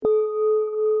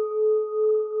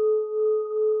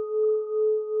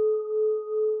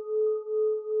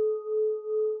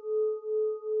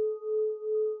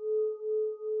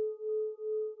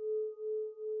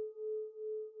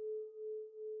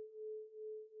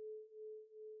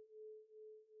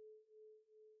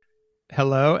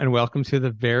Hello and welcome to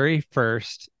the very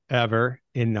first ever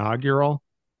inaugural,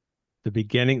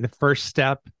 the first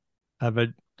step of a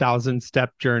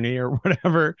 1,000-step journey or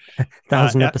whatever.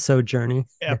 Thousand episode journey.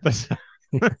 Episode.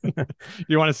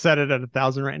 You want to set it at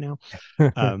 1,000 right now?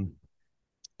 Um,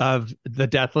 of the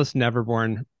Deathless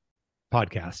Neverborn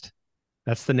podcast.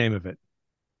 That's the name of it.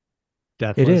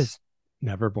 It Deathless is.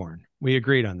 Neverborn. We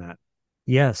agreed on that.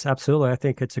 Yes, absolutely. I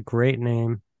think it's a great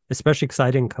name, especially because I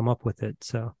didn't come up with it.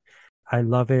 So I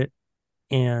love it.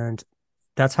 And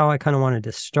that's how I kind of wanted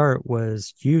to start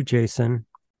was you, Jason.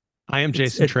 I am It's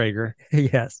Jason it Traeger.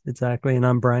 Yes, exactly. And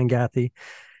I'm Brian Gathy.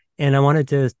 And I wanted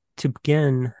to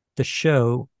begin the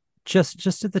show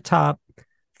just at the top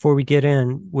before we get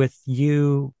in with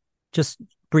you just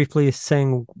briefly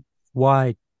saying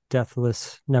why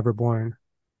Deathless Neverborn.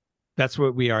 That's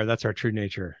what we are. That's our true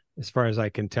nature, as far as I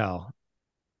can tell.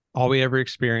 All we ever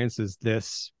experience is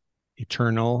this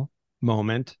eternal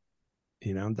moment.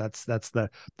 That's the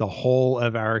whole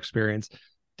of our experience.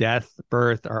 Death,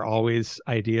 birth are always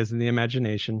ideas in the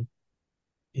imagination.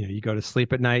 You go to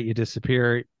sleep at night, you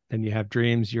disappear, then you have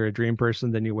dreams, you're a dream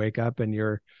person, then you wake up and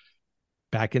you're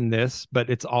back in this. But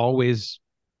it's always,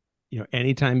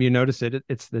 anytime you notice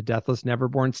it's the deathless, never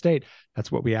born state.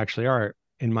 That's what we actually are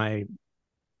in my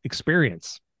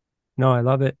experience. No, I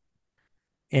love it.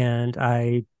 And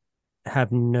I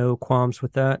have no qualms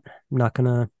with that. I'm not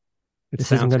gonna. It This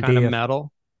isn't sounds gonna kind be of a.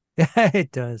 metal.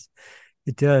 It does,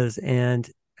 it does, and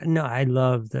no, I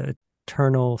love the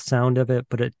eternal sound of it,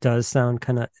 but it does sound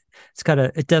kind of. It's got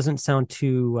a. It doesn't sound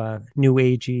too new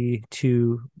agey,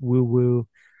 too woo woo.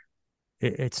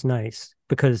 It's nice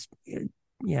because,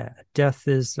 yeah, death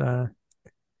is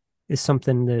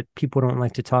something that people don't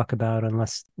like to talk about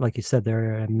unless, like you said,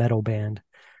 they're a metal band.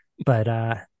 But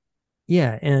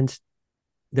yeah, and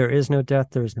there is no death,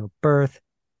 there is no birth.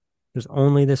 There's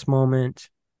only this moment,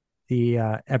 the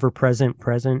ever present,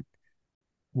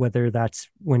 whether that's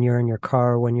when you're in your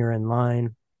car, when you're in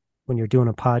line, when you're doing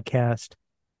a podcast,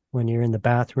 when you're in the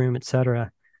bathroom,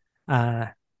 etc. Uh,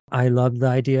 I love the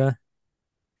idea.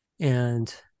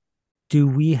 And do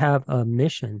we have a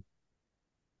mission?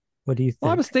 What do you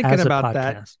Well, I was think thinking as a about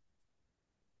that.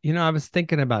 podcast? I was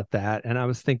thinking about that, and I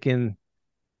was thinking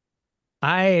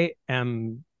I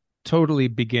am totally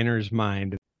beginner's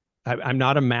mind. I'm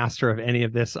not a master of any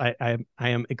of this. I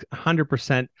am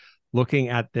 100% looking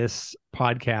at this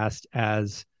podcast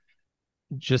as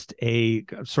just a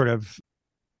sort of,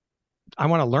 I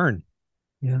want to learn.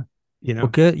 Yeah. You Well, know.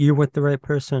 good. You're with the right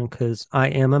person because I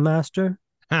am a master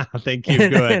Thank you.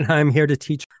 and Good. I'm here to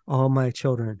teach all my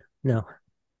children. No,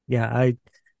 yeah, I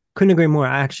couldn't agree more.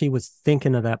 I actually was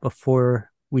thinking of that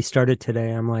before we started today.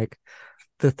 I'm like,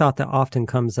 the thought that often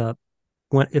comes up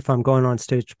if I'm going on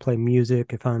stage to play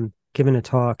music, if I'm giving a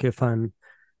talk, if I'm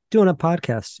doing a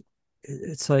podcast,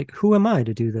 it's like, who am I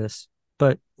to do this?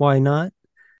 But why not?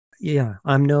 Yeah,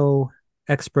 I'm no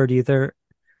expert either.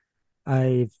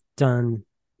 I've done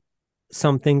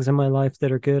some things in my life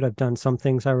that are good. I've done some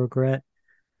things I regret,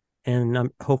 and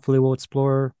hopefully we'll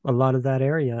explore a lot of that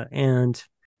area. And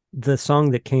the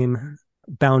song that came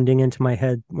bounding into my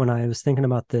head when I was thinking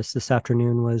about this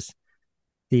afternoon was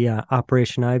the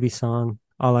Operation Ivy song.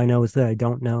 All I know is that I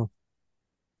don't know.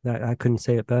 That I couldn't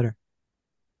say it better.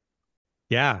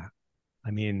 Yeah.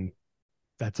 I mean,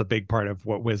 that's a big part of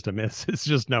what wisdom is. It's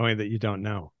just knowing that you don't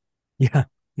know. Yeah,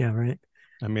 yeah, right.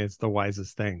 I mean, it's the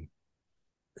wisest thing.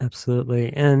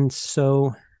 Absolutely. And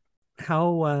so,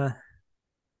 how?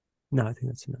 No, I think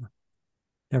that's enough.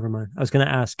 Never mind. I was going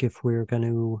to ask if we were going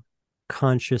to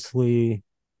consciously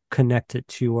connect it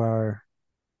to our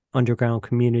underground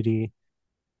community,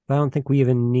 but I don't think we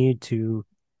even need I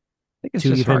think it's to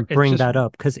just even hard. It's bring just, that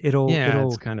up because it'll yeah, it's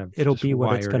it'll kind of it'll just be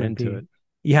what it's wired going to into be. it.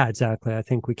 Yeah, exactly. I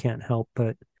think we can't help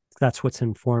but that's what's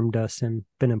informed us and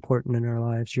been important in our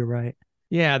lives. You're right.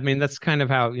 Yeah, I mean that's kind of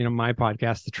how my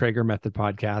podcast, the Traeger Method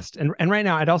podcast, and right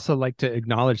now I'd also like to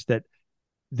acknowledge that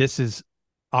this is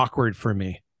awkward for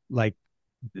me. Like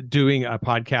doing a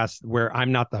podcast where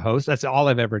I'm not the host. That's all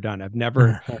I've ever done. I've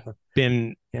never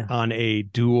been Yeah. on a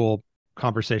dual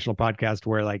conversational podcast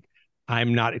where like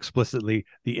I'm not explicitly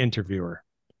the interviewer.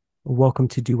 Welcome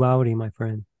to duality, my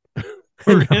friend.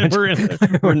 We're No, in we're in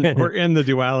the, we're in we're it. in the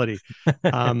duality.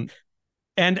 Um,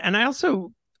 and I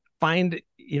also find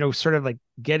sort of like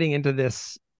getting into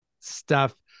this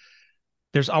stuff,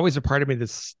 there's always a part of me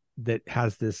that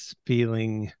has this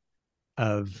feeling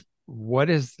of what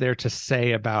is there to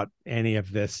say about any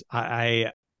of this.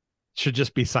 I should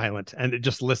just be silent and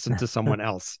just listen to someone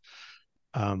else.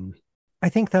 um I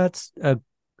think that's a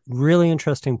really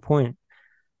interesting point,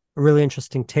 a really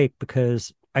interesting take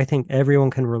because I think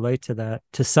everyone can relate to that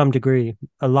to some degree.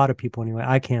 A lot of people anyway.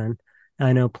 I can.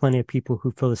 I know plenty of people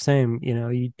who feel the same.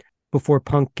 Before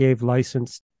punk gave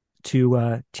license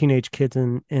to teenage kids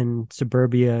in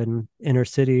suburbia and inner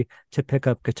city to pick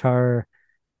up guitar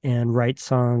and write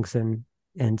songs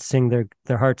and sing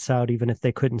their hearts out, even if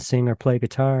they couldn't sing or play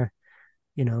guitar.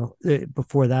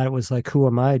 Before that, it was like, who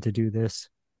am I to do this?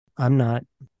 I'm not,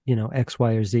 X,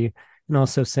 Y, or Z. And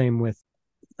also same with,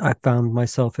 I found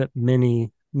myself at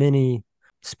many, many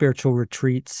spiritual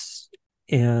retreats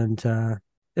and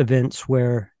events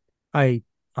where I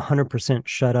 100%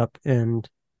 shut up and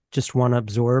just want to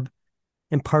absorb.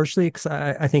 And partially because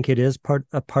I think it is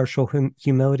a partial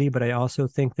humility, but I also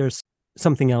think there's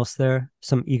something else there,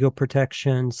 some ego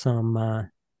protection, some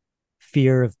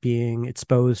fear of being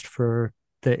exposed for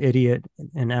the idiot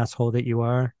and asshole that you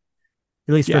are.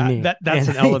 At least for me. That's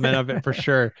an element of it for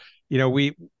sure.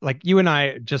 We, like, you and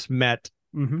I just met.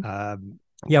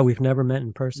 Mm-hmm. We've never met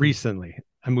in person recently.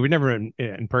 I mean, we never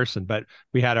in person, but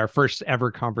we had our first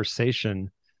ever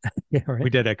conversation. Yeah, right. We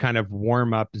did a kind of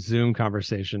warm up Zoom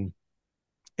conversation.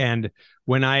 And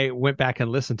when I went back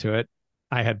and listened to it,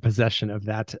 I had possession of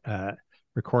that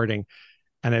recording,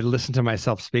 and I listened to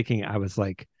myself speaking. I was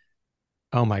like,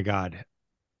 oh my God,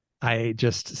 I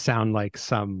just sound like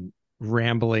some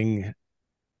rambling,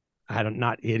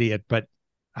 not idiot, but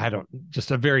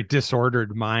just a very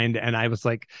disordered mind. And I was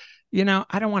like, I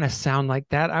don't want to sound like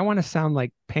that. I want to sound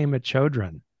like Pema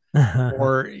Chodron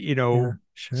or, yeah,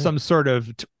 sure. some sort of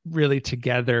really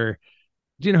together.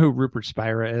 Do you know who Rupert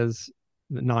Spira is?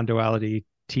 The non-duality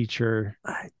teacher.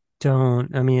 I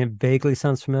don't. I mean, it vaguely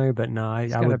sounds familiar, but no, I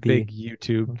got would a big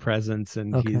YouTube presence,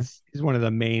 and okay. he's one of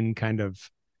the main kind of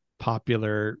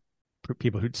popular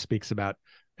people who speaks about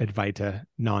Advaita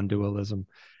non-dualism,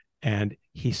 and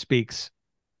he speaks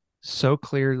so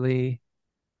clearly,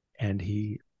 and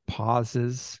he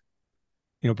pauses.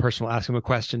 A person will ask him a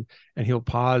question, and he'll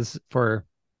pause for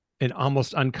an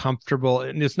almost uncomfortable,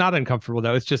 and it's not uncomfortable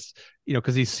though. It's just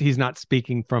because he's not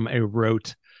speaking from a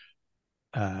rote,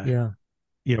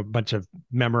 bunch of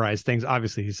memorized things.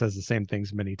 Obviously, he says the same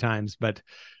things many times, but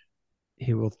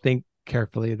he will think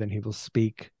carefully, then he will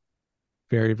speak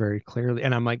very, very clearly.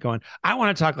 And I'm like going, I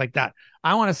want to talk like that.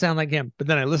 I want to sound like him. But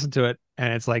then I listen to it,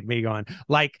 and it's like me going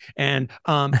and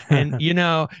and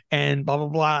and blah blah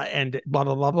blah and blah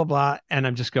blah blah blah blah. And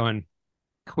I'm just going,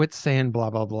 quit saying blah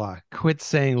blah blah. Quit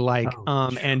saying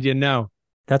and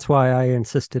That's why I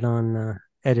insisted on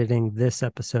editing this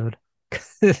episode.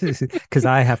 Because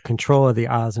I have control of the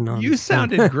ahs and ahs. You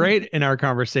sounded great in our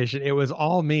conversation. It was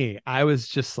all me. I was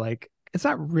just like, is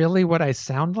that really what I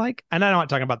sound like? And I'm not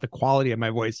talking about the quality of my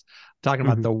voice, I'm talking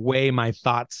about the way my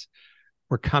thoughts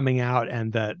were coming out.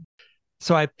 And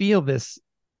so I feel this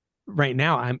right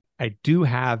now. I do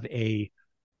have a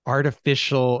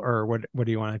artificial, or what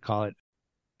do you want to call it?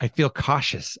 I feel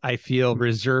cautious. I feel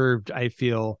reserved. I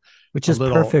feel, which is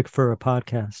perfect for a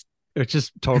podcast. It's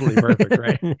just totally perfect,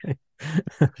 right?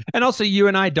 And also, you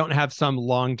and I don't have some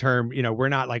long-term, we're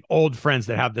not like old friends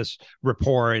that have this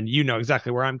rapport, and you know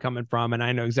exactly where I'm coming from, and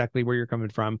I know exactly where you're coming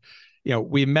from.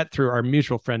 We met through our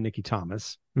mutual friend, Nikki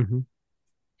Thomas. Mm-hmm.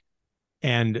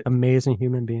 And amazing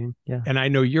human being. Yeah. And I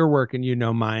know your work and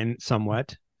mine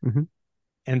somewhat. Mm-hmm.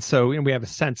 And so we have a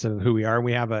sense of who we are.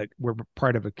 We're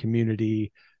part of a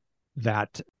community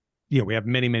that, we have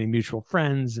many, many mutual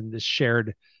friends, and this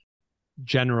shared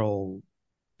general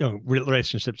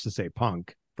relationships to say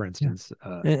punk, for instance,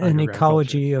 an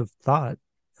ecology culture of thought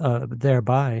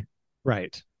thereby,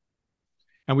 right?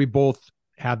 And we both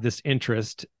have this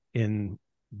interest in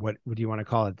what do you want to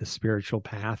call it, the spiritual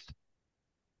path.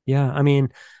 Yeah, I mean,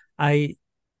 I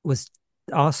was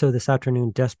also this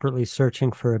afternoon desperately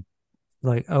searching for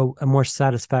a more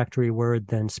satisfactory word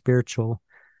than spiritual,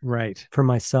 right, for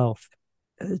myself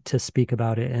to speak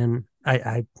about it, and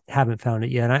I haven't found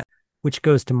it yet. Which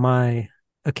goes to my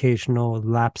occasional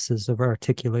lapses of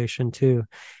articulation too.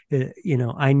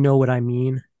 I know what I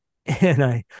mean,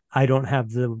 and I don't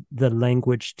have the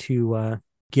language to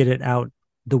get it out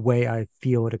the way I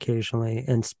feel it occasionally.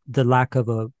 And the lack of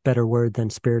a better word than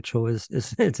spiritual is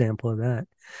an example of that.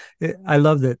 I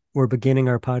love that we're beginning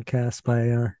our podcast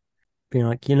by being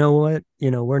like, you know what,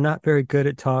 we're not very good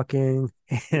at talking,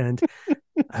 and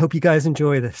I hope you guys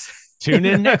enjoy this. Tune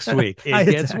in next week. It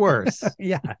gets worse.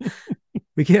 Yeah.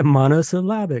 We get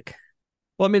monosyllabic.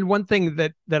 Well, I mean, one thing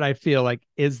that I feel like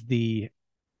is the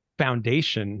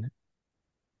foundation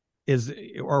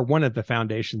or one of the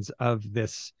foundations of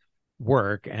this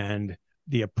work and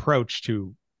the approach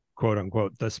to, quote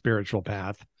unquote, the spiritual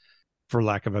path, for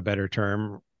lack of a better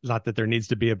term, not that there needs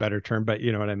to be a better term, but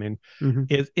you know what I mean,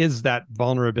 mm-hmm. is that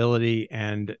vulnerability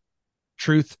and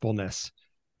truthfulness,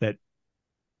 that,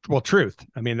 well, truth.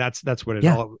 I mean, that's what it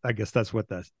all, I guess that's what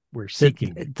we're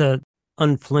seeking. The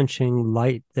unflinching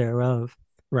light thereof.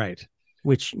 Right.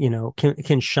 Which,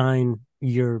 can shine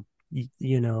you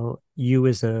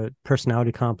as a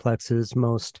personality complex's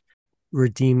most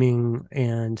redeeming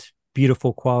and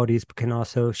beautiful qualities, but can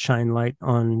also shine light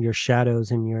on your shadows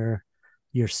and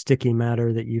your sticky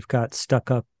matter that you've got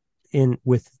stuck up in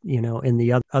with, in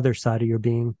the other side of your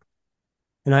being.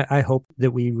 And I hope that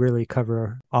we really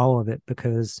cover all of it,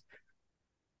 because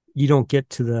you don't get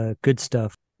to the good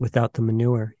stuff without the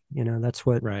manure. That's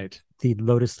what the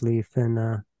lotus leaf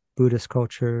and Buddhist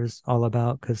culture is all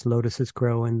about, because lotuses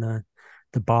grow in the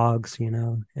bogs,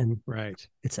 and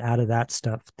it's out of that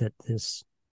stuff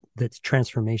that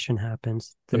transformation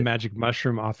happens. The magic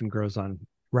mushroom often grows on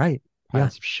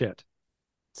piles of shit.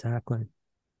 Exactly.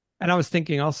 And I was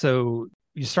thinking also,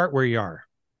 you start where you are,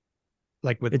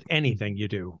 like with anything you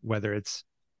do, whether it's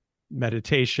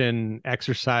meditation,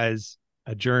 exercise,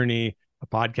 a journey, a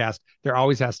podcast, there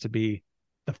always has to be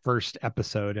the first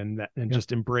episode, and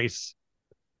just embrace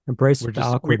the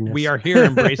awkwardness. We are here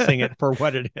embracing it for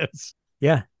what it is.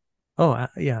 Yeah. Oh,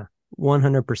 yeah.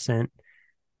 100%.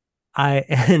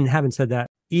 And having said that,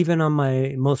 even on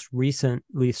my most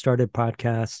recently started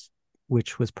podcast,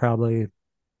 which was probably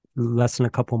less than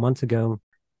a couple months ago,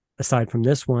 aside from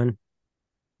this one,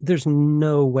 there's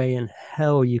no way in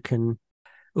hell it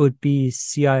would be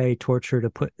CIA torture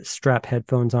to strap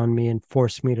headphones on me and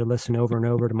force me to listen over and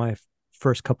over to my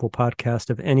first couple podcasts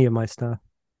of any of my stuff.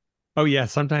 Oh yeah.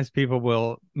 Sometimes people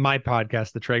will, my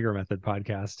podcast, the Traeger Method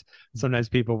podcast, sometimes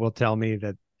people will tell me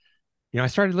that, I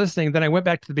started listening, then I went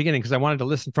back to the beginning because I wanted to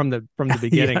listen from the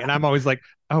beginning. And I'm always like,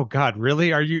 oh God, really?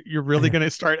 You're really going to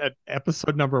start at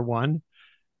episode number 1?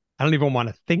 I don't even want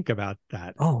to think about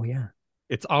that. Oh yeah.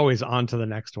 It's always on to the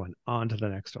next one, on to the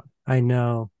next one. I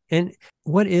know. And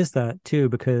what is that too?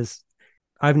 Because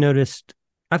I've noticed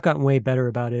I've gotten way better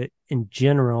about it in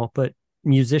general, but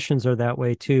musicians are that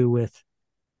way too, with,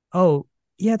 oh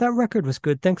yeah, that record was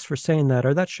good, thanks for saying that,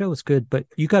 or that show was good, but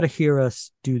you got to hear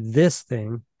us do this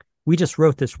thing. We just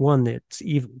wrote this one that's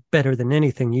even better than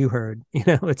anything you heard.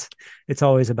 It's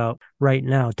always about right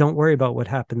now. Don't worry about what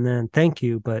happened then. Thank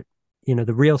you, but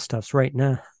the real stuff's right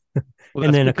now. Well,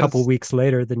 and then a couple weeks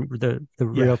later, the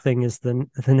real thing is the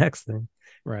next thing.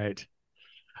 Right.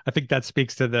 I think that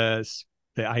speaks to the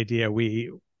idea we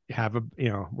have,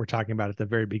 we're talking about at the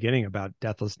very beginning about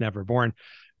Deathless Neverborn,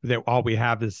 that all we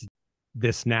have is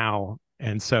this now.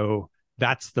 And so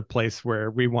that's the place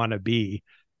where we want to be.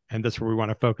 And that's where we want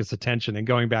to focus attention. And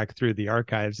going back through the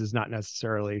archives is not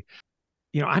necessarily,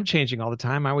 I'm changing all the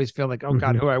time. I always feel like, oh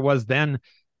God, who I was then,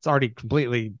 it's already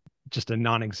completely just a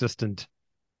non-existent,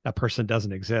 that person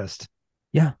doesn't exist.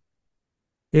 Yeah.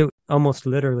 It almost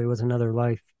literally was another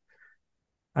life.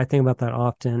 I think about that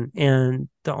often. And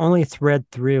the only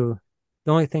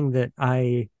thing that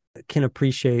I can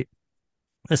appreciate,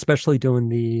 especially doing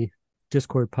the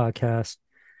Discord podcast,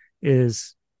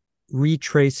 is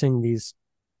retracing these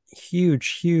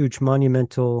huge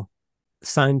monumental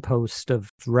signposts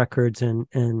of records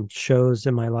and shows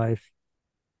in my life,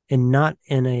 and not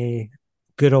in a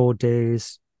good old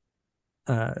days,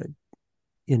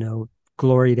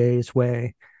 glory days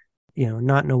way,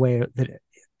 not in a way that it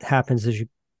happens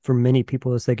for many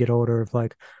people as they get older, of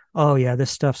like, oh yeah,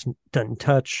 this stuff doesn't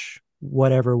touch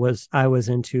whatever I was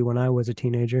into when I was a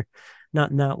teenager.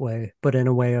 Not in that way, but in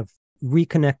a way of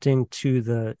reconnecting to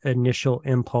the initial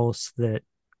impulse that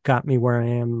got me where I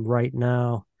am right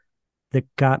now, that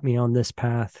got me on this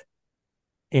path,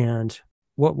 and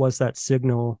what was that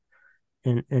signal,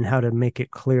 and how to make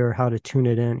it clear, how to tune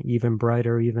it in even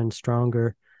brighter, even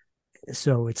stronger.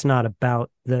 So it's not about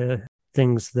the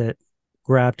things that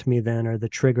grabbed me then or the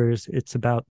triggers. It's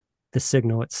about the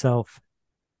signal itself,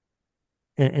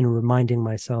 and reminding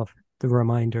myself, the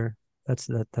reminder. That's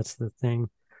the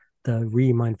thing, the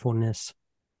mindfulness.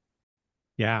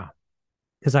 Yeah.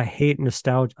 Because I hate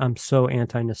nostalgia. I'm so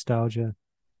anti-nostalgia.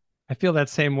 I feel that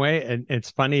same way. And it's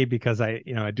funny because I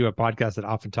do a podcast that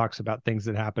often talks about things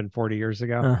that happened 40 years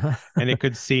ago. And it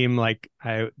could seem like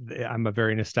I'm a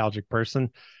very nostalgic person,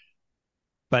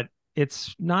 but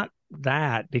it's not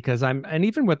that, because and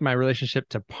even with my relationship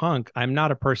to punk, I'm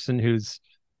not a person who's,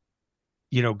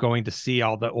 going to see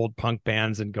all the old punk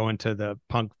bands and going to the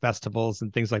punk festivals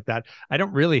and things like that. I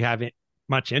don't really have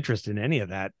much interest in any of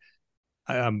that.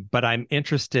 But I'm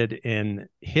interested in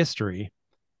history,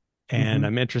 and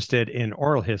I'm interested in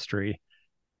oral history.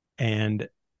 And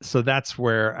so that's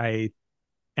where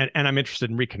and I'm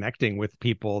interested in reconnecting with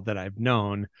people that I've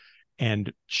known,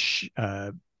 and,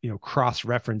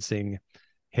 cross-referencing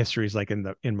histories, like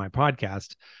in my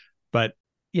podcast. But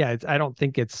yeah, I don't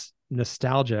think it's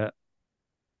nostalgia.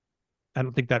 I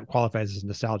don't think that qualifies as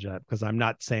nostalgia, because I'm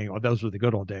not saying, oh, those were the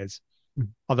good old days. Mm.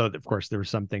 Although, of course, there were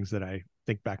some things that I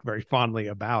think back very fondly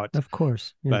about. Of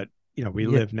course. Yeah. But, we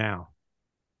Yeah. live now.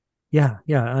 Yeah.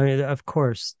 Yeah. I mean, of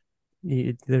course,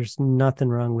 there's nothing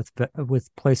wrong with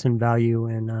placing value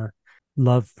and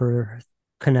love for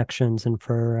connections and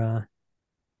for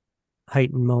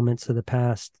heightened moments of the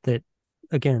past that,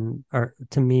 again, are,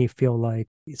 to me, feel like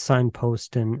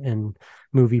signposts and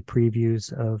movie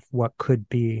previews of what could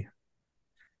be,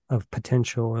 of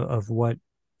potential, of what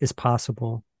is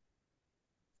possible.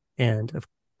 And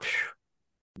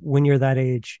when you're that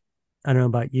age, I don't know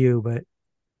about you, but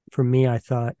for me, I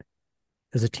thought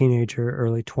as a teenager,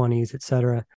 early 20s,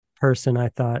 etc., person, I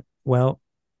thought, well,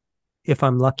 if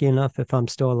I'm lucky enough, if I'm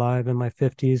still alive in my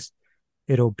 50s,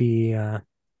 it'll be,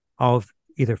 I'll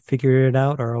either figure it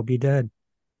out or I'll be dead.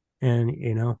 And,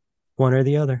 one or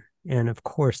the other. And of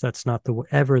course, that's not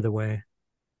ever the way.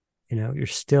 You're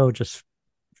still just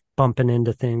bumping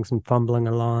into things and fumbling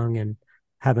along and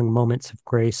having moments of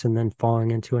grace and then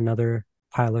falling into another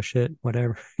pile of shit,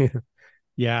 whatever.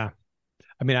 Yeah.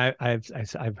 I mean,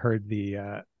 I've heard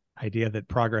the idea that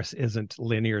progress isn't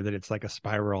linear, that it's like a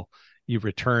spiral. You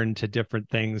return to different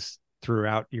things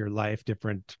throughout your life,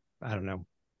 different, I don't know,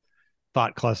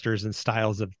 thought clusters and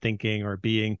styles of thinking or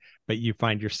being, but you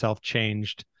find yourself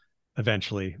changed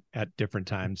eventually at different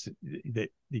times, that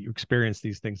you experience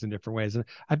these things in different ways. And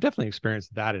I've definitely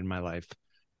experienced that in my life.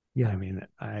 Yeah. I mean,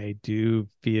 I do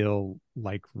feel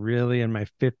like really in my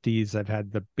 50s, I've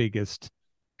had the biggest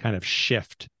kind of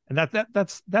shift. And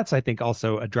that's, I think,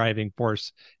 also a driving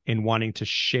force in wanting to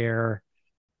share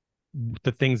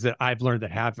the things that I've learned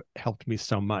that have helped me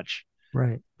so much,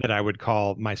 Right. that I would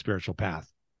call my spiritual path.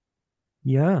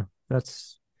 Yeah.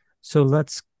 So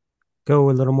let's go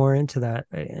a little more into that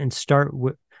and start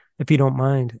with, if you don't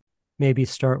mind, maybe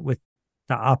start with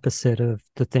the opposite of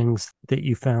the things that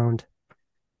you found.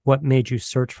 What made you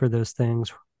search for those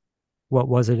things? What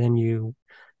was it in you?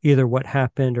 Either what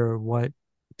happened or what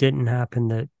didn't happen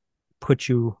that put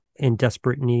you in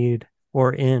desperate need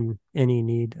or in any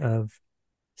need of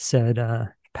said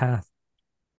path?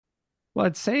 Well,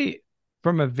 I'd say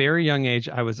from a very young age,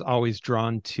 I was always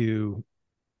drawn to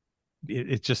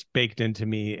it's just baked into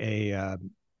me a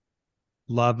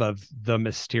love of the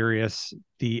mysterious,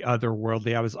 the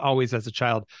otherworldly. I was always, as a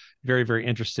child, very, very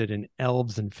interested in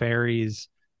elves and fairies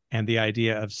and the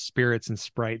idea of spirits and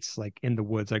sprites, like in the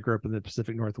woods. I grew up in the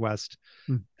Pacific Northwest.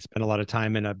 I spent a lot of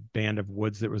time in a band of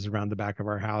woods that was around the back of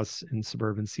our house in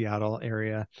suburban Seattle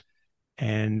area.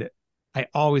 And I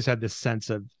always had this sense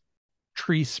of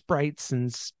tree sprites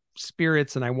and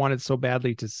spirits, and I wanted so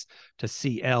badly to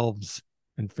see elves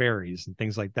and fairies and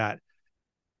things like that.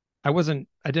 I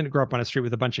didn't grow up on a street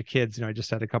with a bunch of kids. I just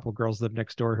had a couple of girls live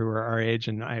next door who were our age,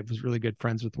 and I was really good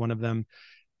friends with one of them.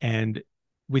 And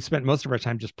we spent most of our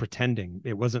time just pretending.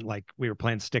 It wasn't like we were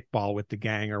playing stickball with the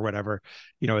gang or whatever.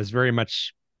 It was very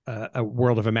much a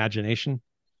world of imagination.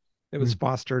 It was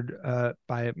fostered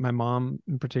by my mom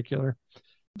in particular.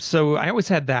 So I always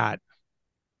had that.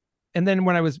 And then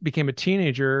when I became a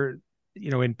teenager,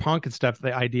 in punk and stuff,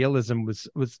 the idealism was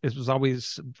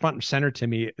always front and center to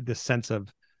me. This sense of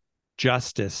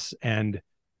justice and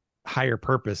higher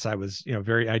purpose. I was,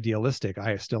 very idealistic.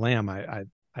 I still am. I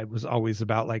was always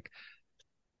about, like,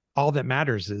 all that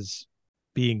matters is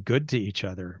being good to each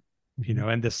other,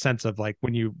 and this sense of, like,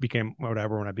 when I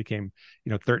became,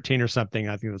 13 or something,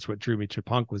 I think that's what drew me to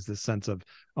punk, was this sense of,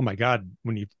 oh my God,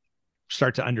 when you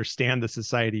start to understand the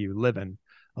society you live in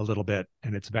a little bit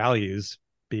and its values,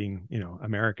 being,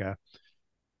 America,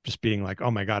 just being like,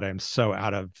 oh my God,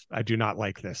 I do not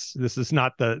like this. This is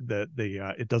not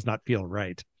it does not feel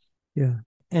right. Yeah.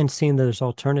 And seeing there's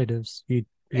alternatives. You're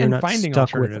And not finding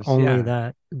stuck with alternatives. only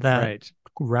Yeah. that Right.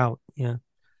 route. Yeah.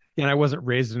 And I wasn't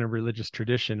raised in a religious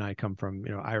tradition. I come from,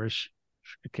 Irish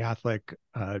Catholic,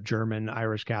 German,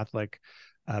 Irish Catholic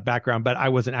background, but I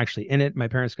wasn't actually in it. My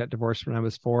parents got divorced when I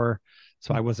was 4.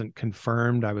 So I wasn't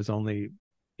confirmed. I was only,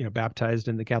 baptized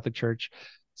in the Catholic Church.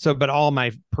 So, but all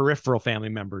my peripheral family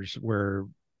members were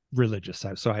religious.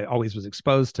 So I always was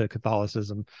exposed to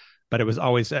Catholicism, but it was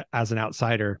always as an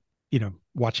outsider,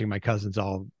 watching my cousins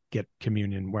all get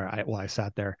communion while I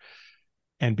sat there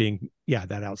and being,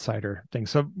 that outsider thing.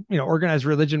 So, organized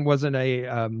religion wasn't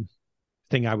a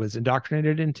thing I was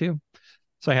indoctrinated into.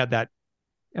 So I had that.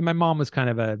 And my mom was kind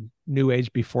of a new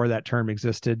age before that term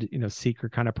existed, seeker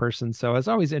kind of person. So I was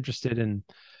always interested in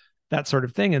that sort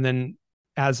of thing. And then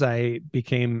as I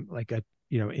became like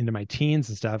into my teens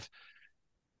and stuff,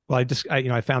 well,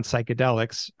 I found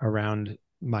psychedelics around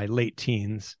my late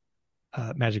teens,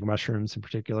 magic mushrooms in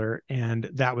particular. And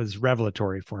that was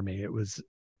revelatory for me. It was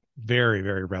very,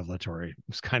 very revelatory. It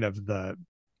was kind of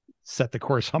set the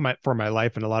course for my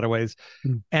life in a lot of ways.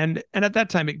 Mm. And at that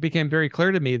time, it became very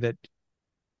clear to me that,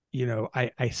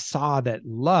 I saw that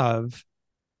love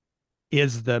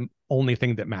is the only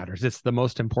thing that matters. It's the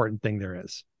most important thing there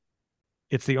is.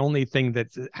 It's the only thing that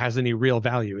has any real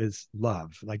value is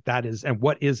love. Like that is, and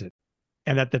what is it?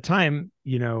 And at the time,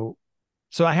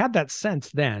 so I had that sense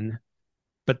then,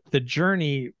 but the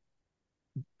journey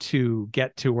to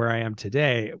get to where I am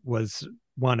today was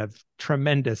one of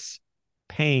tremendous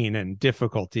pain and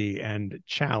difficulty and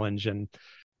challenge and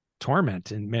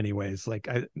torment in many ways. Like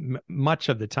much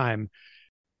of the time,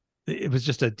 it was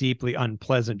just a deeply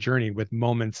unpleasant journey with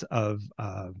moments of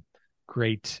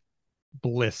great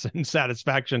bliss and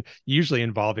satisfaction, usually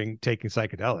involving taking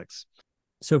psychedelics.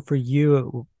 So for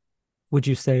you, would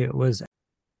you say it was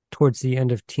towards the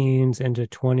end of teens, into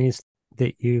 20s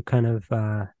that you kind of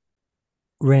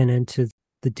ran into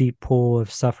the deep pool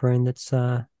of suffering that's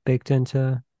baked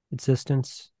into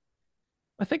existence?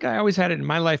 I think I always had it in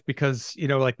my life because,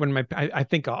 like when I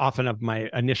think often of my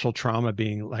initial trauma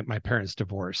being like my parents'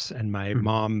 divorce, and my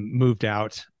mom moved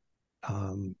out,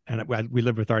 and we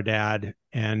lived with our dad.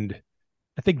 And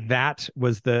I think that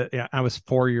was I was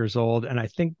 4 years old. And I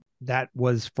think that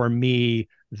was for me,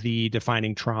 the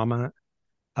defining trauma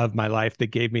of my life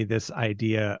that gave me this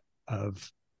idea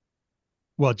of,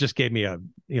 well, it just gave me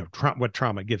what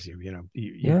trauma gives you.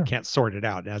 You can't sort it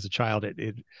out. As a child,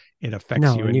 it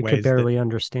affects you in you ways could barely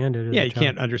understand it. You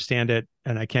can't understand it,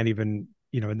 and I can't even,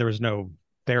 and there was no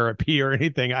therapy or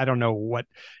anything. I don't know what,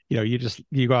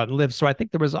 you go out and live. So I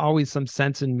think there was always some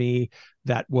sense in me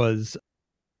that was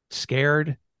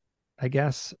scared, I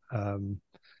guess. And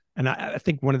I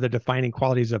think one of the defining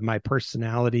qualities of my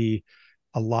personality,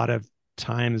 a lot of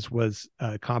times, was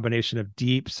a combination of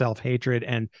deep self-hatred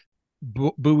and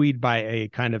buoyed by a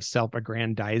kind of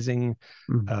self-aggrandizing,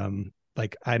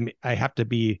 like I have to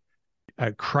be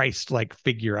a Christ-like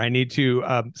figure. I need to,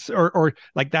 or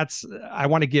like I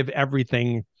want to give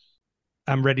everything.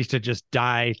 I'm ready to just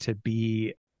die to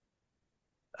be,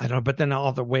 I don't know, but then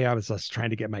all the way I was just trying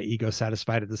to get my ego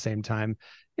satisfied at the same time.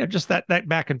 Just that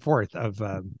back and forth of,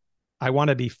 I want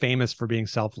to be famous for being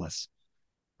selfless.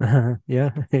 Yeah.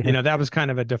 That was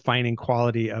kind of a defining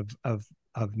quality of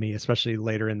me, especially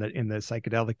later in the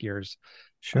psychedelic years.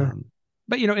 Sure.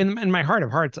 But in my heart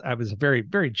of hearts, I was very,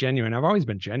 very genuine. I've always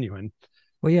been genuine.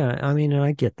 Well, yeah, I mean, and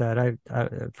I get that. I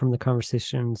from the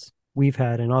conversations we've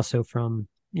had, and also from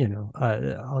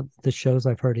the shows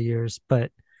I've heard of yours,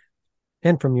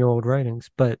 and from your old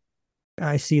writings. But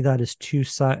I see that as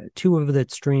two of the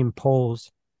extreme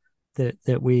poles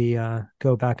that we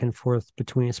go back and forth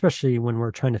between, especially when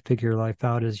we're trying to figure life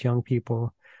out as young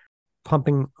people,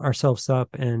 pumping ourselves up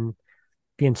and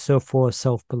being so full of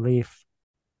self-belief,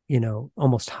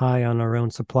 almost high on our own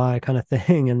supply kind of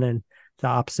thing. And then the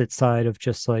opposite side of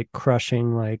just like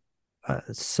crushing, like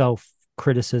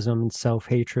self-criticism and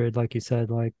self-hatred, like you said,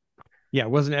 like, yeah,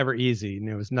 it wasn't ever easy.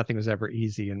 Nothing was ever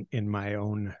easy in my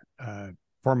own,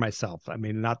 for myself. I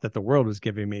mean, not that the world was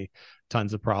giving me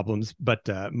tons of problems, but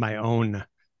my own,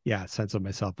 sense of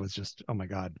myself was just, oh my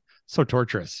God, so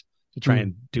torturous to try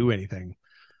and do anything.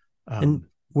 And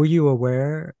were you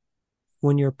aware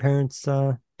when your parents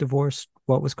divorced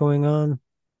what was going on?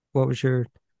 What was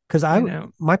because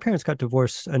my parents got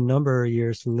divorced a number of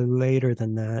years later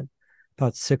than that,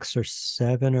 about 6 or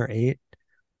 7 or 8,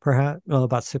 perhaps. Well,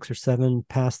 about 6 or 7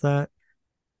 past that.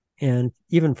 And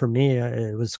even for me,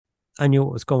 I knew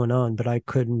what was going on, but I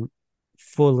couldn't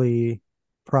fully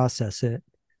process it.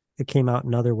 It came out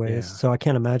in other ways. Yeah. So I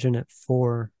can't imagine it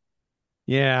for.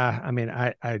 Yeah, I mean,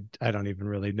 I don't even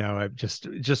really know. I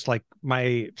just like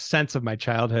my sense of my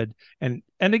childhood, and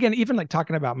again, even like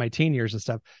talking about my teen years and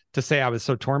stuff, to say I was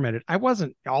so tormented, I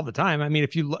wasn't all the time. I mean,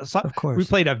 if you saw, of course, we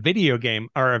played a video game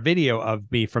or a video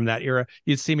of me from that era,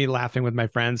 you'd see me laughing with my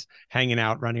friends, hanging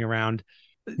out, running around.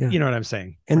 Yeah. You know what I'm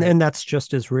saying? And right? and that's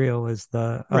just as real as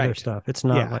the other stuff. It's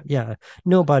not like,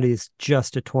 nobody's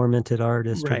just a tormented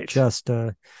artist or just a,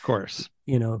 of course,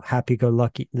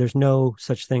 happy-go-lucky. There's no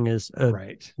such thing as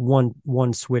a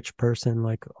one switch person.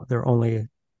 Like they're only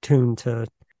tuned to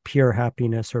pure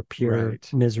happiness or pure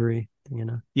misery.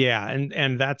 Yeah,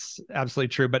 and that's absolutely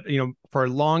true. But for a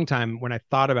long time, when I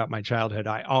thought about my childhood,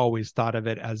 I always thought of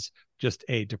it as just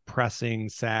a depressing,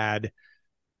 sad,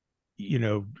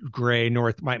 gray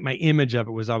north. My image of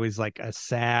it was always like a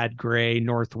sad, gray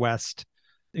Northwest,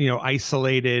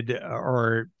 isolated,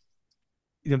 or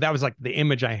that was like the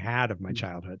image I had of my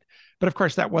childhood. But of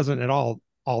course, that wasn't at all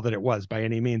that it was by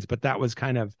any means. But that was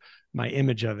kind of my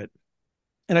image of it.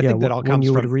 And I Yeah, think that all when comes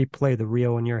you would from, replay the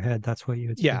reel in your head, that's what you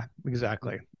would see. yeah,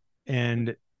 exactly.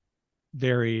 And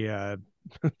very,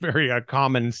 very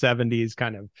common 70s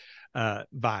kind of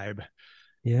vibe.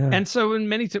 Yeah. And so in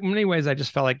many ways, I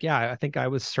just felt like, yeah, I think I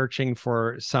was searching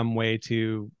for some way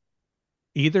to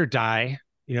either die.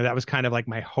 That was kind of like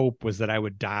my hope, was that I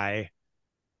would die,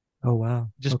 Oh, wow.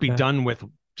 just be Okay. done with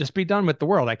the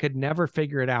world. I could never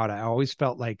figure it out. I always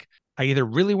felt like I either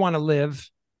really want to live,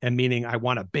 and meaning I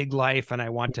want a big life and I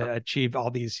want Yeah. to achieve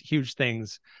all these huge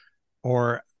things,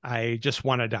 or I just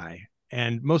want to die.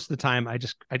 And most of the time I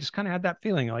just kind of had that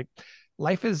feeling like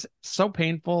life is so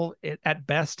painful. At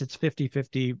best it's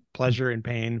 50-50 pleasure and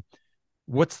pain.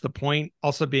 What's the point?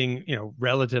 Also being,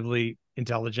 relatively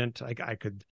intelligent. Like I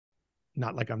could,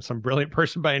 not like I'm some brilliant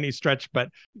person by any stretch, but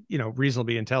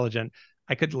reasonably intelligent.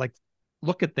 I could like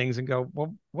look at things and go,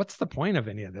 well, what's the point of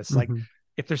any of this? Like, Hmm.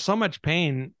 if there's so much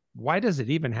pain, why does it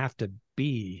even have to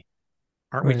be?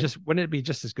 Right. Wouldn't it be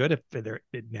just as good if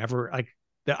it never, like,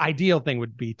 the ideal thing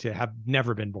would be to have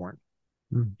never been born,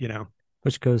 Mm. you know?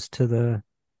 Which goes to the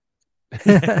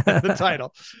The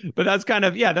title. But that's kind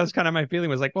of, yeah, that was kind of my feeling,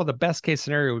 was like, well, the best case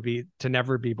scenario would be to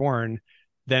never be born.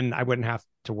 Then I wouldn't have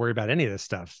to worry about any of this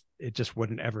stuff. It just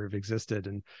wouldn't ever have existed.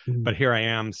 But Mm. here I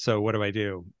am. So what do I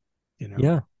do? You know?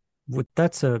 Yeah.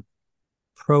 That's a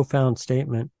profound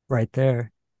statement right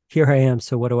there. Here I am,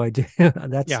 so what do I do?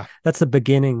 that's Yeah. that's the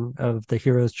beginning of the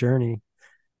hero's journey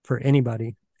for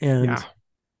anybody. Yeah. And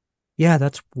yeah,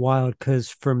 that's wild because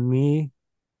for me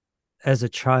as a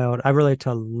child, I relate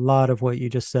to a lot of what you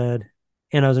just said.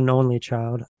 And I was an only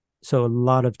child. So a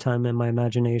lot of time in my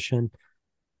imagination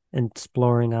and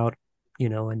exploring out,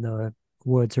 in the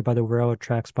woods or by the railroad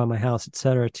tracks by my house,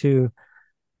 etc. too.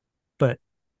 But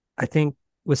I think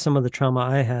with some of the trauma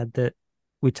I had that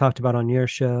we talked about on your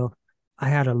show, I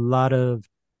had a lot of,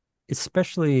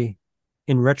 especially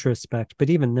in retrospect, but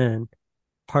even then,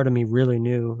 part of me really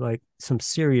knew like some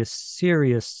serious,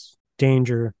 serious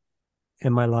danger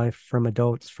in my life from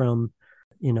adults, from,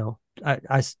 you know,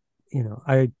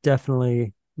 I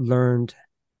definitely learned,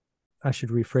 I should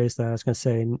rephrase that. I was going to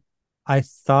say, I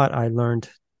thought I learned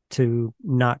to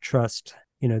not trust,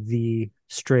 the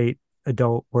straight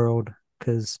adult world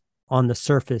because on the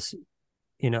surface,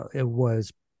 it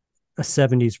was a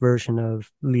 70s version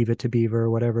of Leave It to Beaver or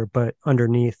whatever, but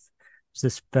underneath was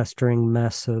this festering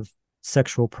mess of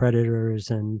sexual predators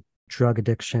and drug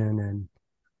addiction and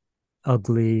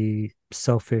ugly,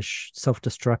 selfish,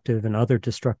 self-destructive and other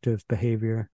destructive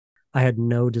behavior. I had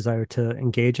no desire to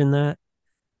engage in that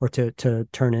or to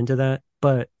turn into that.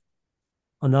 But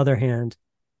on the other hand,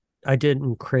 I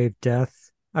didn't crave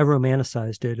death. I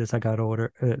romanticized it as I got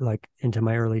older, like into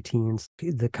my early teens,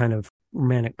 the kind of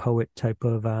romantic poet type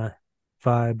of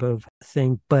vibe of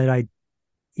thing. But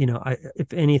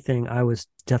if anything, I was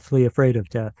deathly afraid of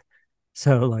death.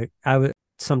 So like I would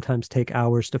sometimes take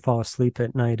hours to fall asleep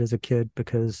at night as a kid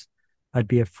because I'd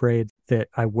be afraid that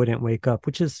I wouldn't wake up,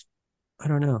 which is, I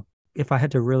don't know. If I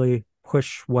had to really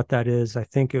push what that is, I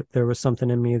think there was something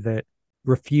in me that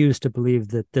refused to believe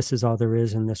that this is all there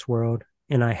is in this world.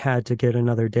 And I had to get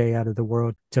another day out of the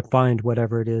world to find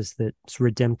whatever it is that's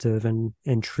redemptive and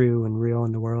true and real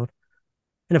in the world.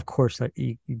 And of course, like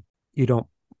you don't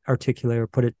articulate or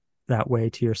put it that way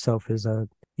to yourself as a,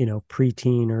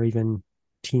 preteen or even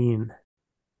teen.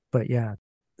 But yeah,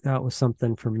 that was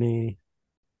something for me.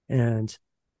 And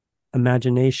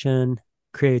imagination,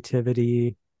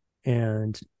 creativity,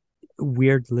 and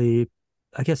weirdly,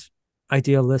 I guess,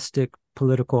 idealistic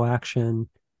political action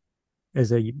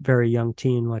as a very young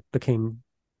teen, like became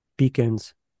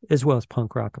beacons, as well as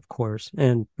punk rock, of course,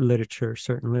 and literature,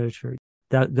 certain literature.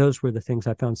 Those were the things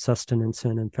I found sustenance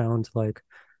in and found like,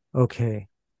 okay,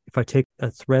 if I take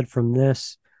a thread from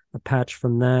this, a patch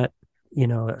from that,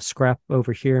 a scrap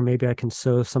over here, maybe I can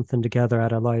sew something together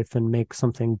out of life and make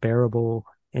something bearable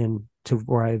and to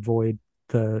where I avoid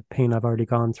the pain I've already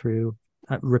gone through,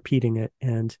 repeating it,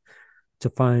 and to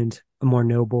find a more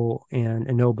noble and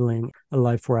ennobling a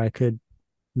life where I could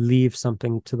leave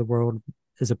something to the world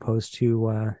as opposed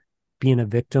to being a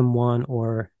victim one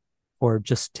or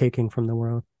just taking from the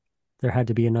world. There had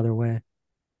to be another way.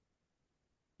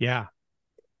 Yeah.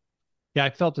 Yeah. I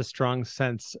felt a strong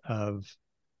sense of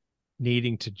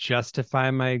needing to justify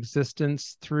my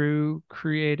existence through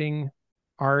creating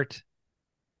art.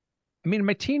 I mean, in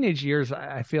my teenage years,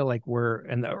 I feel like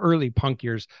in the early punk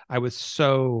years, I was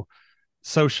so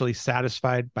socially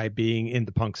satisfied by being in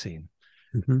the punk scene.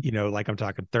 Mm-hmm. Like I'm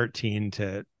talking 13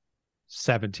 to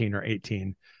 17 or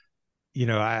 18.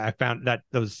 I found that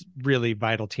those really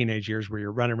vital teenage years where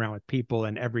you're running around with people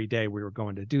and every day we were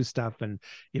going to do stuff. And,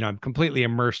 I'm completely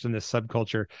immersed in this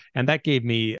subculture. And that gave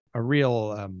me a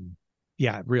real,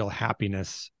 real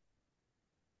happiness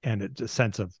and a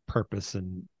sense of purpose,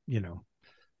 and you're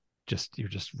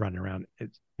just running around.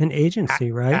 It's An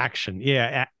agency, right? action,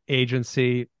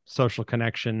 agency, social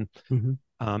connection,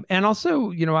 Mm-hmm. and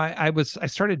also, I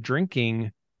started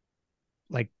drinking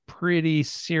like pretty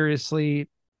seriously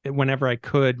whenever I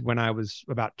could when I was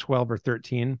about 12 or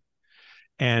 13.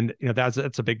 And that's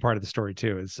a big part of the story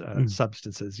too, is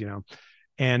substances.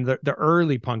 And the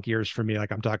early punk years for me,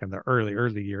 like I'm talking the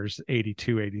early years,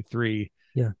 82, 83.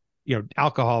 Yeah.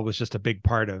 Alcohol was just a big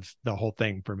part of the whole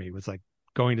thing for me. It was like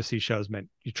going to see shows meant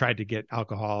you tried to get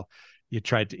alcohol. You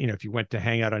tried to, if you went to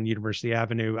hang out on University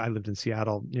Avenue, I lived in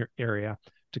Seattle area,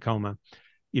 Tacoma,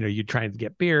 you'd try to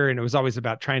get beer, and it was always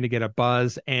about trying to get a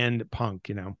buzz and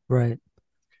punk, Right.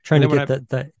 Trying to get I,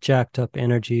 that jacked up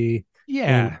energy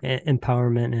and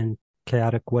empowerment and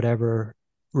chaotic whatever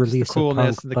release the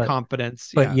coolness, of punk, the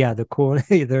confidence. But yeah, the cool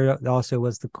there also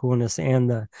was the coolness and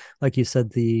the, like you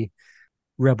said, the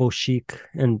rebel chic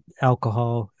and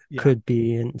alcohol could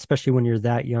be, and especially when you're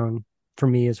that young, for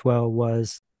me as well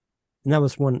was, and that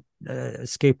was one,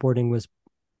 skateboarding was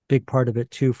big part of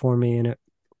it too for me. And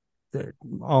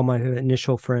all my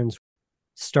initial friends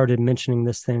started mentioning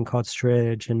this thing called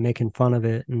straight edge and making fun of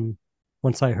it. And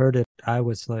once I heard it, I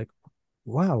was like,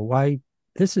 wow, why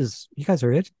you guys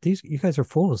are it. You guys are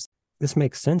fools. This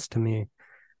makes sense to me.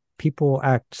 People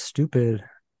act stupid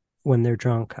when they're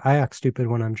drunk. I act stupid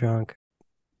when I'm drunk.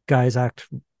 Guys act,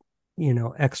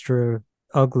 extra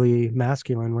ugly,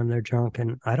 masculine when they're drunk.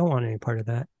 And I don't want any part of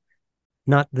that.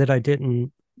 Not that I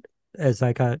didn't, as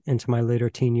I got into my later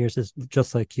teen years, is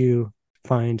just like you,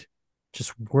 find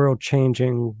just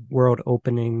world-changing,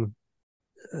 world-opening,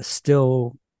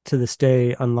 still to this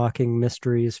day unlocking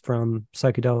mysteries from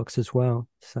psychedelics as well.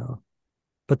 So,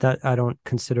 but that, I don't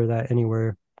consider that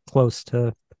anywhere close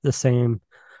to the same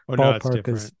ballpark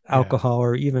as alcohol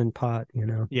or even pot.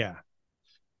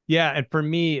 Yeah, and for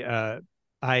me,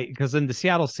 because in the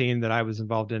Seattle scene that I was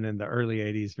involved in the early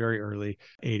 80s, very early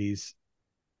 80s,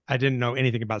 I didn't know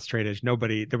anything about straight edge.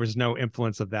 There was no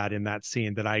influence of that in that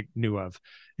scene that I knew of.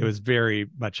 It was very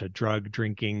much a drug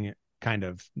drinking kind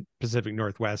of Pacific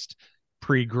Northwest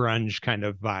pre-grunge kind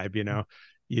of vibe.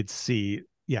 You'd see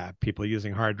people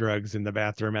using hard drugs in the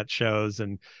bathroom at shows,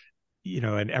 and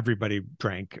and everybody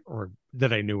drank, or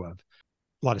that I knew of.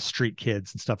 A lot of street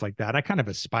kids and stuff like that. I kind of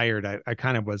aspired. I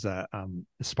kind of was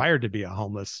aspired to be a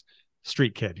homeless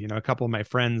street kid. A couple of my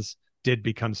friends did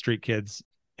become street kids,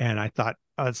 and I thought,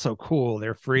 oh, it's so cool.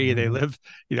 They're free. They live,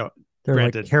 they're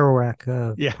rented. Like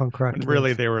Kerouac, punk rock. And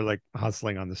really, they were like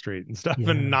hustling on the street and stuff,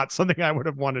 and not something I would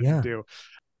have wanted to do.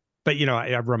 But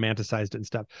I've romanticized it and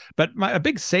stuff. But a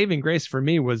big saving grace for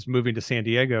me was moving to San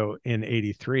Diego in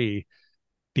 '83,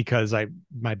 because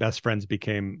my best friends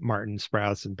became Martin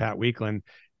Sprouse and Pat Weekland,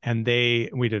 and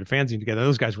we did a fanzine together.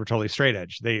 Those guys were totally straight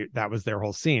edge. That was their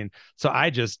whole scene. So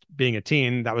I just, being a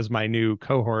teen, that was my new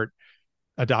cohort,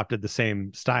 adopted the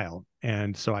same style.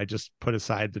 And so I just put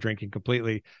aside the drinking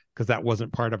completely, because that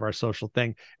wasn't part of our social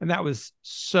thing. And that was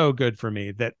so good for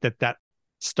me that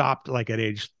stopped like at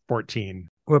age 14.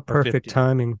 What perfect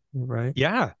timing, right?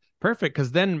 Yeah, perfect.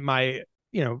 Because then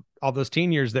all those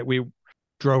teen years that we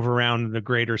drove around the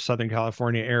greater Southern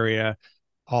California area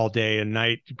all day and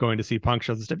night going to see punk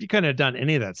shows and stuff. You couldn't have done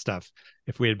any of that stuff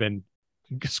if we had been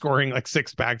scoring like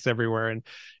six packs everywhere. And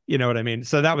you know what I mean?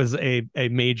 So that was a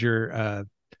major,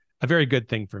 a very good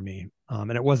thing for me.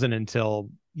 And it wasn't until,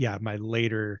 my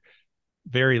later,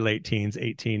 very late teens,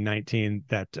 18, 19,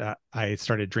 that I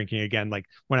started drinking again. Like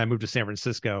when I moved to San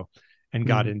Francisco and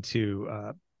got into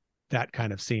that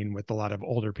kind of scene with a lot of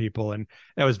older people. And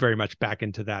that was very much back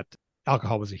into that.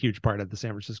 Alcohol was a huge part of the San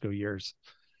Francisco years,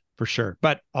 for sure.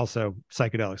 But also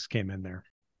psychedelics came in there.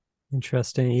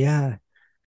 Interesting. Yeah.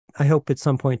 I hope at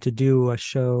some point to do a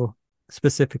show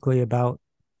specifically about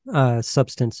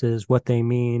substances, what they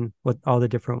mean, what all the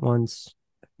different ones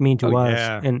mean to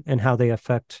us, and how they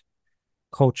affect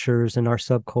cultures and our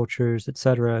subcultures,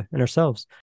 etc., and ourselves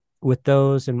with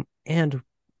those. And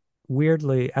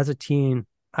weirdly, as a teen,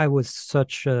 I was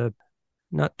such a,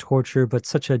 not torture, but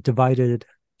such a divided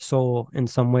soul in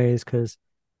some ways, because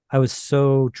I was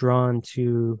so drawn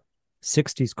to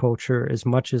 60s culture as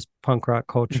much as punk rock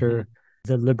culture,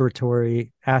 the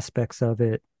liberatory aspects of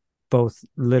it, both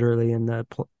literally in the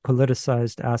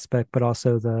politicized aspect, but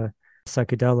also the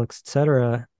psychedelics,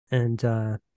 etc., and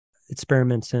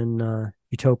experiments in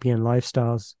utopian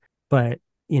lifestyles. But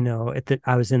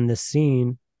I was in this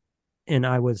scene, and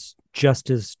I was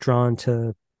just as drawn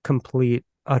to complete,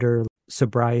 utter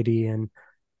sobriety and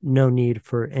no need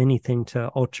for anything to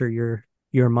alter your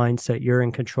mindset. You're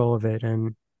in control of it,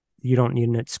 and you don't need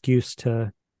an excuse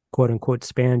to quote unquote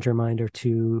expand your mind or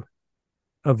to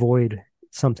avoid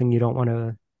something you don't want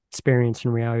to experience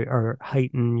in reality or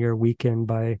heighten your weekend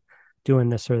by doing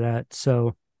this or that.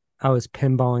 So I was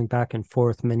pinballing back and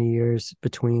forth many years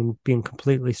between being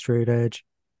completely straight edge,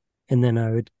 and then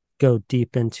I would go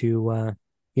deep into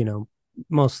you know,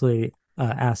 mostly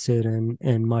acid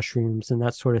and mushrooms and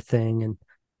that sort of thing. And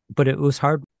but it was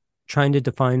hard trying to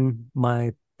define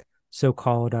my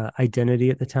so-called identity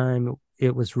at the time.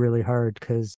 It was really hard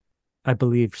because I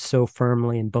believed so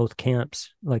firmly in both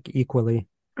camps, like equally.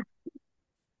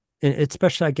 And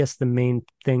especially, I guess, the main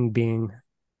thing being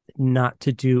not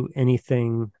to do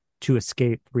anything to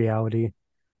escape reality.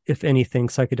 If anything,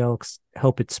 psychedelics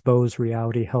help expose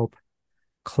reality, help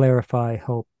clarify,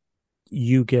 help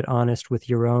you get honest with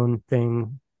your own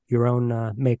thing, your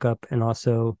own makeup, and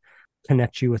also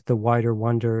connect you with the wider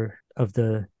wonder of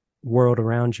the world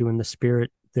around you and the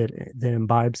spirit that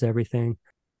imbibes everything.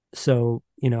 So,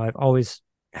 you know, I've always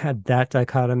had that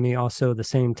dichotomy. Also, at the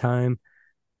same time,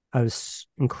 I was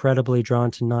incredibly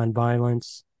drawn to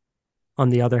nonviolence. On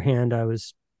the other hand, I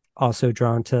was also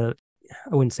drawn to,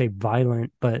 I wouldn't say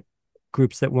violent, but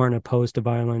groups that weren't opposed to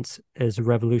violence as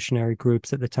revolutionary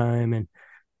groups at the time. And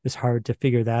it's hard to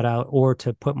figure that out or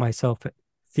to put myself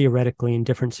theoretically in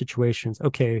different situations.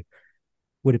 Okay,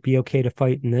 would it be okay to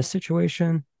fight in this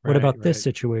situation? What Right, about this right.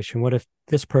 situation? What if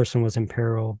this person was in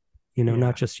peril? You know, not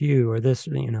Yeah. just you or this.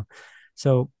 You know,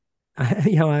 so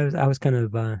I was kind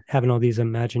of having all these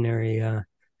imaginary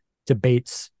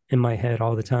debates in my head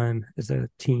all the time as a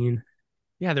teen.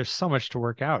 Yeah, there's so much to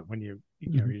work out when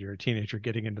Mhm. you're a teenager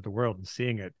getting into the world and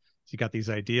seeing it. So you got these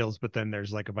ideals, but then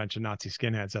there's like a bunch of Nazi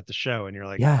skinheads at the show, and you're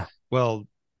like, Yeah. well,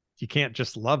 you can't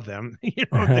just love them.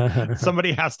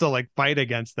 Somebody has to like fight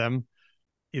against them.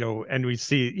 And we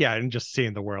see, yeah, and just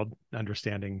seeing the world,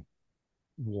 understanding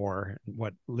war,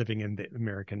 what living in the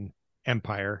American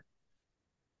empire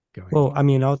going. Well, I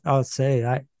mean, I'll say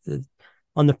I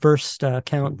on the first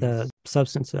count, the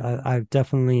substance, I've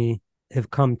definitely have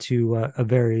come to a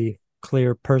very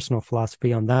clear personal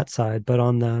philosophy on that side, but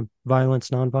on the violence,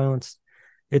 nonviolence,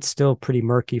 it's still pretty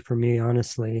murky for me,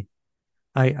 honestly.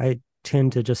 I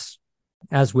tend to just,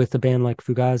 as with a band like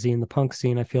Fugazi in the punk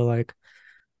scene, I feel like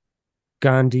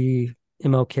Gandhi,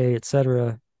 MLK,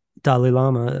 etc., Dalai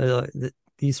Lama,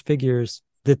 these figures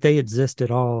that they exist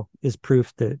at all is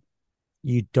proof that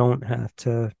you don't have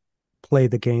to play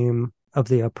the game of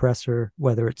the oppressor,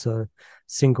 whether it's a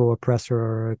single oppressor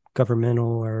or a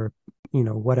governmental or, you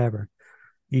know, whatever.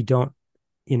 You don't,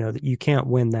 you know, you can't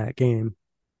win that game.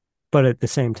 But at the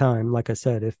same time, like I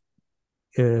said,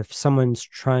 if someone's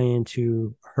trying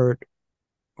to hurt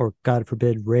or God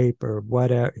forbid rape or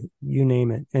whatever, you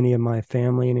name it, any of my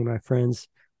family, any of my friends,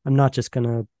 I'm not just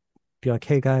gonna be like,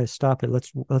 hey guys, stop it.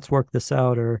 Let's work this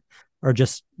out, or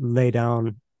just lay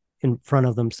down in front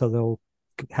of them so they'll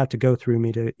have to go through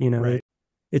me to, you know, Right.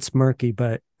 it's murky,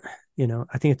 but you know,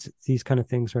 I think it's these kind of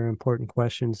things are important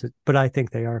questions, but I think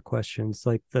they are questions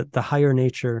like the higher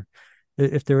nature.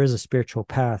 If there is a spiritual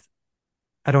path,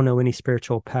 I don't know any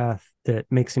spiritual path that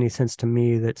makes any sense to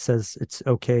me that says it's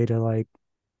okay to like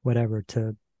whatever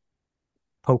to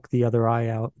poke the other eye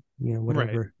out, you know, Right.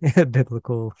 whatever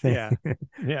biblical thing. Yeah.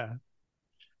 Yeah.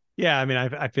 Yeah. I mean,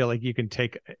 I feel like you can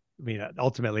take, I mean,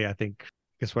 ultimately, I think, I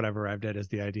guess what I've arrived at is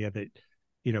the idea that,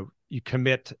 you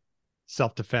commit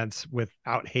self-defense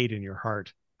without hate in your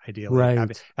heart, ideally, having,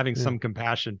 Right. having Yeah. some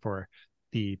compassion for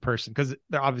the person, because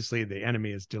they're obviously the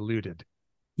enemy is deluded,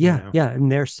 Yeah. Yeah.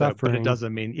 And they're so, but it suffering,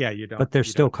 doesn't mean, yeah, but they're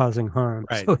you still don't, causing harm.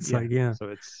 right. So it's Yeah. like, yeah.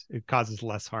 So it causes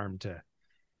less harm to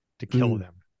kill Mm.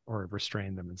 them or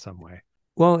restrain them in some way.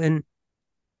 Well, and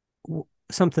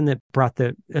something that brought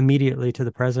that immediately to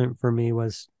the present for me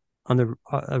was on the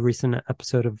a recent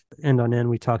episode of End on End,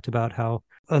 we talked about how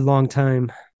a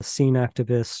longtime scene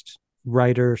activist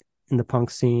writer in the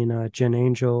punk scene, Jen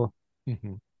Angel,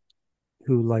 Mm-hmm.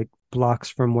 who like blocks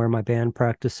from where my band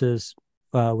practices,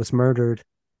 was murdered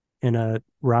in a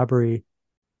robbery,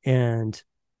 and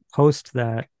post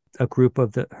that a group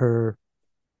of her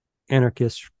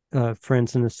anarchist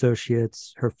friends and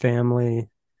associates, her family,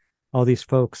 all these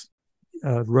folks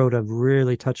wrote a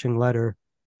really touching letter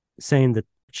saying that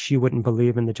she wouldn't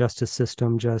believe in the justice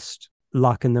system just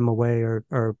locking them away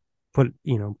or put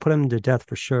them to death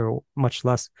for sure, much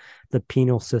less the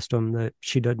penal system, that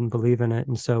she doesn't believe in it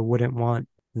and so wouldn't want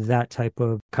that type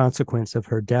of consequence of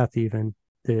her death, even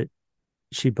that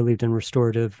she believed in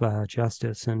restorative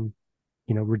justice and,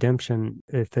 you know, redemption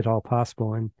if at all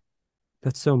possible. And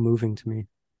that's so moving to me.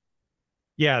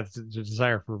 Yeah, the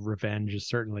desire for revenge is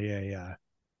certainly a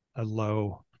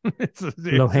low Low it's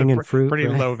a hanging fruit, pretty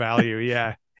right? low value.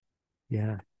 Yeah.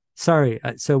 Yeah. sorry.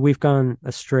 So we've gone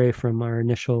astray from our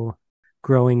initial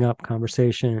growing up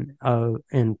conversation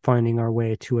and finding our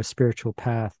way to a spiritual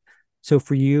path. So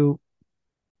for you,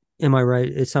 am I right?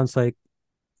 It sounds like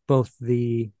both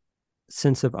the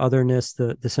sense of otherness,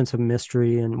 the sense of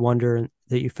mystery and wonder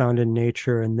that you found in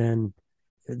nature, and then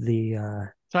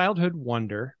the Childhood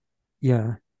wonder.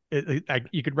 yeah.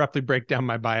 You could roughly break down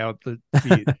my bio.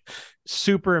 The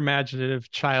super imaginative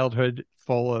childhood,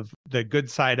 full of the good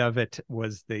side of it,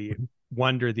 was the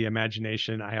wonder, the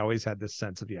imagination. I always had this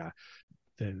sense of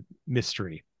the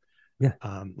mystery, Yeah.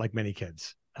 like many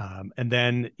kids. And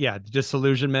then the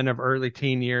disillusionment of early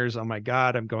teen years. Oh my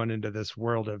God, I'm going into this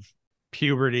world of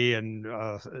puberty, and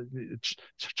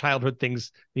childhood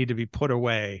things need to be put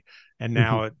away. And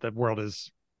now the world is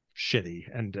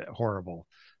shitty and horrible.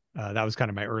 That was kind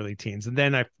of my early teens. And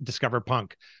then I discover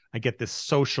punk. I get this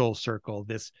social circle,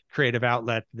 this creative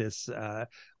outlet, this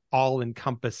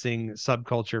all-encompassing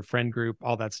subculture, friend group,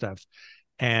 all that stuff.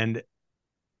 And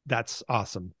that's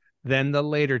awesome. Then the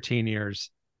later teen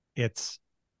years, it's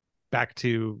back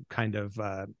to kind of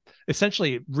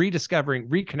essentially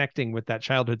reconnecting with that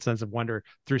childhood sense of wonder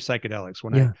through psychedelics.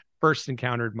 When I first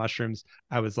encountered mushrooms,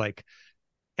 I was like,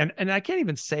 and I can't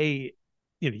even say,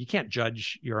 you can't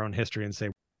judge your own history and say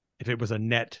if it was a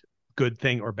net good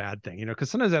thing or bad thing, because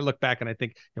sometimes I look back and I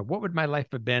think, what would my life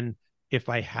have been if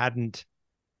I hadn't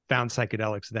found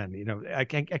psychedelics then? I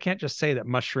can't just say that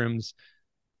mushrooms,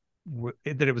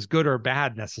 that it was good or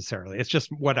bad necessarily. It's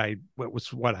just what I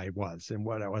was and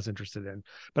what I was interested in.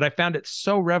 But I found it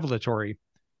so revelatory,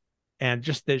 and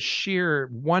just the sheer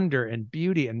wonder and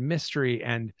beauty and mystery.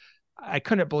 And I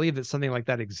couldn't believe that something like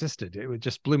that existed. It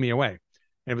just blew me away.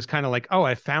 And it was kind of like, oh,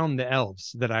 I found the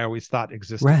elves that I always thought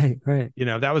existed. Right.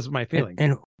 That was my feeling.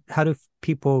 And how do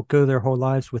people go their whole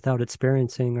lives without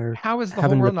experiencing or how is the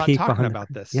whole world not talking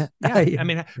about this? Yeah. I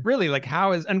mean, really, like,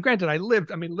 how is, and granted,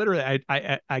 literally,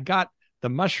 I got the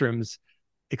mushrooms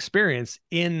experience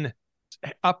in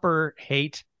Upper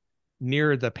Haight,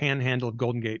 near the panhandle of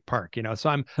Golden Gate Park, so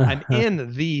I'm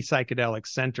in the psychedelic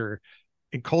center,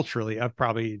 and culturally, of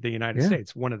probably the United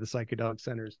States, one of the psychedelic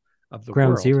centers of the ground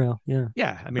world. zero.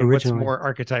 I mean, originally, what's more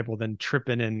archetypal than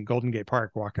tripping in Golden Gate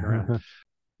Park, walking around?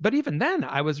 But even then,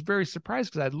 I was very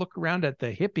surprised, because I'd look around at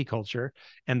the hippie culture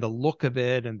and the look of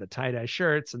it, and the tie-dye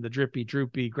shirts and the drippy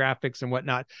droopy graphics and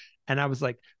whatnot, and I was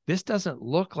like, this doesn't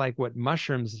look like what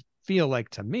mushrooms feel like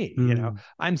to me.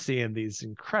 I'm seeing these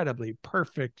incredibly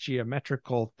perfect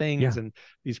geometrical things, and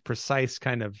these precise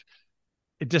kind of,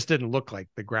 it just didn't look like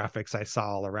the graphics I saw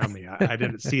all around me. I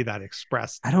didn't see that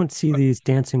expressed. I don't see these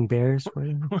dancing bears.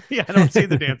 I don't see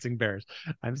the dancing bears.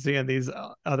 I'm seeing these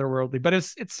otherworldly, but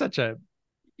it's such a,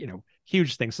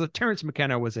 huge thing. So Terence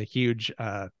McKenna was a huge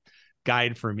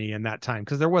guide for me in that time,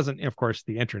 because there wasn't, of course,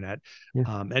 the internet.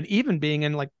 And even being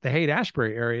in like the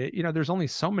Haight-Ashbury area, there's only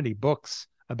so many books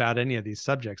about any of these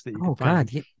subjects that you can find.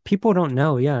 God, people don't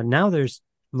know. Now there's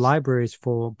libraries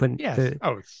full, but it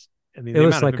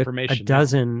was like a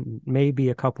dozen, maybe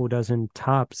a couple dozen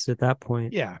tops at that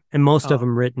point. And most of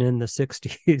them written in the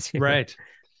 60s. Right.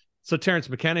 So Terence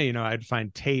McKenna, I'd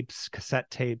find cassette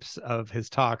tapes of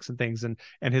his talks and things, and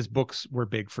his books were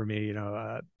big for me.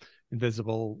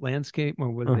 Invisible Landscape.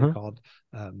 What were they called?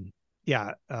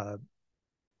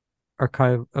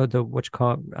 Archive. What you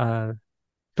call it?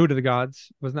 Food of the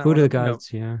Gods, wasn't that? Food of the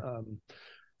Gods. No.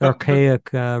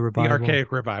 Archaic Revival. The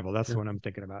Archaic Revival. That's the one I'm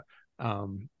thinking about.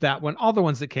 That one, all the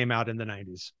ones that came out in the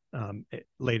 90s,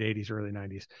 late 80s, early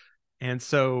 90s. And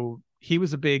so he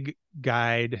was a big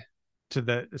guide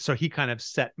so he kind of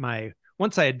set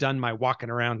once I had done my walking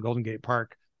around Golden Gate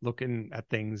Park, looking at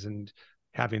things and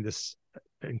having this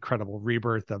incredible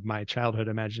rebirth of my childhood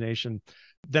imagination,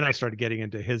 then I started getting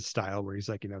into his style, where he's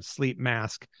like, sleep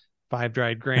mask, 5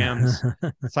 dried grams,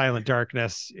 silent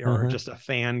darkness, or just a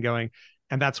fan going.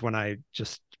 And that's when I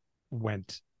just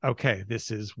went, okay,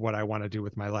 this is what I want to do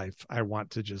with my life. I want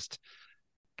to just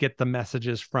get the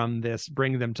messages from this,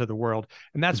 bring them to the world.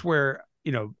 And that's where,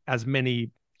 as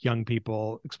many young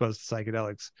people exposed to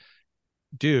psychedelics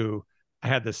do, I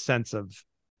had this sense of,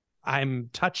 I'm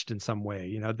touched in some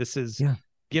way. This is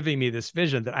giving me this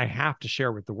vision that I have to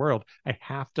share with the world. I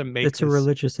have to make a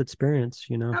religious experience,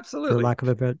 absolutely, for lack of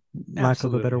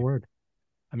a better word.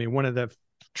 I mean, one of the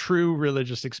true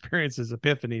religious experiences,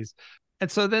 epiphanies. And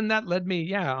so then that led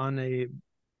me, on it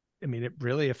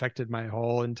really affected my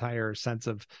whole entire sense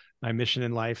of my mission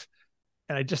in life.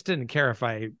 And I just didn't care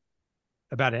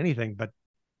about anything but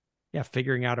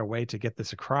figuring out a way to get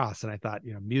this across. And I thought,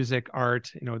 music, art,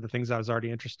 the things I was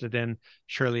already interested in,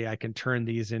 surely I can turn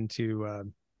these into,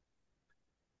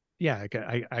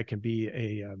 I can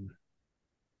be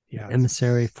Yeah,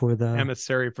 emissary for the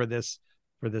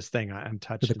thing. I'm for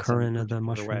touched the in some current of the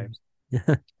particular way. mushrooms.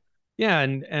 Yeah. Yeah,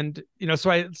 and so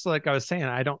it's like I was saying,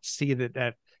 I don't see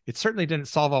that it certainly didn't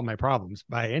solve all my problems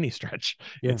by any stretch.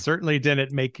 Yeah. It certainly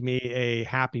didn't make me a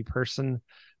happy person.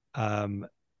 Um,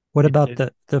 What about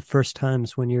it the first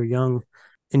times when you're young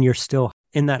and you're still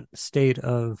in that state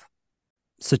of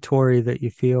satori that you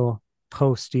feel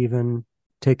post even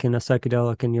taking a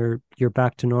psychedelic, and you're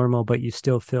back to normal, but you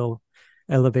still feel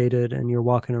elevated and you're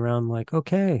walking around like,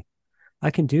 okay,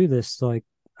 I can do this. Like,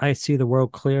 I see the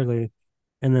world clearly.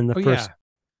 And then the oh first yeah,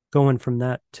 going from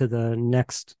that to the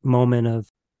next moment of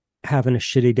having a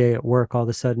shitty day at work all of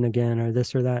a sudden again, or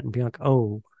this or that, and being like,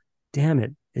 oh, damn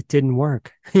it, it didn't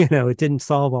work. It didn't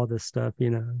solve all this stuff.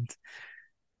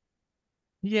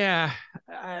 yeah.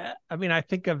 I mean, I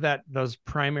think of those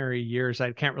primary years.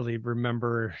 I can't really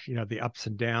remember, the ups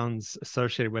and downs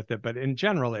associated with it, but in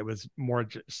general, it was more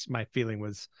just my feeling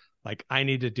was like I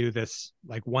need to do this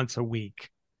like once a week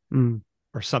Mm.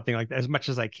 or something like that, as much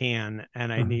as I can,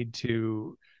 and I Uh-huh. need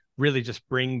to really just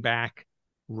bring back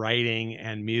writing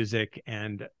and music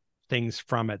and things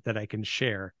from it that I can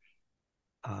share.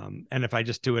 And if I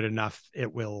just do it enough,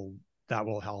 that will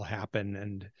all happen.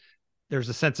 And there's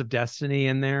a sense of destiny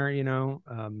in there,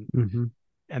 Mm-hmm.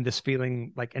 and this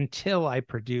feeling like until I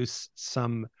produce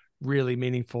some really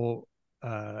meaningful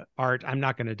art, I'm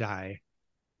not going to die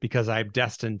because I'm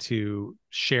destined to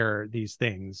share these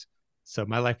things. So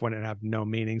my life wouldn't have no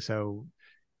meaning. So,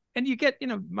 and you get,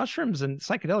 mushrooms and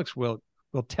psychedelics will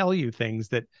tell you things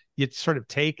that you sort of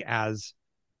take as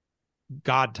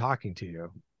God talking to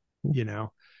you, you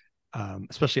know,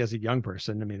 especially as a young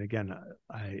person. I mean, again,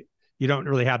 you don't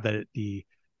really have the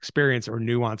experience or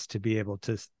nuance to be able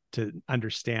to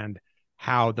understand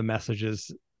how the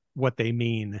messages, what they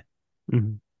mean,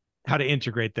 Mm-hmm. how to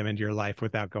integrate them into your life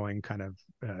without going kind of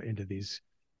into these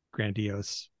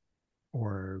grandiose,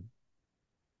 or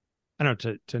I don't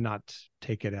know, to not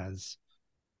take it as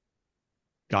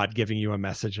God giving you a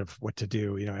message of what to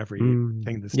do,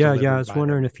 everything that's Yeah, yeah. I delivered was by them.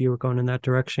 wondering if you were going in that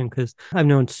direction, because I've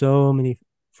known so many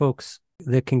folks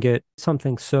that can get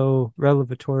something so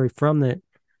revelatory from it,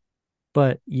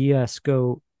 but yes,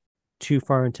 go too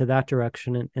far into that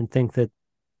direction and think that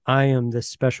I am this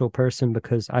special person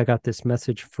because I got this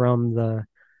message from the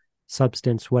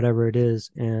substance, whatever it is.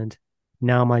 And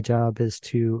now my job is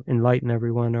to enlighten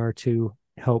everyone or to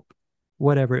help,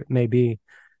 whatever it may be.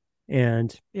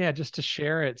 And Yeah, just to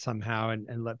share it somehow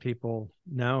and let people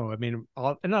know. I mean,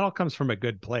 and that all comes from a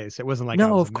good place. It wasn't like I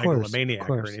no, was a of megalomaniac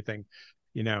or course, anything,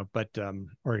 but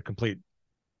or a complete,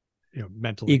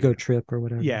 mentally, ego trip or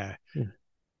whatever. yeah. Yeah.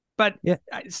 But Yeah.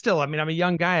 still, I mean, I'm a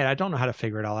young guy and I don't know how to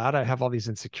figure it all out. I have all these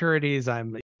insecurities.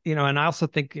 And I also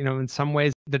think, in some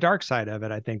ways, the dark side of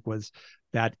it, I think, was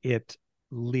that it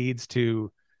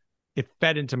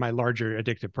fed into my larger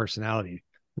addictive personality.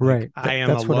 Like Right. I am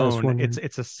That's what I was alone. wondering.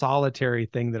 It's a solitary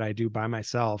thing that I do by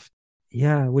myself.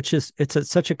 Yeah, which is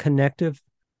such a connective,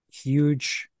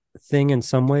 huge thing in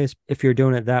some ways. If you're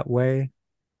doing it that way,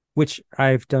 which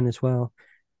I've done as well,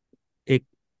 it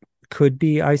could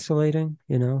be isolating.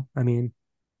 I mean,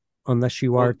 unless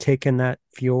you are Well, taking that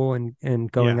fuel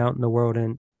and going yeah, out in the world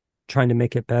and trying to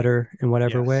make it better in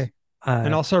whatever yes. way.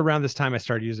 And also around this time I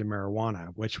started using marijuana,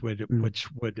 which would Mm,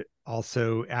 which would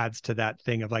also adds to that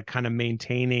thing of like kind of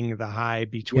maintaining the high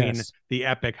between yes, the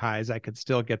epic highs. I could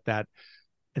still get that.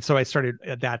 And so I started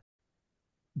that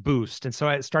boost. And so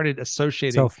I started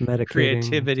associating self-medicating to,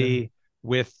 creativity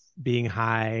with being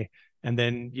high. And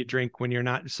then you drink when you're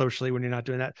not socially, when you're not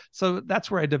doing that. So that's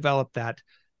where I developed that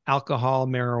alcohol,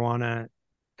 marijuana,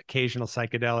 occasional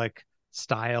psychedelic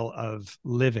style of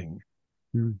living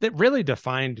mm, that really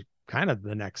defined kind of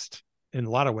in a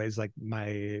lot of ways, like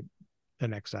the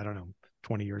next, I don't know,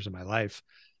 20 years of my life,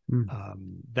 mm.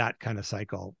 that kind of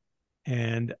cycle.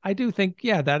 And I do think,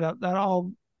 yeah, that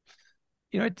all,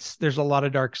 there's a lot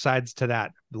of dark sides to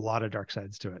that, a lot of dark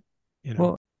sides to it.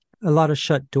 Well, a lot of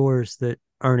shut doors that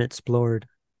aren't explored.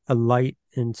 A light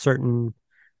in certain,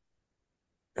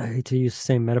 I hate to use the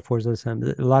same metaphors all the time,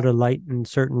 but a lot of light in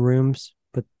certain rooms,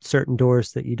 but certain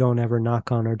doors that you don't ever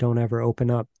knock on or don't ever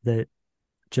open up that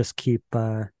just keep,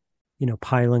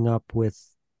 piling up with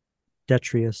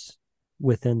detritus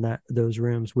within those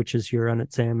rooms, which is your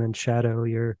unexamined shadow,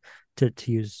 your, to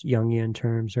use Jungian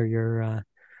terms, or your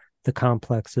the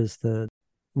complexes, the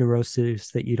neuroses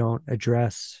that you don't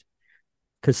address.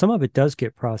 Because some of it does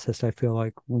get processed, I feel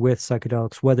like, with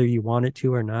psychedelics, whether you want it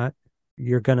to or not.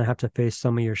 You're going to have to face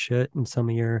some of your shit and some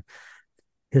of your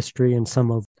history and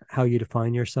some of how you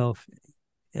define yourself,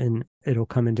 and it'll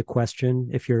come into question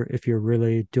if you're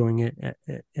really doing it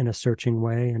in a searching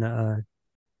way. And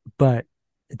but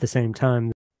at the same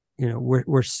time,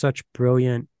 we're such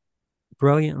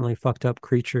brilliantly fucked up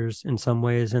creatures in some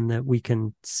ways, and that we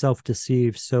can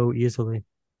self-deceive so easily.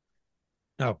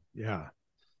 Oh, yeah.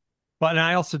 But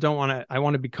I also don't want to, I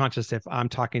want to be conscious if I'm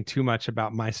talking too much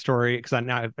about my story, because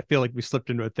I feel like we slipped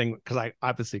into a thing because I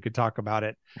obviously could talk about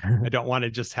it. I don't want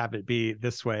to just have it be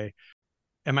this way.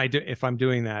 If I'm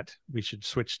doing that, we should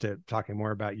switch to talking more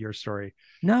about your story.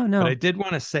 No, But I no. did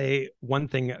want to say one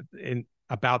thing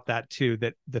about that too,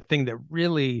 that the thing that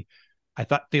really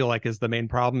feel like is the main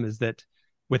problem is that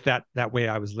with that way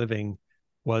I was living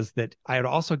was that I would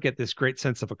also get this great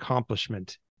sense of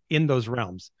accomplishment in those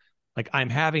realms. Like I'm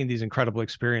having these incredible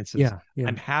experiences. Yeah, yeah.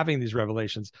 I'm having these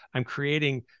revelations. I'm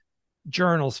creating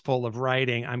journals full of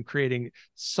writing. I'm creating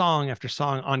song after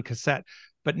song on cassette,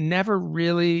 but never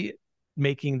really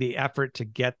making the effort to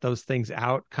get those things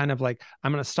out. Kind of like,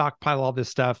 I'm going to stockpile all this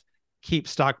stuff, keep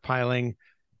stockpiling.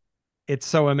 It's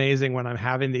so amazing when I'm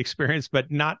having the experience,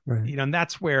 but not, Right. and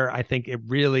that's where I think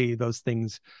those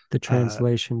things, The uh,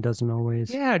 translation doesn't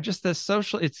always. yeah, just the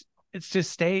social, it's to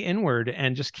stay inward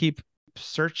and just keep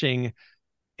searching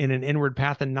in an inward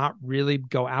path and not really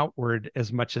go outward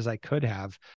as much as I could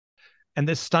have. And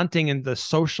this stunting in the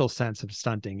social sense of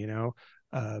stunting,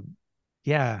 uh,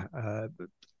 yeah,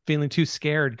 feeling too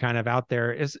scared kind of out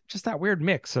there is just that weird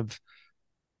mix of,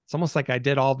 it's almost like I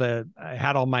had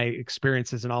all my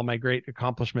experiences and all my great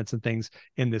accomplishments and things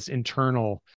in this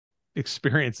internal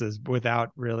experiences without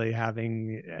really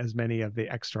having as many of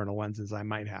the external ones as I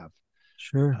might have.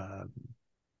 Sure. Um,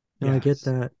 No, I get yes.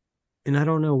 that. And I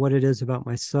don't know what it is about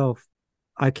myself.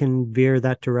 I can veer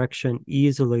that direction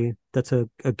easily. That's a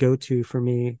go-to for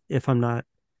me if I'm not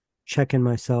checking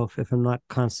myself, if I'm not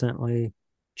constantly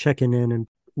checking in and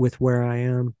with where I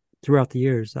am throughout the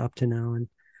years up to now,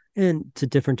 and to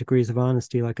different degrees of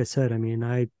honesty. Like I said, I mean,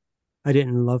 I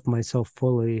didn't love myself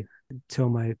fully until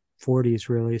my 40s,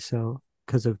 really. So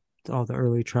because of all the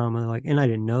early trauma, like, and I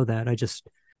didn't know that. I just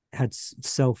had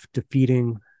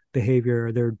self-defeating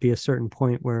behavior. There would be a certain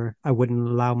point where I wouldn't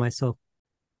allow myself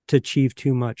to achieve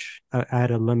too much at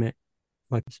a limit,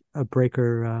 like a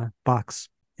breaker box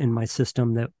in my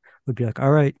system that would be like,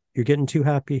 all right, you're getting too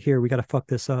happy here. We got to fuck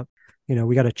this up.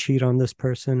 We got to cheat on this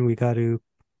person. We got to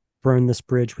burn this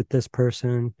bridge with this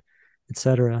person,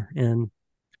 etc. And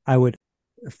I would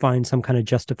find some kind of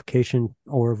justification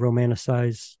or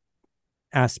romanticize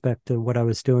aspect of what I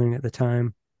was doing at the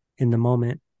time in the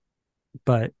moment.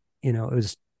 But, it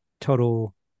was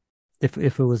total. If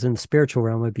it was in the spiritual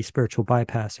realm, it'd be spiritual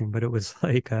bypassing, but it was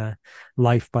like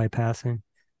life bypassing.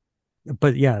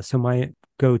 But yeah, so my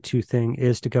go-to thing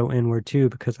is to go inward too,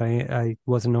 because I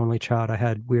was an only child. I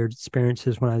had weird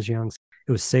experiences when I was young.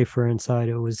 It was safer inside.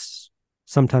 It was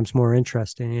sometimes more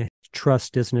interesting.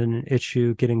 Trust isn't an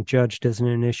issue. Getting judged isn't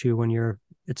an issue when you're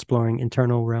exploring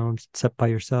internal realms, except by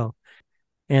yourself.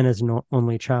 And as an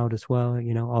only child as well,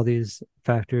 all these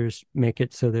factors make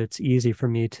it so that it's easy for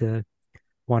me to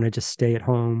want to just stay at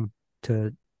home,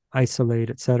 to isolate,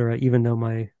 etc. Even though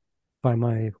by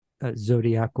my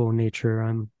zodiacal nature,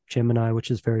 I'm Gemini, which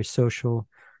is very social.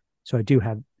 So I do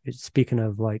have, speaking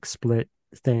of like split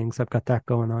things, I've got that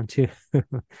going on too.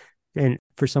 And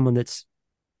for someone that's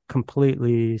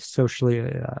completely socially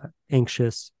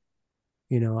anxious,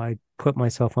 I put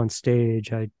myself on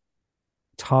stage, I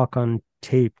talk on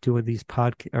tape, do these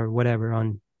podcast or whatever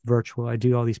on virtual. I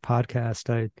do all these podcasts.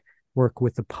 I work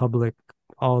with the public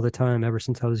all the time ever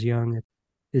since I was young.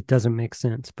 It doesn't make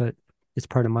sense, but it's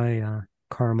part of my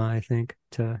karma, I think,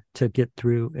 to get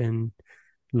through and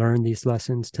learn these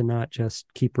lessons, to not just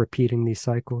keep repeating these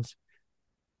cycles.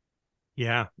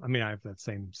 Yeah. I mean, I have that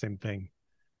same thing.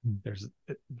 Mm. There's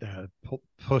the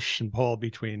push and pull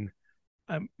between,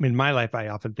 in my life, I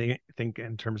often think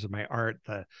in terms of my art,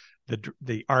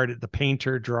 the art, the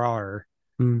painter, drawer,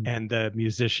 Mm. and the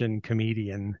musician,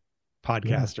 comedian, Yeah.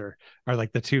 podcaster are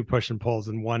like the two push and pulls.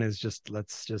 And one is just,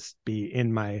 let's just be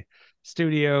in my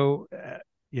studio,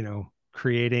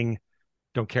 creating.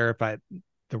 Don't care if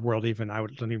the world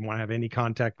don't even want to have any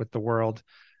contact with the world.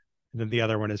 And then the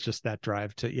other one is just that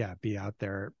drive to, yeah, be out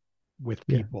there with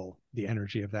Yeah. people, the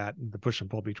energy of that, and the push and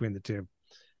pull between the two.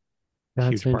 That's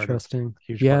Huge part of interesting.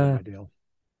 huge part of Yeah, my deal.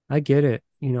 I get it.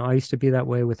 I used to be that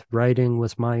way with writing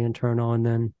was my internal, and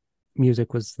then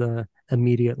music was the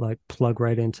immediate like plug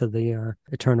right into the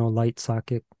eternal light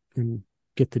socket and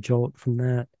get the jolt from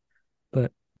that.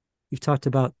 But you've talked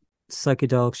about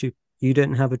psychedelics. You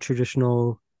didn't have a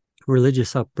traditional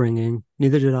religious upbringing.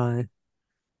 Neither did I.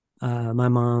 My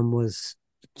mom was,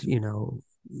 you know,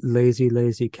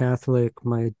 lazy Catholic.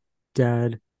 My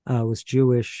dad was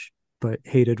Jewish but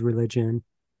hated religion.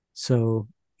 So,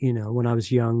 when I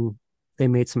was young, they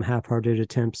made some half-hearted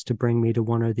attempts to bring me to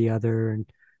one or the other, and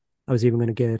I was even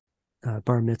going to get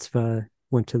bar mitzvah.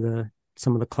 Went to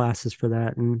some of the classes for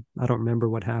that, and I don't remember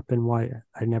what happened, why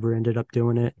I never ended up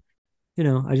doing it.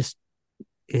 I just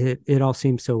it all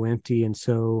seemed so empty and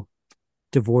so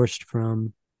divorced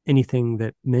from anything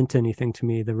that meant anything to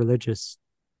me, the religious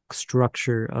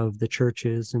structure of the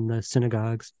churches and the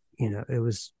synagogues. It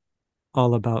was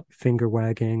all about finger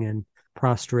wagging and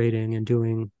prostrating and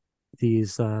doing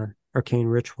these arcane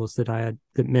rituals that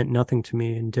meant nothing to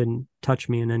me and didn't touch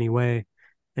me in any way,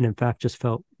 and in fact just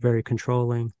felt very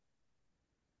controlling.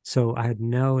 So I had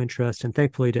no interest, and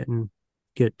thankfully didn't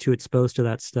get too exposed to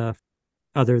that stuff,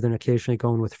 other than occasionally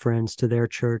going with friends to their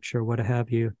church or what have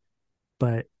you.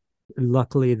 But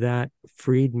luckily that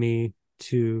freed me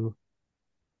to,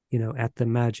 at the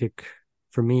magic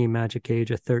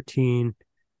age of 13,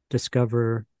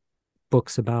 discover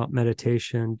books about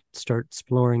meditation, start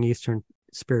exploring Eastern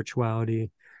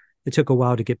spirituality. It took a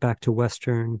while to get back to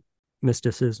Western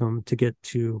mysticism, to get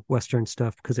to Western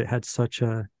stuff, because it had such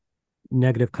a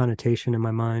negative connotation in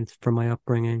my mind from my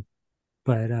upbringing.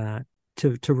 But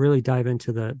to really dive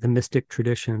into the mystic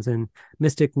traditions, and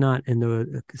mystic not in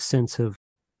the sense of,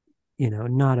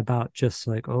 not about just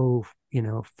like, oh,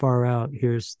 far out,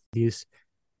 here's these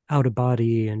out of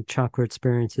body and chakra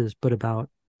experiences, but about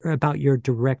your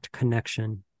direct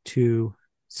connection to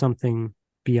something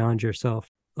beyond yourself,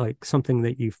 like something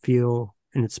that you feel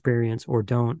and experience or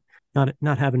don't,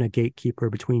 not having a gatekeeper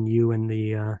between you and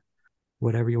the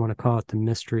whatever you want to call it, the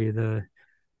mystery, the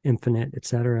infinite,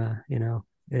 etc.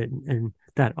 And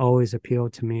that always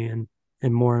appealed to me,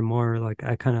 and more like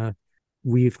I kind of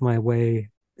weaved my way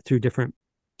through different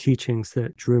teachings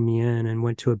that drew me in, and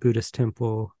went to a Buddhist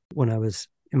temple when I was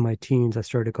in my teens. I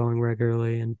started going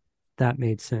regularly, and that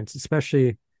made sense.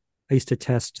 Especially, I used to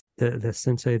test the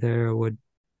sensei there. I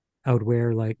would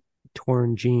wear like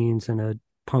torn jeans and a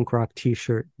punk rock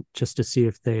t-shirt just to see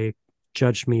if they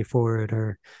judged me for it,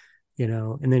 or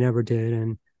and they never did.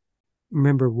 And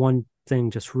remember one thing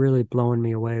just really blowing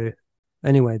me away.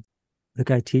 Anyway, the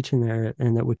guy teaching there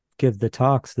and that would give the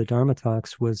talks, the Dharma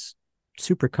talks, was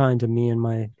super kind to me and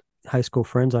my high school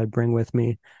friends I'd bring with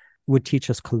me. Would teach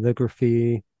us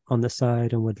calligraphy on the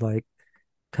side, and would like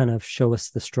kind of show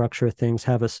us the structure of things,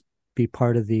 have us be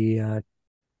part of the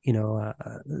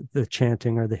the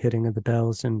chanting or the hitting of the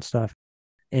bells and stuff.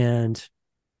 And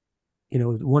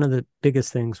one of the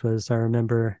biggest things was, I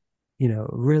remember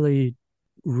really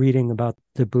reading about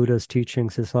the Buddha's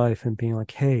teachings, his life, and being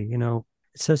like, hey, it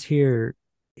says here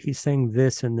he's saying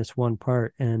this in this one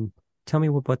part, and tell me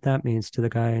what that means to the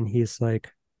guy. And he's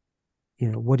like,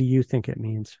 what do you think it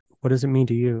means? What does it mean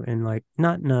to you? And like,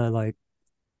 not in a like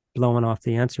blowing off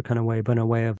the answer kind of way, but in a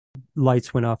way of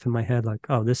lights went off in my head, like,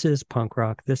 oh, this is punk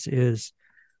rock. This is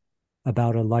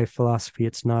about a life philosophy.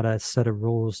 It's not a set of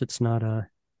rules. It's not at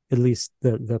least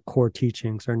the core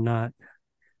teachings are not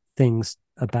things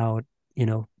about,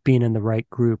 being in the right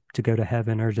group to go to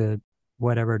heaven or to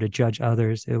whatever, to judge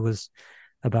others. It was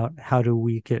about, how do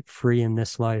we get free in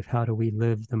this life? How do we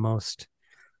live the most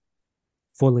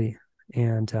fully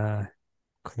and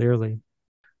clearly,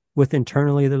 with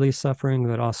internally the least suffering,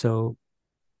 but also,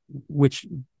 which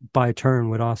by turn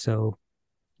would also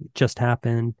just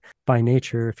happen by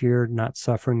nature. If you're not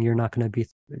suffering, you're not going to be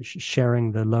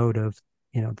sharing the load of,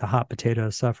 the hot potato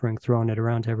of suffering, throwing it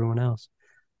around to everyone else.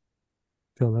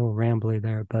 Feel a little rambly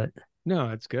there, but no,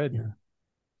 it's good.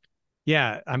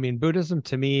 Yeah. I mean, Buddhism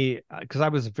to me, because I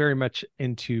was very much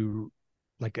into,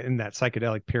 like, in that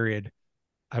psychedelic period,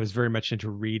 I was very much into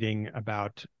reading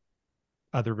about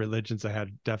other religions. I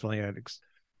had definitely a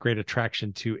great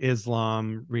attraction to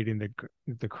Islam, reading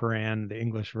the Quran, the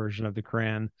English version of the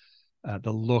Quran,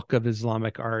 the look of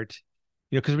Islamic art.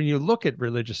 Because when you look at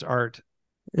religious art,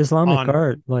 Islamic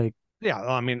art, like, yeah,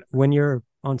 I mean, when you're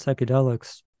on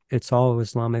psychedelics, it's all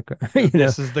Islamic.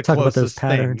 This is the talk about those closest thing.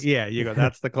 patterns. Yeah, you go,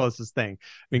 that's the closest thing.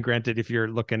 I mean, granted, if you're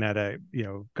looking at a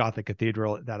Gothic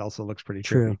cathedral, that also looks pretty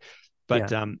True. trippy.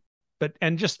 But Yeah. but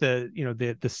and just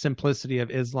the simplicity of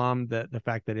Islam, the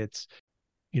fact that it's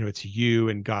it's you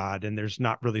and God, and there's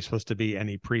not really supposed to be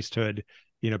any priesthood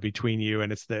between you,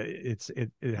 and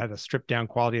it had a stripped down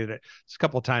quality. That it's a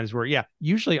couple of times where, yeah,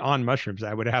 usually on mushrooms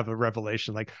I would have a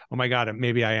revelation like, oh my God,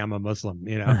 maybe I am a Muslim.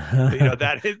 This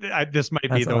might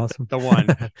be That's awesome. the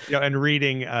one. And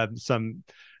reading some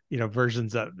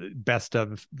versions of best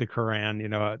of the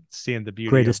Quran, seeing the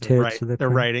beauty Greatest of hits of the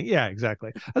writing. Yeah,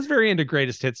 exactly. I was very into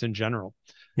greatest hits in general.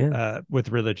 Yeah. With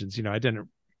religions, I didn't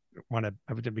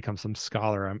become some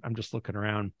scholar. I'm just looking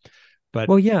around. But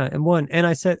well, yeah, and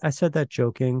I said that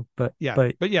joking, but yeah,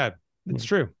 but yeah, it's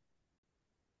true.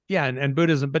 Yeah, and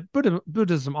Buddhism, but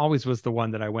Buddhism always was the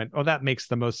one that I went, oh, that makes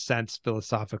the most sense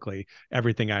philosophically.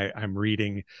 Everything I'm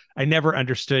reading, I never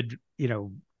understood,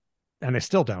 and I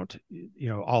still don't,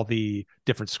 all the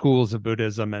different schools of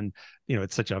Buddhism, and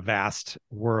it's such a vast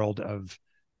world of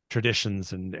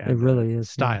traditions and It really is.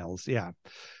 styles. Yeah,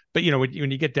 but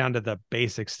when you get down to the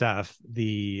basic stuff,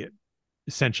 the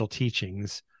essential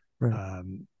teachings, Right.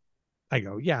 I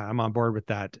go, yeah, I'm on board with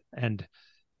that, and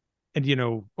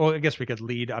well, I guess we could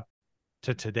lead up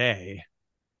to today.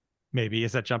 Maybe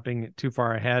is that jumping too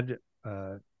far ahead?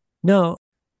 No,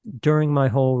 during my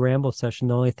whole ramble session,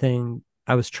 the only thing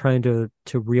I was trying to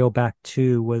reel back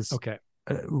to was Okay.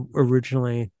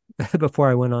 Originally before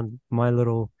I went on my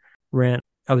little rant,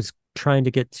 I was trying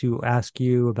to get to ask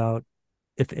you about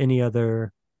if any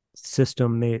other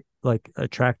system may like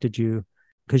attracted you,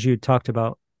 because you talked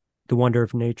about the wonder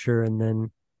of nature and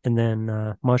then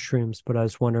mushrooms, but I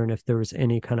was wondering if there was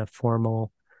any kind of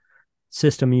formal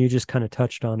system, and you just kind of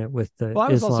touched on it with the Well, I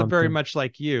was also Islam very thing. much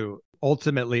like you.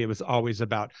 Ultimately, it was always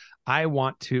about, I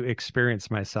want to experience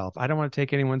myself. I don't want to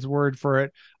take anyone's word for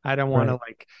it. I don't want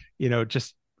Right. to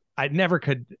just, I never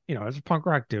could, as a punk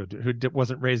rock dude who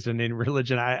wasn't raised in any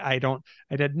religion, I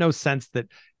had no sense that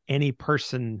any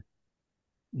person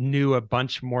knew a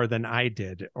bunch more than I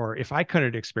did, or if I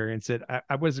couldn't experience it,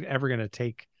 I wasn't ever going to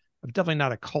take. I'm definitely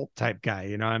not a cult type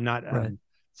guy. I'm not Right.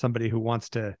 somebody who wants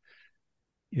to.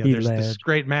 Be There's this led.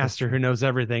 great master who Christian. knows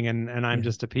everything, and I'm Yeah.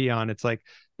 just a peon. It's like,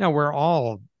 no, we're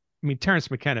all. I mean, Terence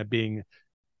McKenna being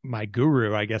my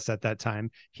guru, I guess at that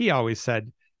time, he always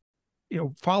said,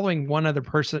 following another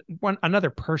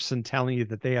person telling you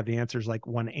that they have the answers, like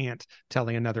one ant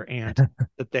telling another ant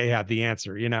that they have the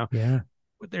answer. Yeah.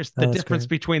 There's the Oh, that's difference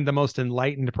great. between the most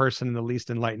enlightened person and the least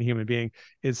enlightened human being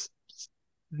is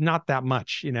not that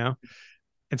much. And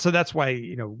so that's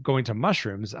why, going to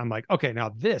mushrooms, I'm like, okay, now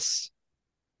this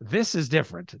is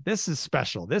different. This is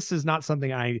special. This is not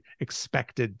something I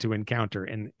expected to encounter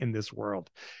in this world.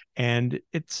 And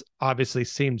it's obviously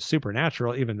seemed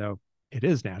supernatural, even though it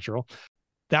is natural.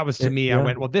 That was, to me, I Yeah.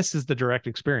 went, well, this is the direct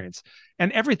experience.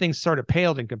 And everything sort of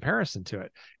paled in comparison to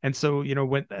it. And so,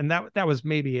 that was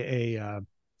maybe a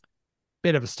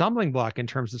bit of a stumbling block in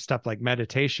terms of stuff like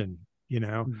meditation,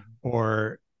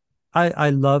 or I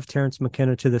love Terence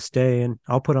McKenna to this day, and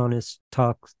I'll put on his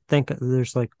talk. Think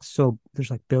there's like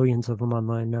billions of them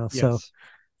online now, so yes,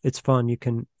 it's fun. You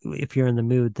can, if you're in the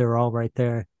mood, they're all right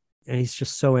there, and he's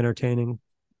just so entertaining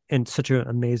and such an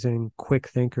amazing, quick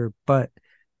thinker. But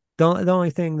the only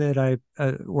thing that I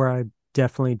where I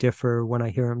definitely differ when I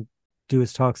hear him do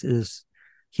his talks is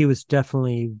he was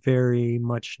definitely very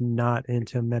much not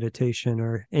into meditation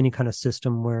or any kind of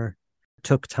system where it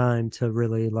took time to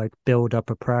really like build up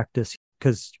a practice,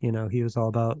 because he was all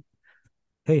about,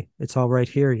 hey, it's all right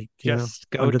here, just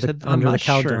go under to the the under the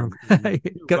cow dung. mushroom.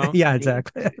 You won't Yeah, need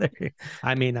exactly. to.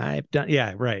 I mean, I've done,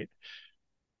 yeah, right.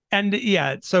 And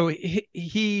yeah, so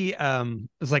he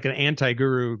was like an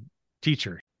anti-guru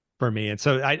teacher for me. And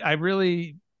so I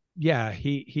really, yeah,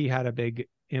 he had a big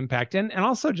impact. And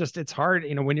also just, it's hard,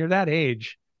 when you're that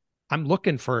age, I'm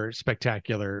looking for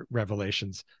spectacular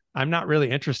revelations. I'm not really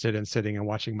interested in sitting and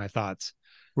watching my thoughts.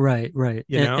 Right, right.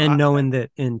 You know, And knowing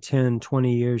that in 10,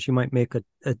 20 years you might make a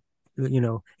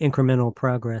incremental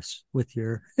progress with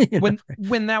your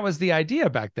when that was the idea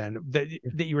back then, that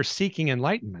you were seeking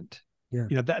enlightenment.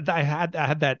 yeah. That I had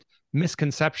that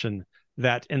misconception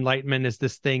that enlightenment is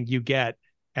this thing you get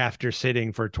after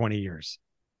sitting for 20 years.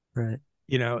 Right.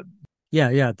 You know,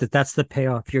 Yeah, that's the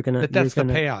payoff. You're gonna that's the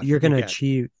payoff you're you gonna get.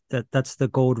 achieve that. That's the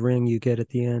gold ring you get at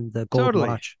the end, the gold Totally.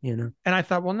 watch. And I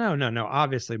thought, well, no.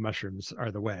 Obviously, mushrooms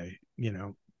are the way.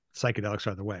 Psychedelics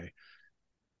are the way,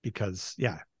 because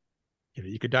yeah,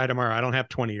 you could die tomorrow. I don't have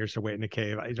 20 years to wait in a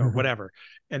cave, whatever.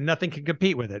 And nothing can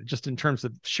compete with it. Just in terms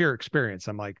of sheer experience,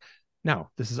 I'm like, no,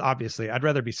 this is obviously, I'd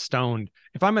rather be stoned.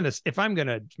 If I'm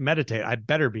gonna meditate, I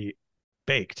better be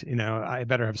baked. I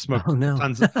better have smoked Oh no.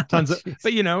 tons of, but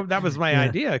Jeez. that was my Yeah.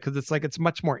 idea, because it's like, it's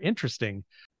much more interesting,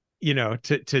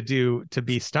 to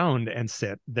be stoned and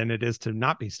sit than it is to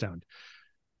not be stoned.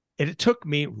 It took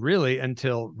me really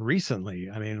until recently,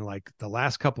 I mean, like the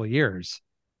last couple of years,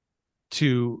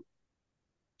 to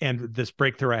and this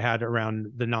breakthrough I had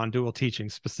around the non-dual teaching,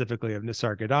 specifically of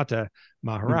Nisargadatta Mm.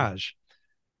 Maharaj,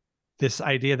 this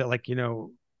idea that, like,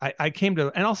 I came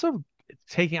to, and also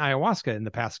taking ayahuasca in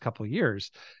the past couple of years,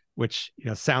 which,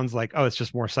 sounds like, oh, it's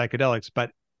just more psychedelics,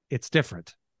 but it's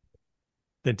different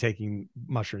than taking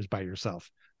mushrooms by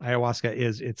yourself. Ayahuasca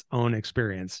is its own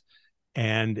experience,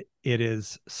 and it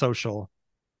is social.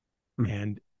 Mm.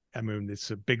 And I mean, it's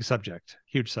a big subject,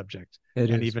 huge subject. It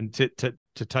And is. even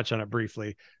to touch on it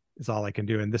briefly, is all I can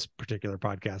do in this particular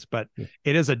podcast, but Yeah.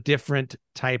 it is a different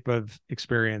type of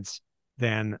experience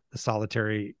than the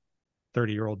solitary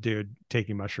 30-year-old dude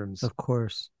taking mushrooms Of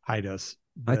course. high dose.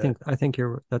 I think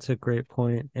that's a great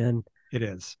point. And it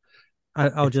is.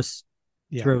 I'll just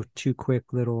Yeah. throw two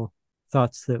quick little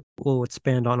thoughts that will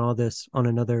expand on all this on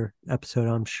another episode,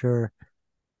 I'm sure.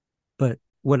 But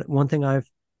one thing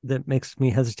that makes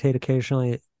me hesitate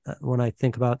occasionally when I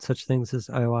think about such things as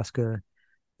ayahuasca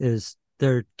is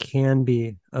there can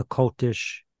be a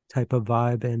cultish type of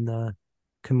vibe in the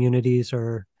communities,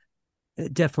 or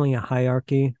definitely a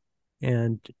hierarchy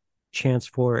and chance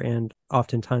for and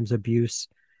oftentimes abuse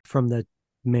from the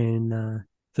main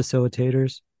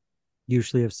facilitators,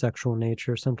 usually of sexual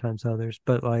nature, sometimes others.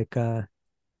 But like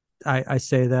I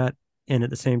say that, and at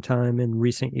the same time, in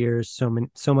recent years,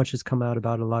 so much has come out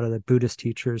about a lot of the Buddhist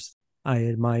teachers I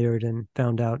admired and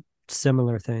found out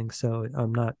similar things. So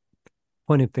I'm not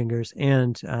pointing fingers.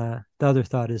 And the other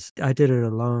thought is I did it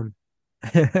alone,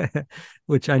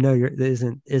 which I know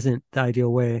isn't the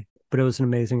ideal way, but it was an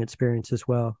amazing experience as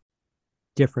well.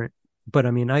 Different, but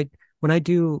I mean, when I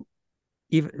do,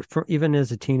 even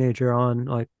as a teenager on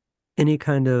like any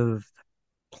kind of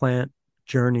plant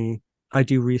journey, I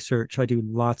do research. I do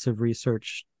lots of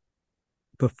research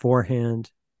beforehand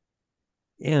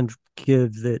and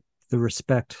give the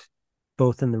respect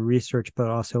both in the research but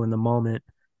also in the moment,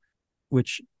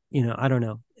 which, I don't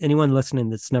know. Anyone listening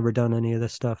that's never done any of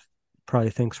this stuff probably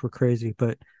thinks we're crazy,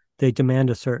 but they demand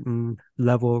a certain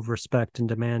level of respect and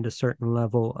demand a certain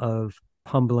level of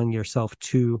humbling yourself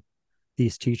to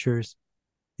these teachers,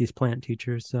 these plant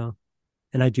teachers. So,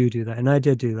 and I do that. And I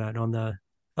did do that on the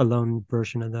alone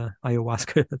version of the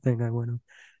ayahuasca thing I went on.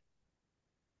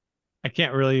 I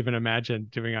can't really even imagine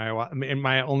doing ayahuasca. I mean,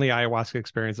 my only ayahuasca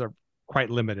experience are quite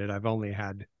limited. I've only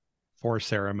had 4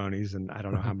 ceremonies, and I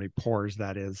don't know how many pours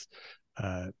that is.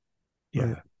 Yeah.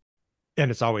 Right.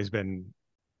 And it's always been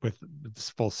with this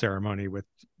full ceremony with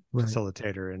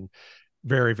facilitator and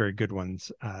very, very good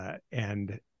ones.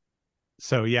 And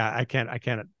so, yeah, I can't,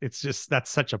 it's just, that's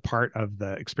such a part of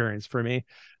the experience for me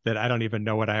that I don't even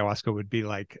know what ayahuasca would be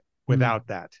like without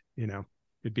that,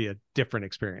 it'd be a different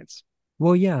experience.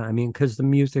 Well, yeah, I mean, because the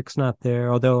music's not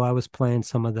there, although I was playing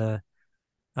some of the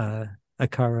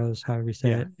Icaros, however you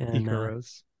say it. And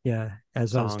Icaros.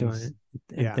 As songs. I was doing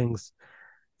it and things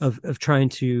of trying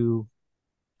to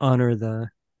honor the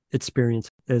experience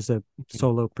as a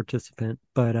solo participant.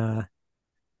 But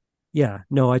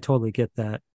no, I totally get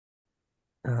that.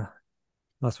 Well,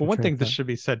 one thing that should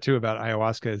be said too about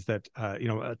ayahuasca is that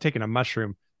taking a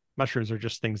mushrooms are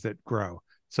just things that grow.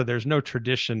 So there's no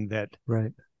tradition that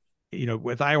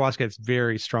with ayahuasca, it's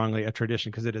very strongly a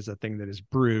tradition because it is a thing that is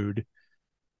brewed.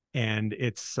 And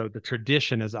so the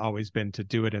tradition has always been to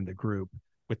do it in the group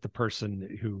with the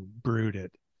person who brewed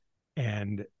it.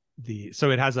 And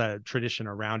so it has a tradition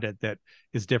around it that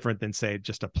is different than, say,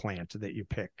 just a plant that you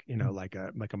pick, like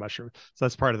a mushroom. So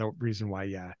that's part of the reason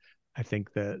why, I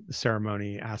think the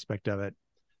ceremony aspect of it,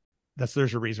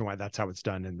 there's a reason why that's how it's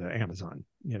done in the Amazon,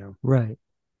 Right.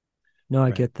 No,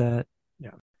 I get that.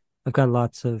 Yeah. I've got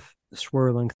lots of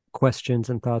swirling questions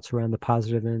and thoughts around the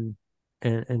positive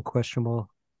and questionable,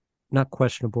 not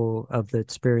questionable of the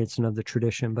experience and of the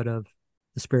tradition, but of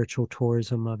the spiritual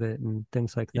tourism of it and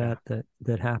things like that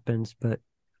happens. But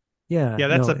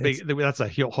that's a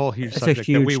whole huge subject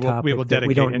that we will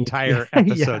dedicate entire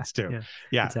episodes to.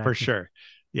 Exactly. For sure.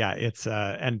 Yeah, it's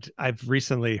and I've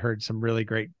recently heard some really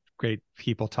great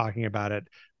people talking about it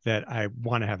that I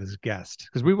want to have as guests,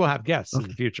 because we will have guests in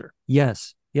the future.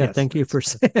 Yes. Thank you for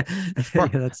saying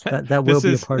that will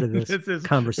be a part of this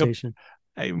conversation.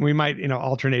 We might,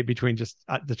 alternate between just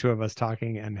the two of us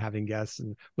talking and having guests,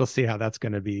 and we'll see how that's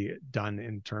going to be done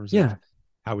in terms of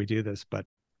how we do this. But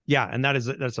and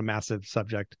that's a massive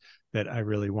subject that I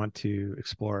really want to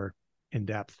explore in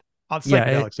depth. On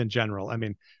psychedelics in general. I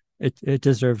mean, it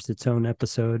deserves its own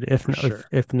episode,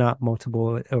 if not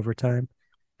multiple over time.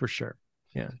 For sure.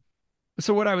 Yeah.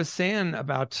 So what I was saying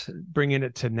about bringing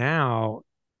it to now,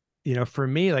 for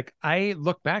me, like, I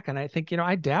look back and I think,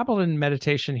 I dabbled in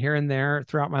meditation here and there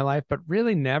throughout my life, but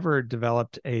really never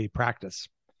developed a practice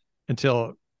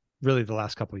until really the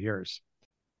last couple of years.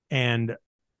 And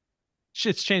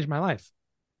it's changed my life.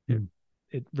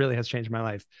 It really has changed my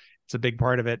life. It's a big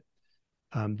part of it.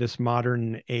 This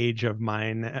modern age of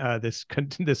mine, this,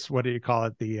 what do you call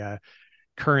it? The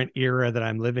current era that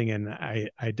I'm living in,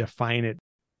 I define it.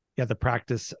 Yeah. The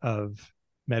practice of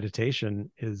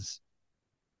meditation is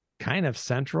kind of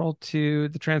central to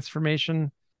the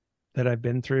transformation that I've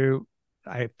been through.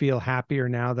 I feel happier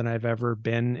now than I've ever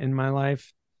been in my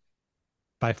life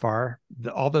by far.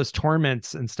 All those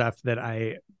torments and stuff that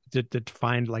I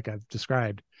defined like I've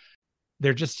described.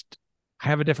 They're just, I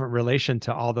have a different relation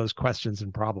to all those questions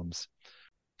and problems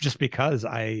just because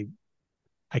I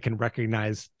can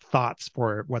recognize thoughts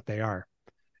for what they are.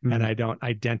 And I don't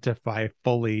identify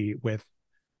fully with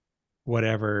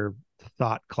whatever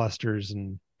thought clusters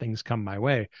and things come my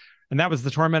way. And that was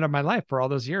the torment of my life for all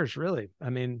those years, really. I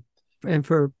mean, and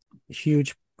for a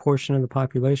huge portion of the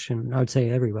population, I would say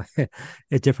everybody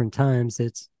at different times,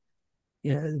 it's,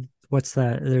 what's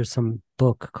that? There's some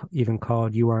book even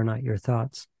called "You Are Not Your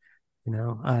Thoughts,"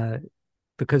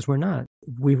 because we're not.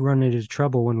 We run into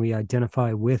trouble when we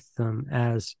identify with them,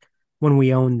 as when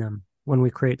we own them, when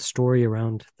we create story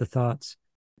around the thoughts.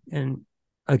 And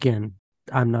again,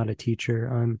 I'm not a teacher,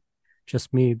 I'm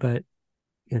just me, but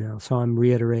so I'm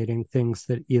reiterating things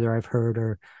that either I've heard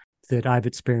or that I've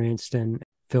experienced and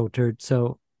filtered.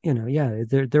 So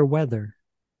they're weather.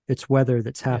 It's weather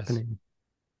that's happening.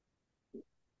 Yes.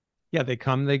 Yeah, they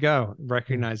come, they go,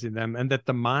 recognizing them. And that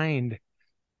the mind,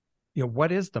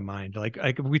 what is the mind? Like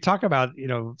we talk about,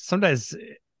 sometimes,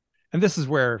 and this is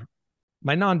where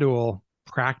my non-dual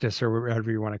practice, or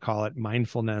whatever you want to call it,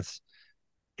 mindfulness,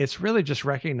 it's really just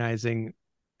recognizing,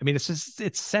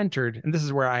 it's centered. And this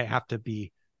is where I have to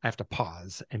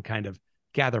pause and kind of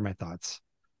gather my thoughts,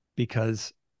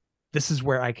 because this is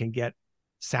where I can get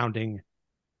sounding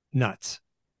nuts.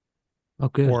 Oh,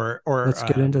 good. Or let's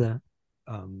get into that.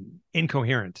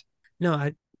 Incoherent.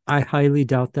 No, I highly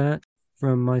doubt that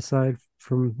from my side,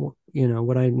 from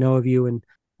what I know of you and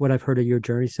what I've heard of your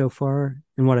journey so far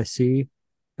and what I see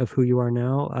of who you are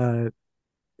now,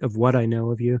 of what I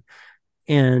know of you,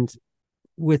 and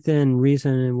within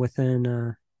reason and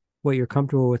within what you're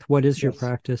comfortable with. What is your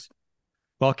practice?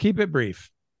 Well, I'll keep it brief,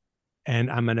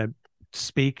 and I'm going to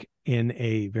speak in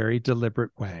a very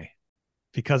deliberate way,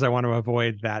 because I want to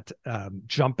avoid that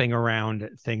jumping around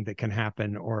thing that can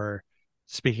happen, or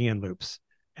speaking in loops.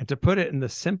 And to put it in the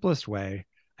simplest way,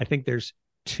 I think there's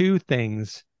two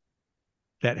things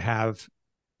that have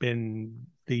been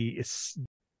the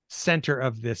center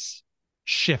of this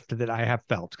shift that I have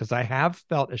felt, because I have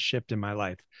felt a shift in my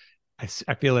life.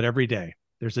 I feel it every day.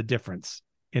 There's a difference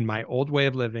in my old way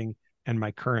of living and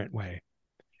my current way.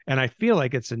 And I feel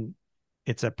like it's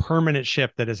a permanent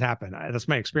shift that has happened. That's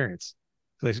my experience.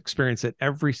 I experience it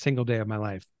every single day of my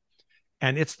life.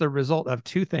 And it's the result of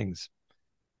two things.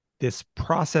 This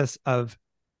process of,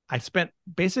 I spent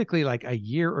basically like a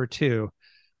year or two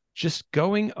just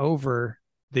going over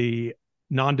the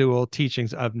non-dual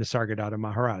teachings of Nisargadatta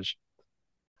Maharaj,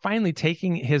 finally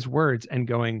taking his words and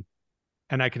going,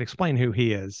 and I can explain who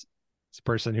he is. It's a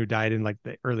person who died in like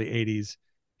the early 80s.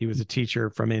 He was a teacher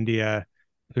from India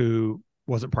who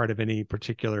wasn't part of any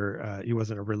particular, he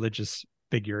wasn't a religious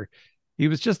figure. He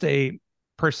was just a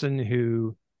person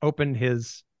who opened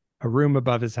a room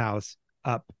above his house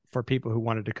up for people who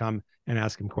wanted to come and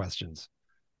ask him questions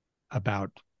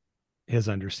about his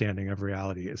understanding of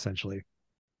reality, essentially.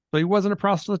 So he wasn't a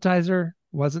proselytizer,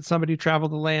 wasn't somebody who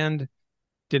traveled the land,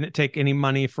 didn't take any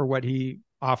money for what he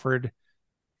offered.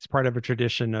 It's part of a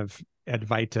tradition of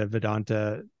Advaita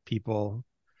Vedanta people.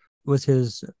 Was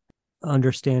his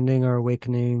understanding or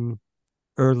awakening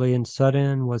early and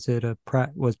sudden? Was it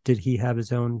did he have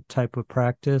his own type of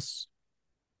practice?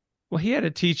 Well, he had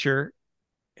a teacher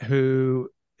who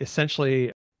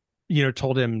essentially,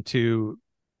 told him to,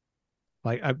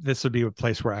 like, this would be a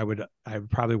place where I would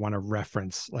probably want to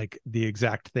reference like the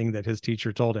exact thing that his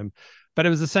teacher told him, but it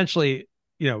was essentially,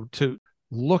 to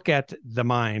look at the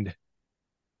mind.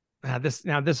 This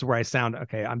is where I sound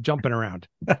okay. I'm jumping around.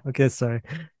 Okay, sorry.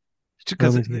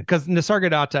 Because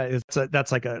Nisargadatta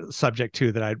that's like a subject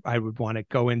too that I would want to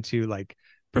go into like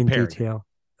prepared. In detail.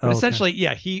 But essentially,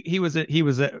 yeah, he was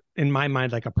in my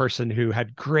mind like a person who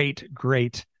had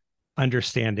great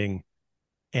understanding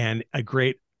and a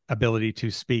great ability to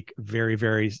speak very,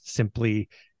 very simply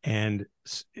and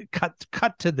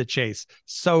cut to the chase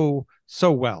so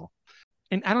well.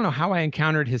 And I don't know how I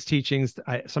encountered his teachings.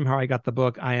 Somehow I got the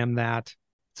book I Am That.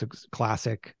 It's a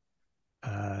classic.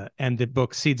 And the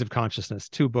book Seeds of Consciousness,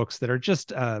 two books that are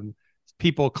just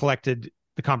people collected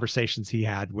the conversations he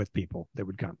had with people that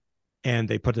would come, and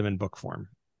they put them in book form.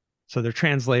 So they're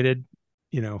translated,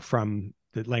 from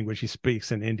the language he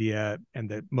speaks in India, and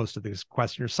that most of these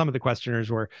questioners, some of the questioners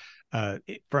were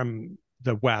from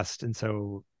the West, and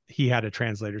so he had a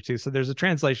translator too. So there's a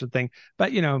translation thing,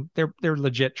 but they're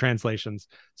legit translations.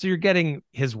 So you're getting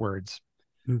his words.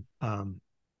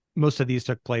 Most of these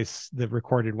took place, the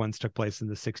recorded ones took place in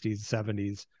the 60s,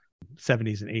 70s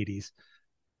and 80s.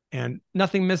 And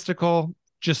nothing mystical,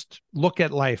 just look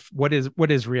at life. What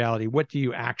is reality? What do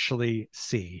you actually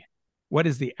see? What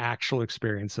is the actual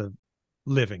experience of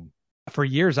living for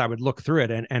years I would look through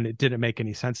it and it didn't make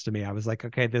any sense to me. I was like,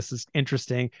 okay, this is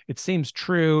interesting. It seems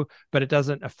true, but it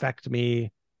doesn't affect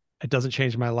me. It doesn't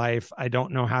change my life. I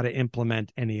don't know how to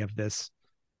implement any of this,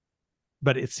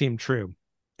 but it seemed true.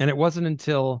 And it wasn't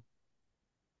until,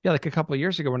 yeah, like a couple of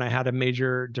years ago when I had a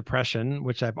major depression,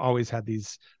 which I've always had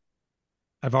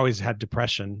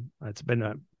depression. It's been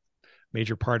a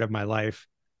major part of my life.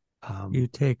 You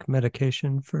take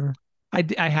medication for?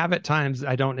 I have at times.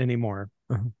 I don't anymore.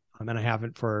 Uh-huh. And I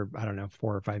haven't for, I don't know,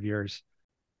 4 or 5 years.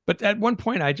 But at one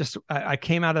point I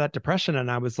came out of that depression and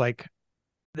I was like,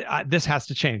 this has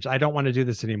to change. I don't want to do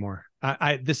this anymore.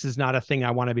 This is not a thing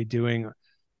I want to be doing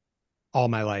all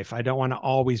my life. I don't want to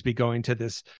always be going to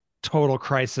this total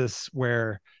crisis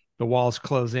where the walls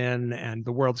close in and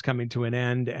the world's coming to an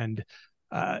end. And,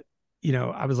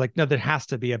 I was like, no, there has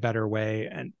to be a better way.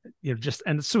 And,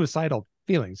 and suicidal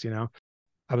feelings,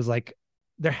 I was like,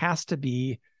 there has to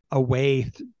be a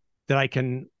way that I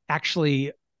can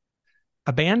actually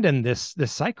abandon this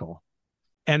cycle.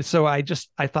 And so I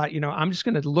thought, I'm just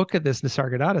going to look at this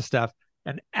Nisargadatta stuff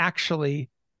and actually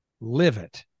live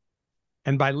it.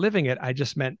 And by living it, I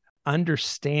just meant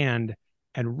understand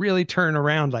and really turn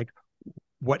around like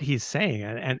what he's saying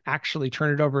and actually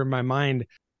turn it over in my mind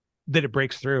that it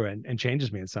breaks through and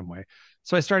changes me in some way.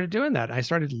 So I started doing that. I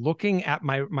started looking at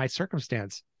my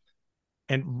circumstance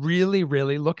and really,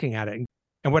 really looking at it.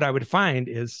 And what I would find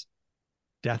is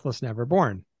Deathless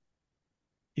Neverborn.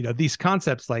 These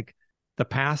concepts like the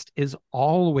past is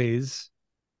always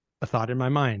a thought in my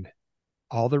mind.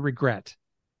 All the regret,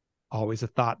 always a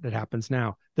thought that happens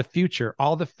now. The future,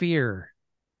 all the fear,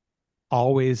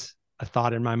 always a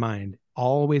thought in my mind.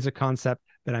 Always a concept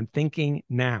that I'm thinking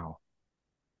now.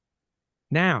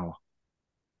 Now,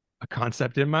 a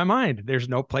concept in my mind. There's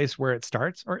no place where it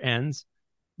starts or ends.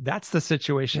 That's the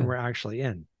situation we're actually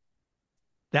in.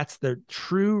 That's the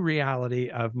true reality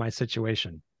of my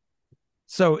situation.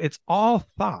 So it's all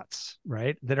thoughts,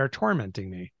 right, that are tormenting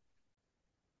me.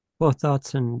 Well,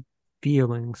 thoughts and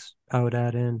feelings, I would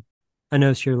add in. I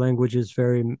notice your language is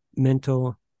very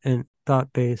mental and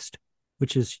thought-based,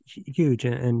 which is huge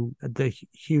and the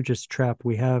hugest trap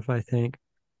we have, I think.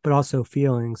 But also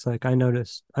feelings. Like I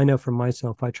know for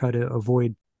myself, I try to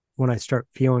avoid when I start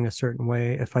feeling a certain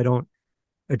way. If I don't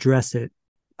address it,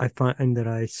 I find that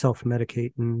I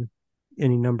self-medicate in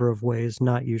any number of ways,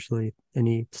 not usually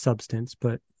any substance,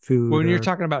 but food. When you're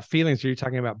talking about feelings, are you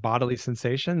talking about bodily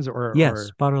sensations or? Yes,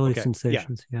 bodily okay.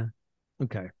 sensations. Yeah.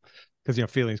 Okay.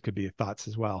 Because, feelings could be thoughts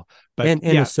as well. But and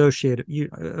associated,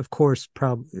 of course,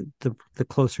 probably the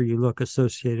closer you look,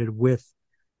 associated with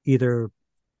either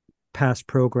past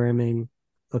programming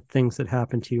of things that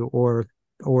happened to you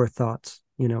or thoughts,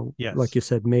 yes. Like you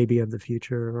said, maybe of the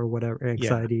future or whatever,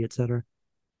 anxiety, etc.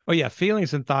 Oh yeah.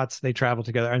 Feelings and thoughts, they travel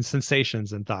together, and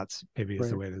sensations and thoughts maybe is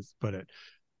the way to put it.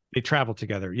 They travel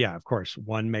together. Yeah, of course.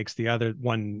 One makes the other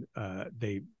one.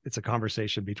 It's a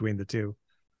conversation between the two.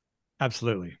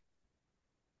 Absolutely.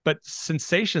 But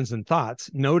sensations and thoughts,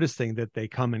 noticing that they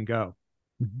come and go,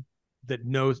 that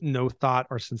no thought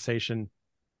or sensation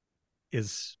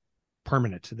is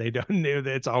permanent. They don't know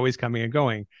that it's always coming and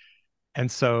going. And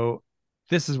so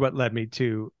this is what led me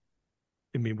to,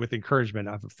 with encouragement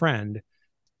of a friend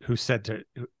who said to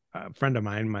a friend of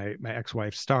mine, my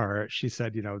ex-wife Star, she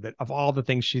said, that of all the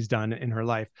things she's done in her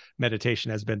life, meditation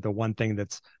has been the one thing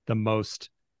that's the most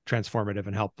transformative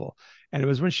and helpful. And it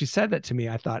was when she said that to me,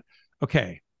 I thought,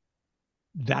 okay,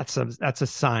 that's a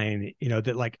sign,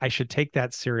 that like I should take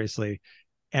that seriously.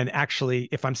 And actually,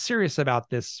 if I'm serious about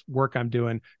this work I'm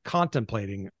doing,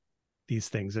 contemplating these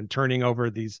things and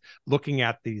looking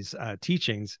at these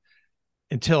teachings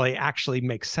until they actually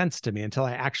make sense to me, until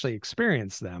I actually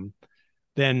experience them,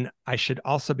 then I should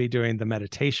also be doing the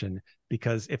meditation.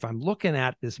 Because if I'm looking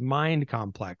at this mind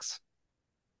complex,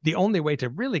 the only way to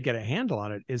really get a handle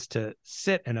on it is to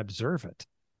sit and observe it,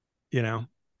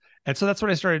 And so that's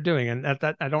what I started doing. And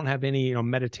that I don't have any,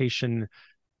 meditation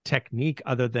technique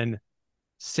other than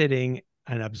sitting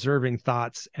and observing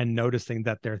thoughts and noticing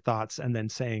that they're thoughts, and then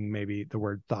saying maybe the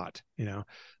word thought,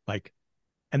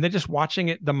 and then just watching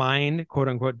it, the mind, quote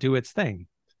unquote, do its thing.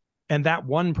 And that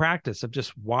one practice of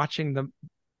just watching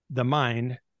the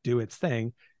mind do its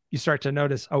thing, you start to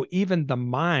notice, oh, even the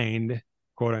mind,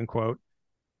 quote unquote,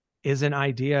 is an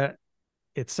idea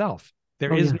itself.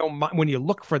 There is no, when you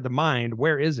look for the mind,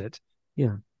 where is it?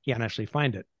 Yeah. You can't actually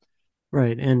find it.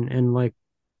 Right. And like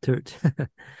to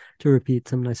repeat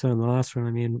something I said in the last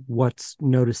one, what's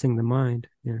noticing the mind?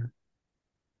 Yeah.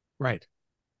 Right.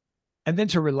 And then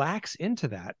to relax into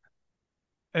that.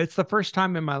 It's the first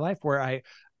time in my life where I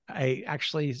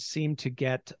actually seem to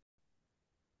get,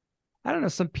 I don't know,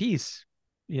 some peace,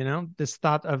 this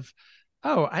thought of,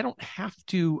 oh, I don't have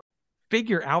to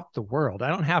figure out the world. I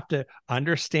don't have to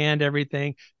understand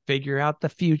everything, figure out the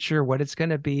future, what it's going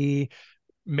to be,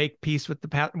 make peace with the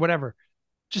past, whatever.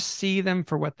 Just see them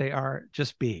for what they are,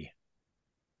 just be.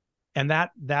 And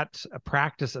that's a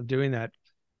practice of doing that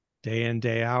day in,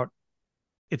 day out.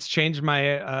 It's changed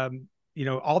my,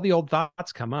 all the old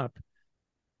thoughts come up.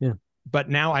 Yeah. But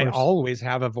now I always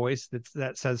have a voice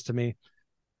that says to me,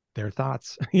 their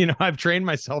thoughts. I've trained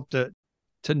myself to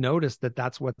notice that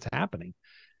that's what's happening.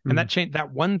 And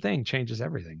that one thing changes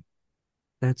everything.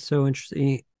 That's so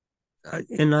interesting.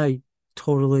 And I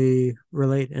totally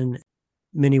relate in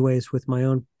many ways with my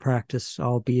own practice,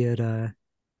 albeit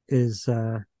is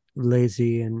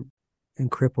lazy and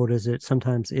crippled as it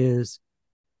sometimes is.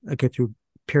 I get through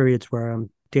periods where I'm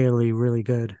daily really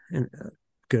good and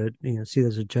good, see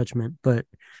there's a judgment, but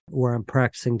where I'm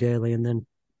practicing daily, and then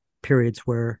periods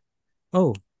where,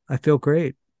 oh, I feel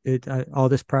great. All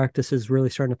this practice is really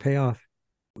starting to pay off.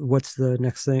 What's the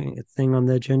next thing on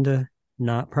the agenda?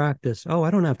 Not practice. Oh,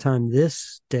 I don't have time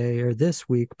this day or this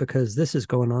week because this is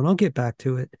going on. I'll get back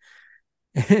to it.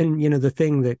 And, the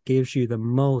thing that gives you the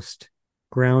most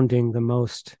grounding, the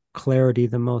most clarity,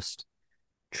 the most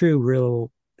true,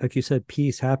 real, like you said,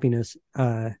 peace, happiness,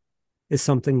 is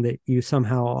something that you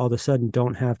somehow all of a sudden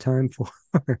don't have time for.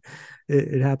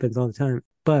 It happens all the time.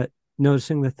 But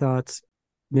noticing the thoughts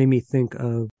made me think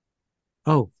of,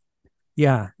 oh,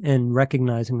 yeah, and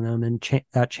recognizing them, and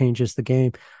that changes the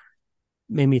game.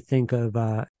 Made me think of,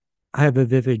 I have a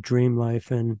vivid dream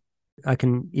life, and I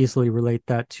can easily relate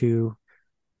that to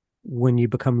when you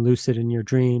become lucid in your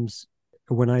dreams,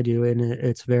 when I do, and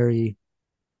it's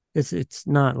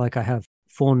not like I have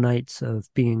full nights of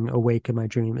being awake in my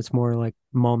dream. It's more like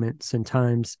moments and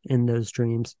times in those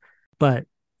dreams. But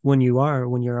when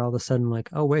you're all of a sudden like,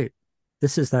 oh, wait,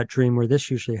 this is that dream where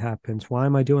this usually happens. Why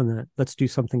am I doing that? Let's do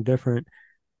something different.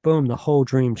 Boom, the whole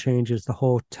dream changes, the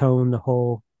whole tone,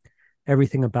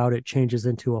 everything about it changes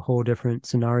into a whole different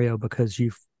scenario because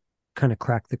you've kind of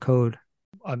cracked the code.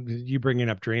 You bringing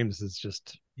up dreams is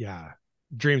just, yeah,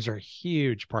 dreams are a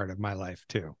huge part of my life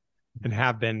too, and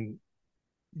have been.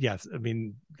 Yes, I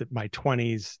mean, my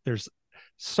 20s, there's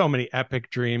so many epic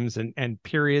dreams and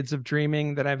periods of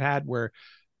dreaming that I've had where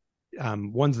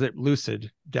ones that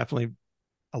lucid, definitely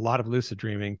a lot of lucid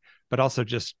dreaming, but also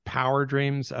just power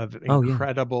dreams of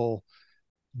incredible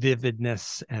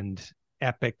vividness and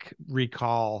epic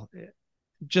recall.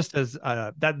 Just as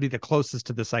that'd be the closest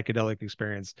to the psychedelic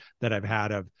experience that I've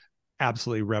had of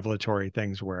absolutely revelatory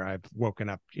things where I've woken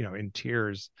up, in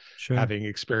tears, having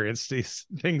experienced these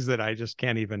things that I just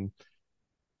can't even,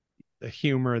 the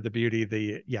humor, the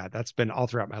beauty, that's been all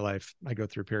throughout my life. I go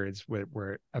through periods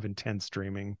where of intense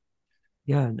dreaming.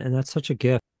 Yeah. And that's such a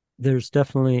gift. There's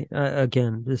definitely,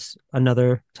 again, this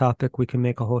another topic we can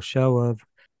make a whole show of,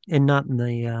 and not in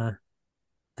the,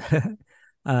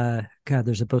 God,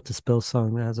 there's a Boat to Spill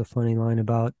song that has a funny line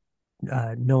about,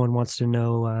 no one wants to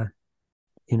know,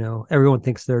 everyone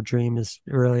thinks their dream is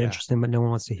really interesting, but no one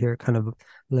wants to hear it. Kind of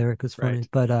lyric is funny,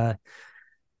 but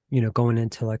going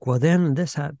into like, well, then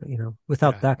this happened,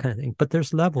 without that kind of thing. But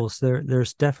there's levels.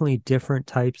 There's definitely different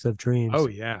types of dreams. Oh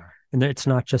yeah, and it's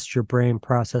not just your brain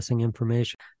processing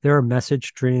information. There are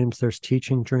message dreams. There's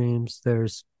teaching dreams.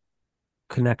 There's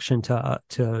connection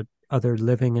to other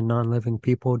living and non-living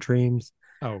people dreams.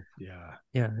 Oh yeah,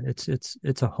 yeah.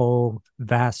 It's a whole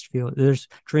vast field. There's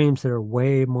dreams that are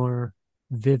way more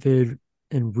vivid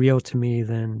and real to me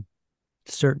than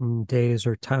certain days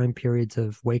or time periods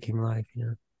of waking life.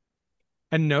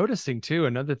 And noticing too,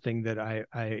 another thing that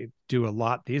I do a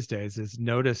lot these days is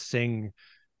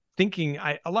thinking.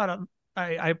 I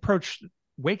approach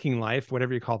waking life,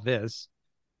 whatever you call this,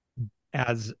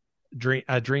 as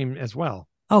a dream as well.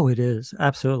 Oh, it is.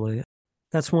 Absolutely.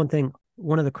 That's one thing.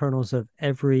 One of the kernels of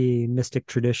every mystic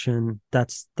tradition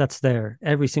that's there,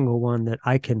 every single one that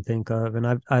I can think of,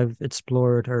 and I've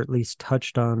explored or at least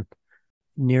touched on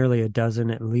nearly a dozen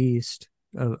at least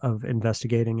of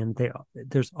investigating, and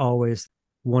there's always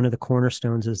one of the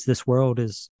cornerstones is this world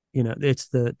is, it's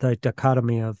the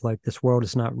dichotomy of like, this world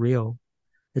is not real,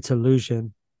 it's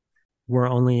illusion. We're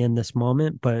only in this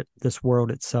moment, but this world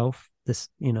itself, this,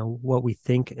 what we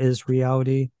think is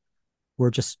reality, we're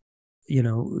just,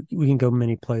 we can go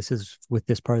many places with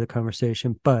this part of the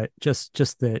conversation, but just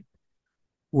that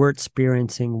we're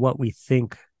experiencing what we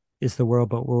think is the world,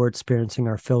 but we're experiencing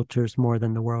our filters more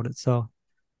than the world itself.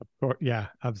 Yeah,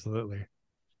 absolutely.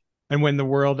 And when the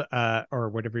world, or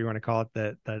whatever you want to call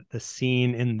it, the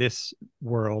scene in this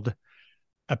world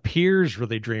appears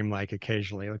really dreamlike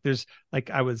occasionally. Like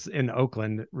I was in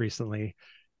Oakland recently,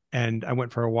 and I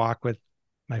went for a walk with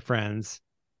my friends,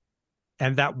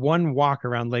 And that one walk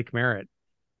around Lake Merritt,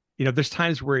 there's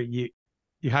times where you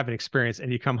have an experience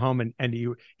and you come home and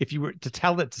you, if you were to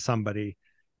tell it to somebody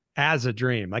as a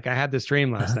dream, like I had this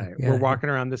dream last night, we're walking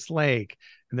around this lake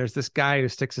and there's this guy who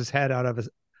sticks his head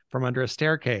from under a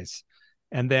staircase.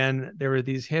 And then there were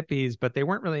these hippies, but they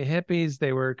weren't really hippies.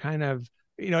 They were kind of,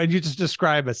 and you just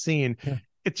describe a scene. Yeah.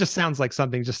 It just sounds like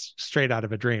something just straight out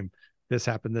of a dream. This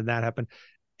happened, then that happened.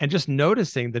 And just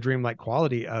noticing the dreamlike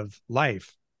quality of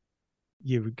life,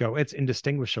 you would go, it's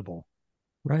indistinguishable.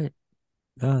 Right.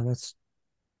 Oh, that's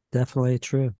definitely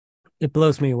true. It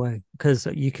blows me away because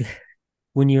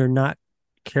when you're not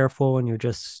careful and you're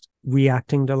just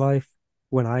reacting to life,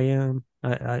 when I am,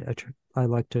 I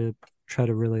like to try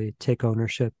to really take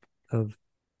ownership of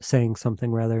saying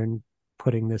something rather than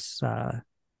putting this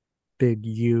big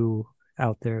you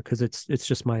out there, because it's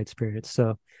just my experience.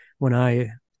 So when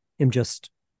I am just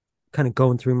kind of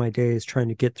going through my days trying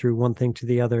to get through one thing to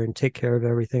the other and take care of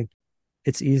everything,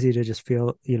 it's easy to just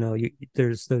feel,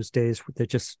 there's those days that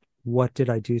just, what did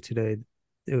I do today?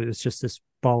 It was just this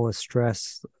ball of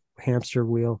stress, hamster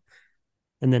wheel.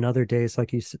 And then other days,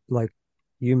 like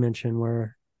you mentioned,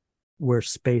 where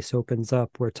space opens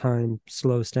up, where time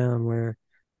slows down, where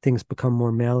things become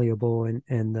more malleable,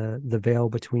 and the veil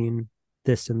between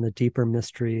this and the deeper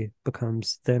mystery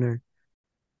becomes thinner.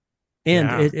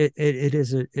 And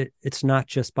it's not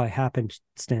just by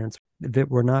happenstance.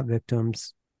 We're not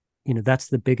victims.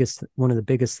 That's one of the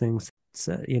biggest things.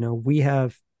 We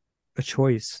have a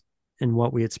choice in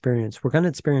what we experience. We're going to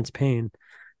experience pain.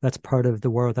 That's part of the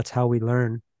world. That's how we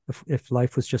learn. If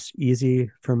life was just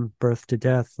easy from birth to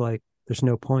death, like, there's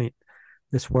no point.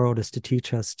 This world is to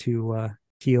teach us to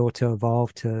heal, to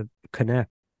evolve, to connect,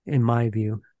 in my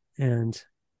view. And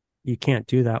you can't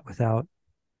do that without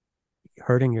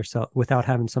hurting yourself, without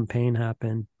having some pain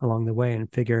happen along the way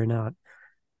and figuring out,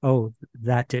 oh,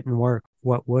 that didn't work.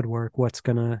 What would work? What's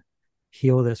going to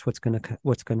heal this? What's going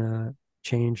to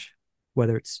change,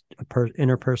 whether it's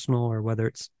interpersonal, or whether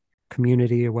it's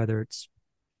community, or whether it's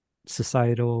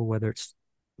societal, whether it's,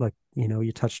 like,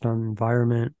 you touched on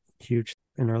environment, huge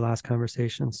in our last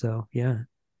conversation. So yeah,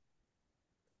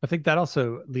 I think that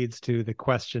also leads to the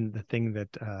question, the thing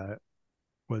that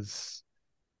was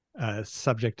a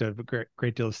subject of a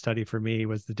great deal of study for me,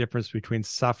 was the difference between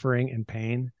suffering and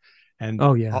pain. And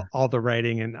all the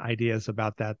writing and ideas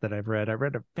about that I've read. I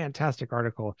read a fantastic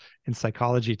article in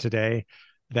Psychology Today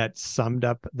that summed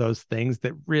up those things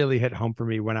that really hit home for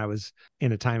me when I was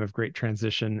in a time of great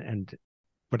transition, and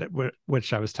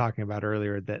which I was talking about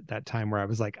earlier, that time where I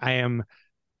was like, I am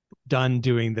done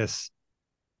doing this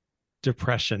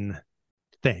depression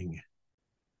thing.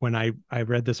 When I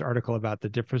read this article about the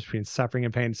difference between suffering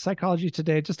and pain, Psychology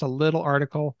Today, just a little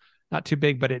article, not too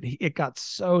big, but it got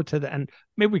so to the end.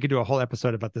 Maybe we could do a whole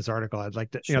episode about this article. I'd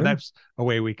like to, sure. That's a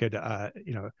way we could,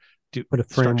 do put a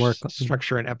framework,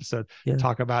 structure an episode,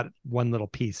 talk about one little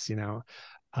piece. This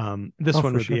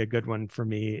one would be a good one for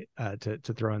me to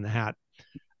throw in the hat.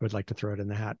 I would like to throw it in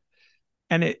the hat.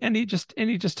 And he just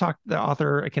talked, the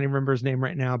author, I can't even remember his name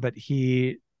right now, but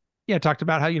he talked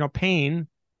about how, pain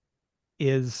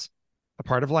is a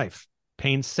part of life.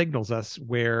 Pain signals us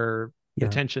where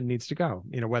attention needs to go,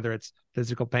 whether it's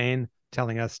physical pain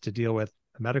telling us to deal with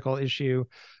a medical issue,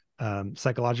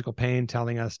 psychological pain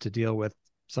telling us to deal with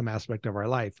some aspect of our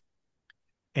life.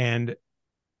 And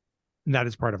that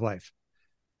is part of life.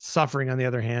 Suffering, on the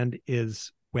other hand,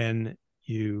 is when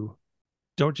you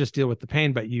don't just deal with the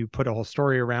pain, but you put a whole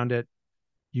story around it.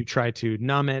 You try to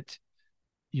numb it.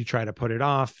 You try to put it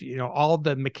off, all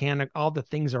the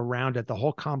things around it, the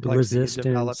whole complex that you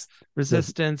develop,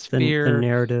 resistance, fear, the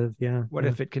narrative. What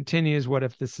if it continues? What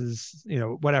if this is,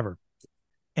 whatever.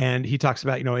 And he talks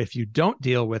about, if you don't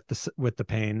deal with the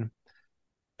pain,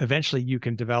 eventually you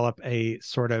can develop a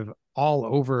sort of all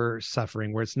over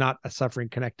suffering, where it's not a suffering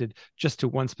connected just to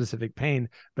one specific pain,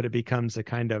 but it becomes a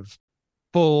kind of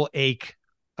full ache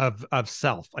of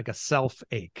self, like a self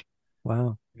ache.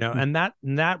 Wow. And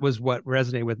that was what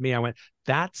resonated with me. I went,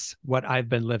 that's what I've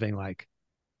been living like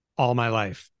all my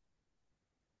life.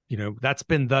 That's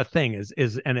been the thing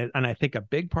and I think a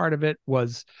big part of it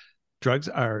was drugs,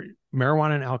 or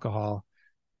marijuana and alcohol,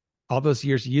 all those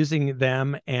years using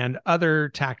them, and other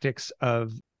tactics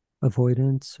of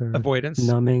avoidance,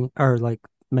 numbing, or like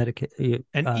medicate,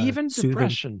 and even soothing.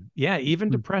 Depression. Yeah.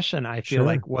 Even depression, I feel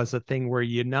like, was a thing where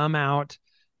you numb out.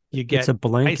 You get it's a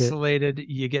blanket. Isolated,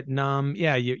 you get numb.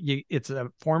 Yeah, you it's a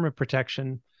form of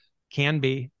protection. Can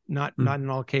be, not in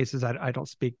all cases. I don't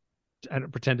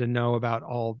pretend to know about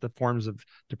all the forms of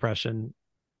depression,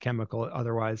 chemical,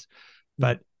 otherwise.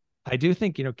 But I do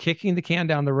think, kicking the can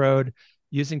down the road,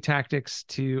 using tactics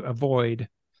to avoid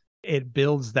it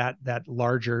builds that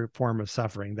larger form of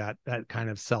suffering, that kind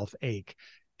of self ache.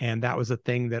 And that was a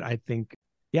thing that I think,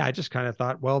 yeah, I just kind of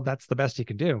thought, well, that's the best you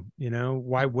can do.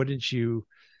 Why wouldn't you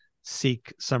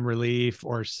seek some relief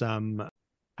or some,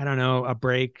 I don't know, a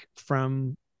break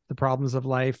from the problems of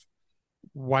life?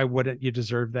 Why wouldn't you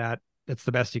deserve that? It's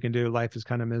the best you can do. Life is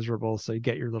kind of miserable. So you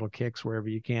get your little kicks wherever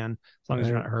you can, as long as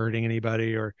you're not hurting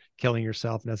anybody or killing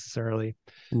yourself necessarily.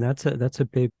 And that's a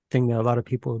big thing that a lot of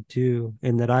people do,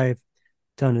 and that I've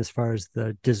done as far as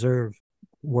the deserve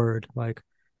word. Like,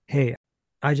 hey,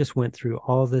 I just went through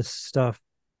all this stuff.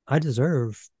 I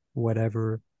deserve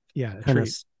whatever kind of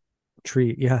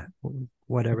treat. Yeah.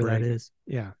 Whatever that is.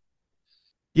 Yeah.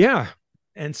 Yeah.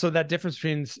 And so that difference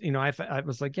between, I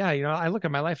was like, yeah, I look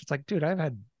at my life. It's like, dude, I've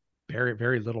had very,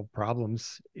 very little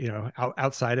problems,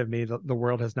 outside of me. The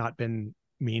world has not been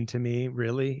mean to me,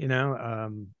 really.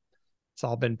 It's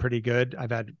all been pretty good.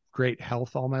 I've had great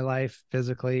health all my life,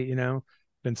 physically,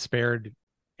 been spared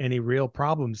any real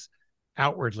problems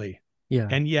outwardly. Yeah.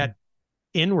 And yet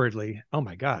inwardly, oh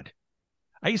my God,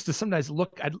 I used to sometimes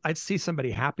look, I'd see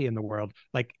somebody happy in the world,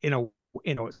 like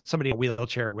somebody in a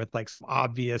wheelchair with like some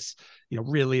obvious,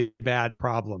 really bad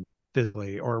problem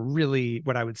physically, or really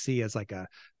what I would see as like a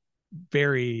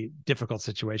very difficult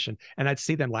situation. And I'd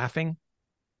see them laughing,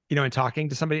 and talking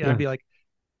to somebody, and I'd be like,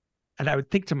 and I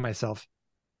would think to myself,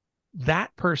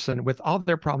 that person with all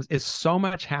their problems is so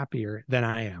much happier than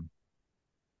I am.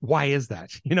 Why is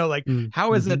that?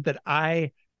 How is it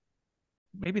that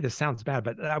maybe this sounds bad,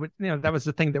 but I would, that was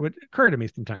the thing that would occur to me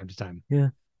from time to time. Yeah.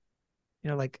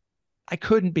 Like I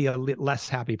couldn't be a less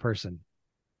happy person.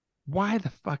 Why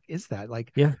the fuck is that?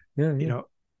 Like,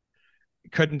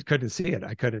 couldn't see it.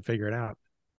 I couldn't figure it out.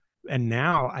 And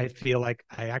now I feel like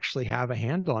I actually have a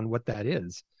handle on what that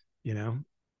is,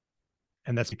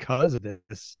 and that's because of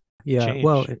this change.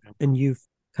 Well, and you've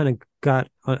kind of got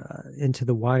into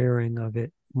the wiring of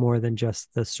it more than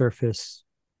just the surface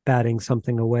batting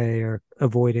something away or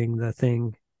avoiding the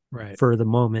thing for the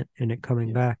moment and it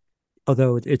coming back.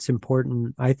 Although it's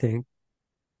important, I think,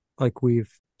 like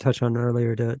we've touched on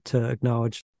earlier, to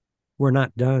acknowledge we're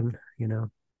not done,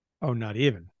 Oh, not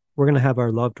even. We're going to have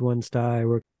our loved ones die.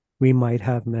 We might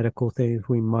have medical things.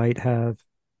 We're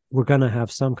going to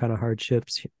have some kind of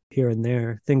hardships here and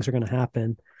there. Things are going to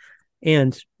happen.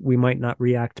 And we might not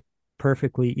react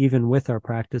perfectly, even with our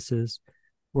practices.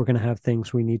 We're going to have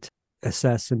things we need to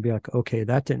assess and be like, okay,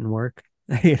 that didn't work.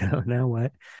 Now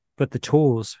what? But the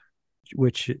tools,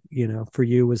 which, for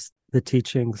you was the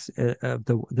teachings of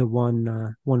the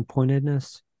one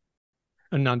pointedness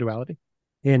and non-duality.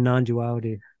 And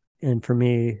non-duality. And for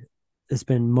me, it's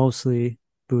been mostly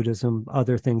Buddhism,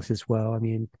 other things as well. I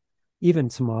mean, even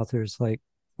some authors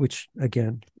which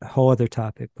again, a whole other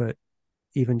topic, but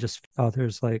even just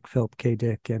authors like Philip K.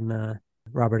 Dick and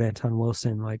Robert Anton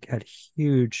Wilson, had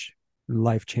huge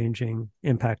life-changing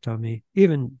impact on me.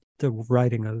 Even the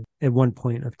writing of, at one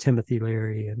point, of Timothy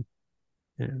Leary, and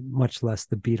much less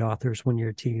the beat authors when you're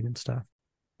a teen and stuff.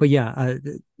 But yeah,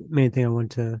 the main thing I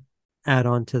want to add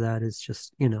on to that is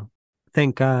just,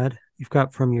 thank God you've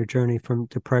got from your journey from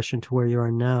depression to where you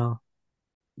are now.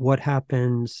 What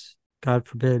happens, God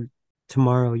forbid,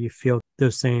 tomorrow you feel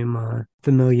those same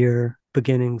familiar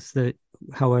beginnings that,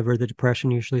 however, the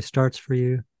depression usually starts for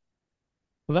you?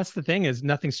 Well, that's the thing, is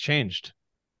nothing's changed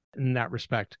in that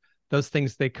respect. Those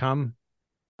things, they come.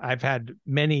 I've had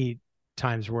many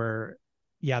times where,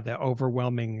 the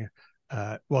overwhelming,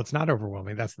 it's not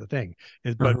overwhelming. That's the thing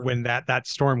but when that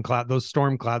storm cloud, those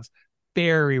storm clouds,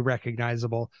 very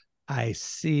recognizable. I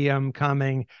see them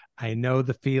coming. I know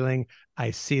the feeling.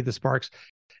 I see the sparks.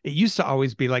 It used to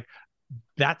always be like,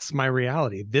 that's my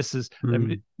reality. This is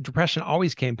depression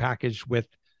always came packaged with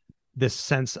this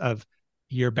sense of,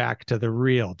 you're back to the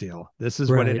real deal. This is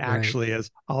what it actually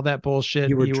is. All that bullshit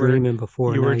you were dreaming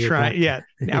before. You were trying.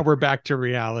 Now we're back to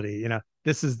reality.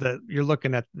 This is you're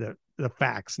looking at the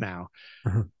facts now.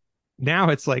 Now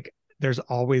it's like,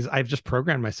 I've just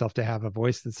programmed myself to have a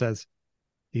voice that says,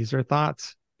 these are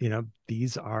thoughts.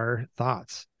 These are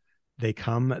thoughts. They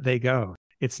come, they go.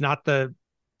 It's not the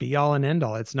be all and end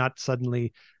all. It's not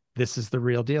suddenly this is the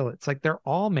real deal. It's like, they're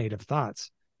all made of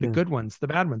thoughts, the good ones, the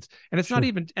bad ones. And it's not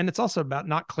even, and it's also about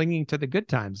not clinging to the good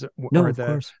times. No, of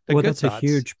course. Well, that's thoughts. A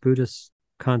huge Buddhist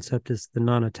concept, is the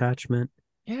non-attachment.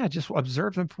 Yeah. Just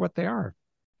observe them for what they are.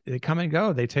 They come and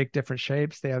go. They take different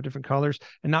shapes. They have different colors,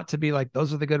 and not to be like,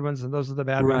 those are the good ones and those are the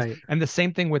bad ones. And the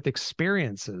same thing with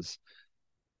experiences.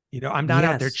 I'm not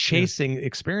out there Yes. Yes. chasing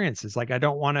experiences. Like I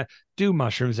don't want to do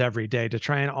mushrooms every day to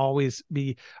try and always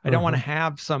be, I don't want to Uh-huh.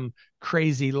 have some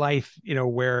crazy life,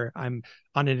 where I'm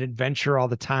on an adventure all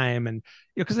the time. And,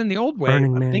 because in the old way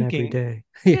Burning of Man every thinking, day.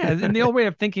 yeah, Yeah. in the old way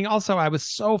of thinking also, I was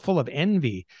so full of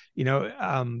envy,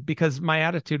 because my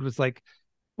attitude was like,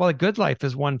 well, a good life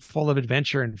is one full of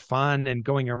adventure and fun and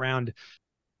going around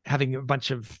having a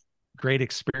bunch of great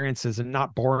experiences and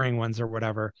not boring ones or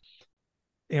whatever.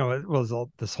 It was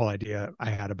this whole idea I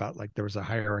had about like there was a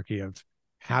hierarchy of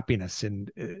happiness,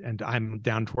 and I'm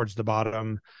down towards the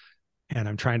bottom and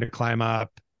I'm trying to climb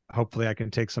up. Hopefully I can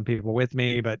take some people with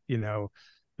me, but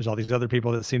there's all these other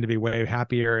people that seem to be way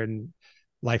happier and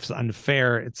life's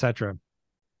unfair, etc.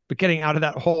 But getting out of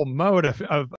that whole mode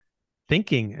of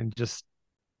thinking and just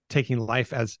taking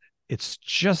life as it's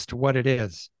just what it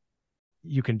is.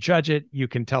 You can judge it, you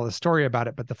can tell a story about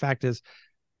it, but the fact is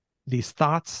these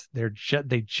thoughts,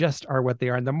 they just are what they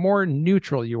are. And the more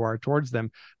neutral you are towards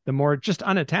them, the more just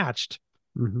unattached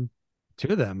Mm-hmm.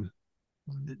 to them,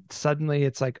 suddenly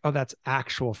it's like, oh, that's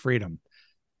actual freedom.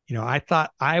 I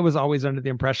thought I was always under the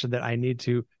impression that I need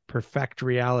to perfect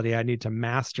reality. I need to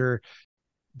master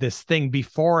this thing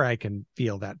before I can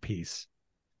feel that peace.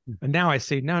 And now I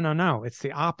say, no, no, no, it's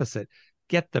the opposite.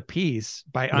 Get the peace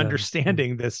by Yeah. Yeah.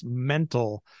 understanding this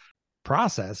mental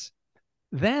process,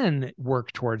 then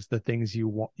work towards the things you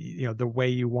want, the way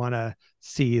you want to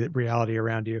see the reality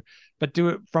around you, but do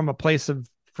it from a place of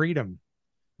freedom.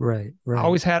 Right. I Right.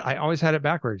 always had, I always had it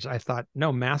backwards. I thought,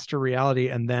 no, master reality,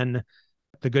 and then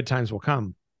the good times will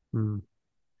come. Mm.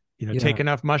 Take Yeah.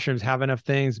 enough mushrooms, have enough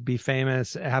things, be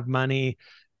famous, have money.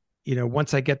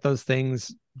 Once I get those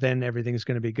things, then everything's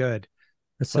going to be good.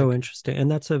 That's It's so like, interesting. And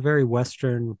that's a very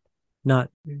Western, not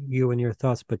you and your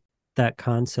thoughts, but that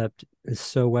concept is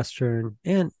so Western.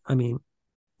 And I mean,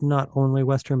 not only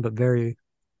Western, but very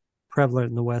prevalent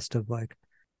in the West of like,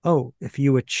 oh, if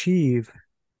you achieve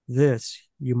this,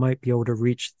 you might be able to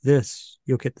reach this,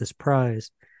 you'll get this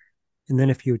prize. And then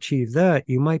if you achieve that,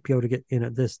 you might be able to get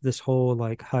this whole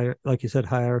like higher, like you said,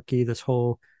 hierarchy, this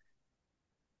whole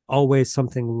always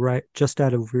something right just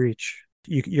out of reach.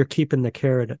 You're keeping the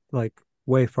carrot like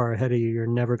way far ahead of you.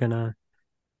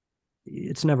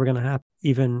 It's never gonna happen.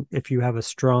 Even if you have a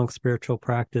strong spiritual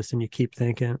practice and you keep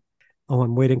thinking, oh,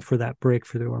 I'm waiting for that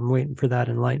breakthrough, I'm waiting for that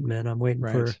enlightenment, I'm waiting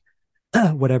for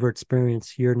right, whatever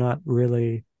experience, you're not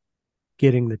really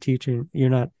getting the teaching, you're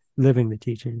not living the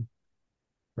teaching.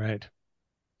 right.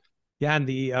 Yeah. And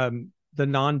the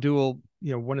non-dual,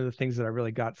 one of the things that I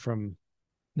really got from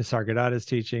Nisargadatta's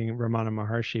teaching, Ramana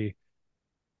Maharshi,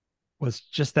 was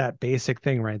just that basic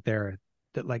thing right there,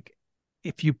 that like,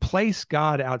 if you place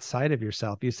God outside of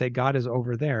yourself, you say God is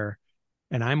over there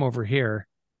and I'm over here,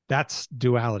 that's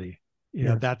duality.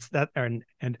 Yes. That's that. And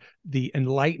the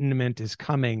enlightenment is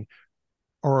coming.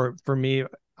 Or for me,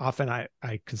 often I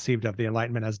conceived of the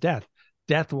enlightenment as death.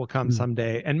 Death will come Mm.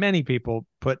 someday. And many people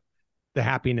put the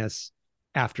happiness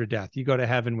after death. You go to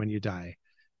heaven when you die.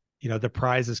 The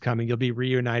prize is coming. You'll be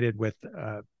reunited with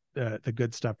the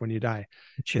good stuff when you die.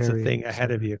 The It's a chariot, thing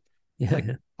ahead of etc. you. It's Yeah, like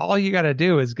yeah. all you got to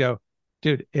do is go,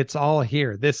 dude, it's all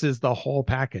here. This is the whole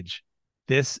package.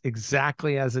 This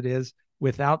exactly as it is,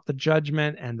 without the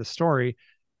judgment and the story.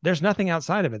 There's nothing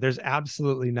outside of it. There's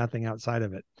absolutely nothing outside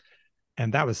of it.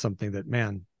 And that was something that,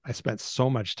 man, I spent so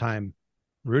much time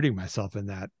rooting myself in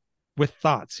that with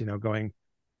thoughts, going,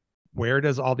 where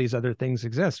does all these other things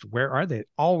exist? Where are they?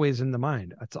 Always in the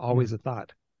mind. It's Yeah. always a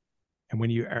thought. And when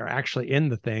you are actually in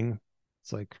the thing,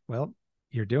 it's like, well,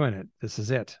 you're doing it. This is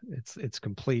it. It's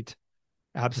complete.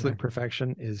 Absolute Right.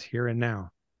 perfection is here and now.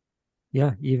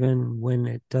 Yeah, even when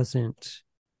it doesn't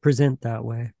present that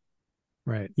way,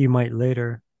 Right. you might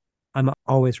later. I'm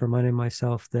always reminding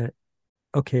myself that,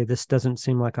 okay, this doesn't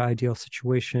seem like an ideal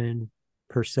situation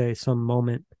per se, some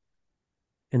moment.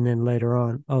 And then later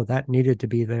on, oh, that needed to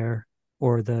be there,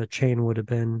 or the chain would have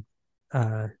been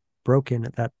uh, broken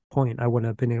at that point. I wouldn't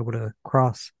have been able to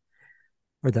cross,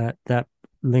 or that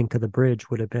link of the bridge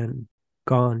would have been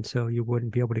gone. So you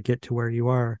wouldn't be able to get to where you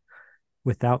are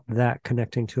without that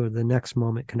connecting to the next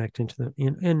moment, connecting to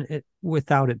and it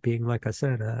without it being, like I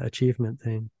said, a achievement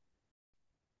thing.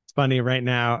 It's funny right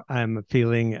now. I'm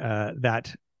feeling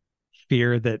that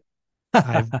fear that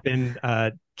I've been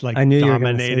like I knew you were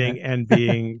going to say dominating that. and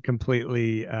being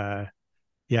completely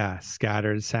yeah,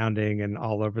 scattered sounding and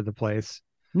all over the place.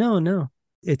 No, no.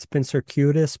 It's been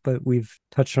circuitous, but we've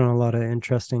touched on a lot of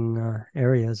interesting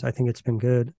areas. I think it's been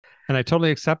good. And I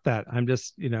totally accept that. I'm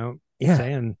just, Yeah,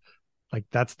 saying like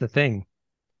that's the thing.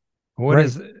 right.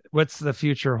 What's the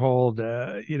future hold?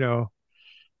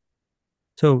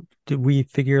 So, did we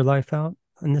figure life out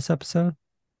in this episode?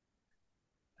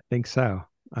 think so.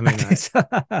 I I mean, think so.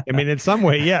 I mean, in some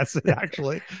way, yes,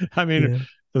 actually. I mean, Yeah.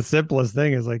 the simplest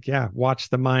thing is like, yeah, watch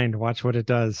the mind, watch what it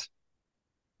does,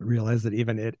 realize that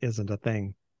even it isn't a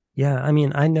thing. Yeah. I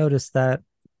mean, I noticed that.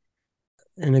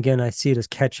 And again, I see it as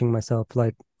catching myself.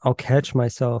 Like I'll catch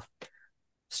myself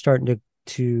starting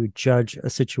to judge a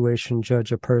situation,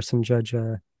 judge a person, judge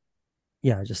a,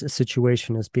 yeah, just a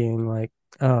situation as being like,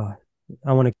 oh,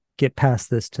 I want to get past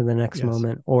this to the next Yes.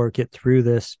 moment or get through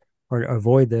this or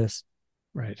avoid this.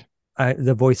 Right.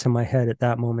 The voice in my head at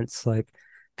that moment's like,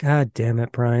 God damn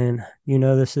it, Brian. You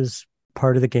know, this is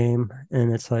part of the game.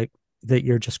 And it's like that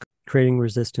you're just creating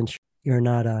resistance. You're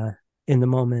not in the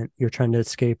moment. You're trying to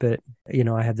escape it. You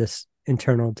know, I have this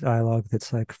internal dialogue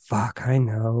that's like, fuck, I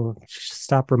know.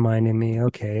 Stop reminding me.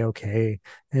 Okay, okay.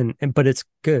 And but it's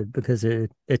good because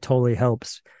it totally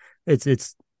helps.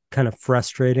 It's kind of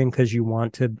frustrating because you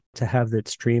want to have that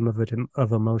stream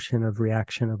of emotion, of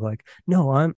reaction, of like,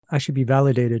 no, I should be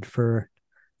validated for,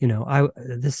 you know, I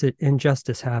this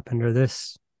injustice happened, or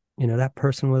this, you know, that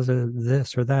person was a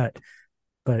this or that.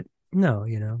 But no,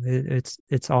 you know,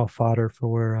 it's all fodder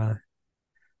for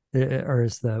or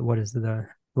is the, what is the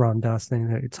Ram Dass thing,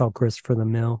 it's all grist for the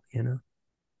mill, you know.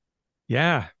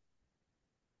 Yeah.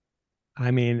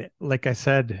 I mean, like I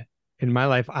said, in my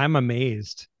life, I'm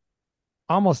amazed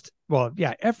almost, well,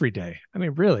 yeah, every day. I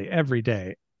mean, really every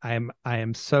day. I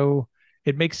am so,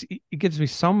 it gives me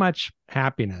so much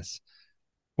happiness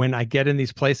when I get in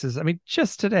these places. I mean,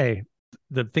 just today,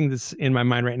 the thing that's in my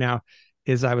mind right now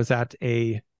is I was at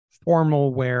a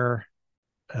formal wear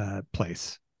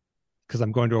place because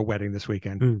I'm going to a wedding this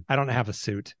weekend. Mm. I don't have a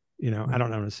suit, you know, I Right.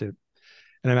 don't own a suit.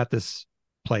 And I'm at this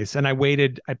place and I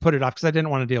waited, I put it off because I didn't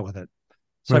want to deal with it.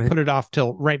 So I Right. put it off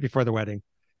till right before the wedding.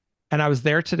 And I was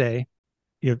there today,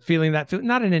 you know, feeling that,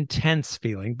 not an intense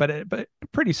feeling, but a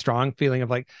pretty strong feeling of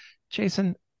like,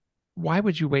 Jason, why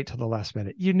would you wait till the last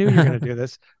minute? You knew you're going to do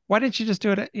this. Why didn't you just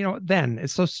do it? You know, then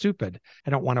it's so stupid. I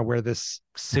don't want to wear this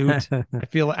suit. I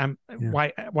feel Yeah.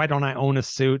 why don't I own a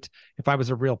suit? If I was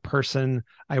a real person,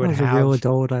 If I was a real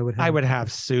adult, I would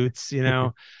have suits, you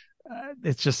know.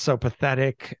 It's just so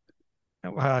pathetic.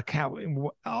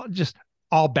 Just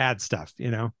all bad stuff,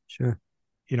 you know. Sure.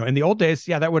 You know, in the old days,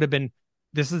 yeah, that would have been,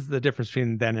 this is the difference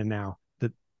between then and now,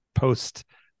 the post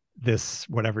this,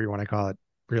 whatever you want to call it,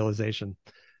 realization.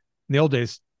 In the old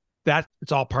days, that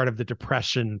it's all part of the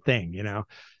depression thing, you know.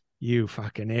 You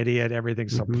fucking idiot,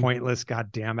 everything's so Mm-hmm. pointless,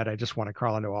 god damn it, I just want to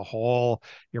crawl into a hole,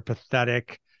 you're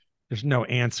pathetic, there's no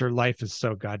answer, life is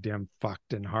so goddamn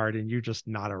fucked and hard, and you're just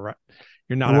not a,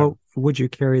 you're not And a, what would you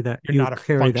carry that? you're You not a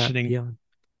carry that functioning, beyond.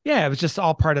 yeah, it was just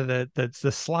all part of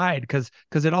the slide, because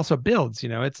it also builds, you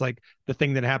know. It's like the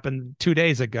thing that happened 2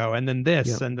 days ago, and then Yeah.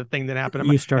 this, and the thing that happened,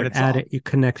 You and start at it, you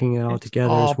connecting it all it's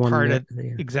together all as one part net. of,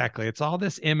 Yeah. exactly, it's all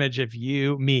this image of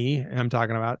you, me, I'm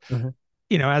talking about, Uh-huh.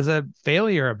 you know, as a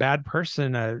failure, a bad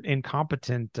person, a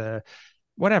incompetent,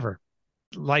 whatever.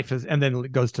 Life is, and then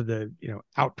it goes to the, you know,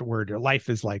 outward, or life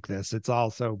is like this, it's all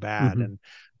so bad, Mm-hmm. and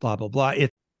blah blah blah.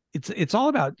 It's all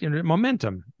about, you know,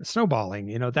 momentum, snowballing,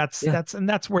 you know. Yeah. And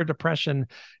that's where depression,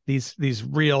 these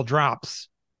real drops,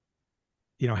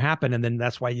 you know, happen. And then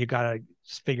that's why you got to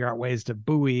figure out ways to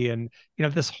buoy, and, you know,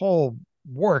 this whole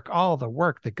work, all the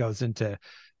work that goes into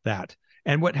that.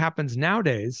 And what happens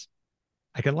nowadays,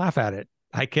 I can laugh at it,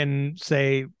 I can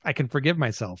say, I can forgive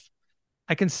myself,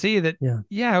 I can see that, Yeah.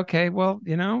 yeah, okay, well,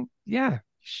 you know, yeah,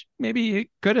 maybe you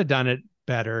could have done it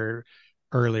better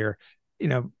earlier, you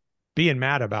know. Being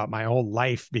mad about my whole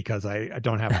life because I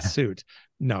don't have a suit,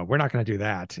 no, we're not going to do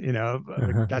that, you know.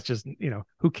 Uh-huh. That's just, you know,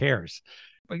 who cares?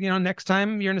 But, you know, next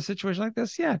time you're in a situation like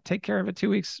this, yeah, take care of it 2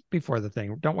 weeks before the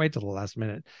thing, don't wait till the last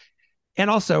minute. And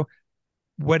also,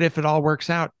 what if it all works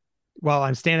out? Well,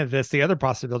 I'm standing at this, the other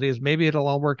possibility is maybe it'll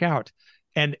all work out.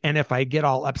 And if I get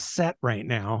all upset right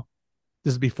now,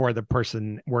 this is before the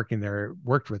person working there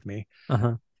worked with me,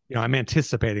 Uh-huh. you know, I'm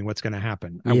anticipating what's going to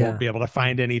happen. I won't Yeah. be able to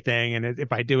find anything, and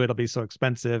if I do, it'll be so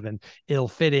expensive and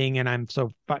ill-fitting, and I'm so,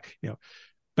 you know.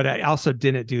 But I also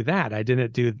didn't do that. I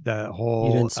didn't do the You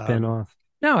whole didn't spin off.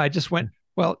 no, I just went,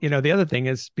 well, you know, the other thing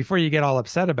is, before you get all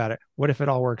upset about it, what if it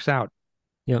all works out?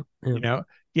 Yep. You Yep. know,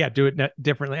 yeah, do it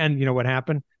differently. And you know what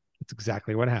happened? It's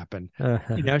exactly what happened. You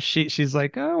Uh-huh. know, she's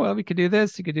like, oh well, we could do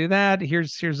this, you could do that.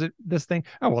 Here's this thing.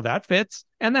 Oh well, that fits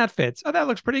and that fits. Oh, that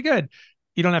looks pretty good.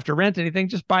 You don't have to rent anything,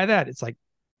 just buy that. It's like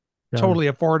Done. totally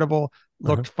affordable,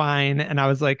 Uh-huh. looked fine. And I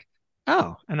was like,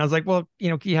 oh, and I was like, well, you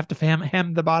know, you have to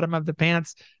hem the bottom of the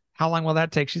pants. How long will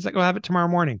that take? She's like, we'll have it tomorrow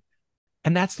morning.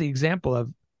 And that's the example of,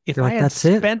 if You're I like, had that's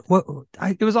it? spent, What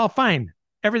I it was all fine.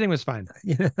 Everything was fine.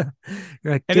 yeah.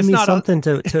 You're like, And give it's me not a, something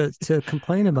to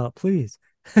complain about, please.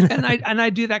 And I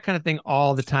do that kind of thing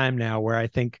all the time now, where I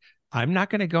think I'm not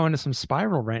going to go into some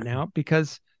spiral right now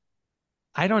because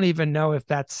I don't even know if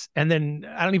that's, and then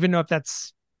I don't even know if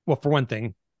that's, well, for one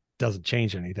thing, doesn't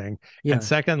change anything. And Yeah.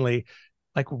 secondly,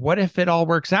 like, what if it all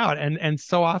works out? And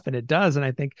so often it does. And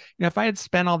I think, if I had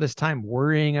spent all this time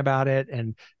worrying about it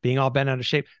and being all bent out of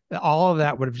shape, all of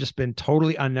that would have just been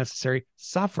totally unnecessary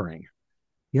suffering.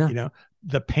 Yeah.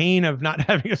 The pain of not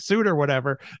having a suit or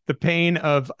whatever, the pain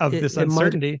of this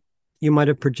uncertainty. You might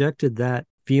have projected that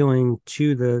feeling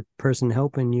to the person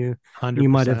helping you. You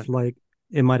might have 100%.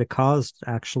 it might have caused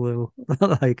actually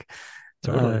like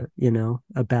Totally.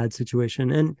 a bad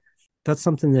situation. And that's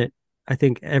something that I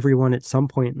think everyone at some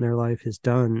point in their life has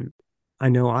done. I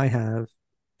know I have,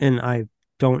 and I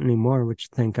don't anymore, which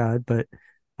thank God, but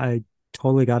I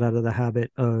totally got out of the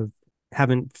habit of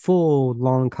having full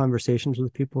long conversations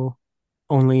with people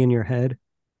only in your head,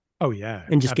 Oh yeah,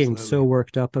 and just getting so absolutely.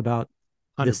 worked up about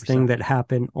this thing 100%. that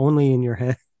happened only in your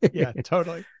head. Yeah,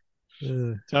 totally.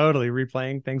 uh, Totally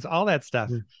replaying things, all that stuff.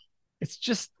 yeah. It's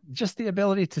just the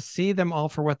ability to see them all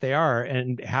for what they are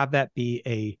and have that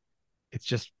be it's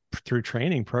just through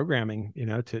training, programming,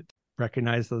 to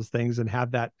recognize those things and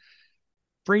have that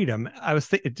freedom.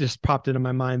 It just popped into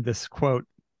my mind, this quote.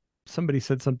 Somebody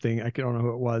said something, I don't know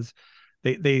who it was.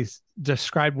 They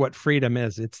described what freedom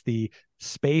is. It's the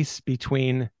space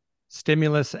between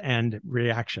stimulus and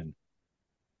reaction.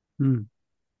 Mm.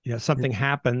 Something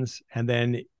happens, and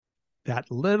then that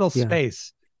little Yeah.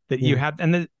 space that you Yeah. have,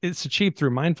 and it's achieved through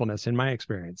mindfulness, in my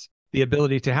experience, the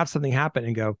ability to have something happen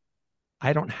and go,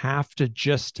 I don't have to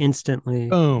just Instantly.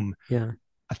 boom. Yeah.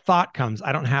 A thought comes,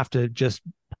 I don't have to just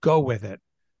go with it.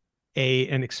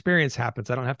 An experience happens,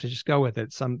 I don't have to just go with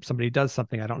it. Somebody does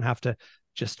something, I don't have to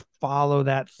just follow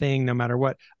that thing no matter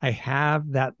what. I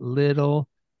have that little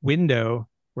window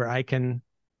where I can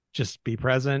just be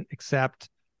present, accept,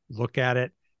 look at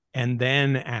it, and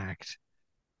then act.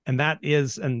 And that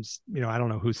is, and I don't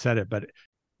know who said it, but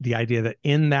the idea that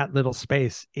in that little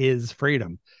space is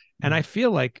freedom. And I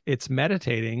feel like it's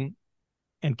meditating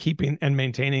and keeping and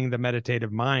maintaining the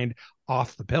meditative mind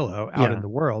off the pillow out in Yeah. the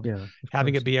world, Yeah. Of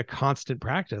having course. it be a constant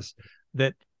practice.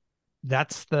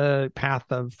 That's the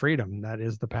path of freedom. That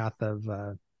is the path of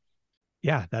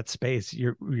that space.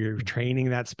 You're training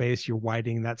that space, you're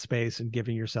widening that space and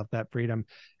giving yourself that freedom.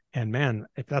 And man,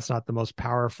 if that's not the most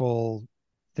powerful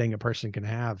thing a person can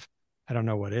have, I don't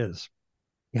know what is.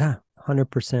 Yeah.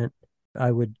 100%. I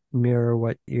would mirror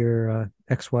what your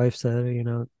ex-wife said,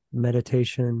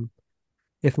 meditation,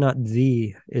 if not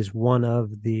is one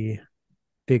of the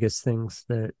biggest things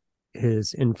that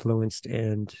has influenced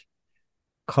and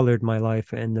colored my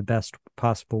life in the best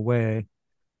possible way.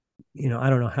 I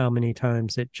don't know how many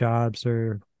times at jobs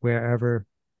or wherever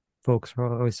folks are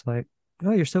always like,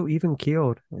 "Oh, you're so even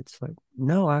keeled." It's like,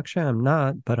 no, actually, I'm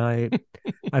not. But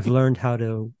I've learned how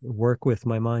to work with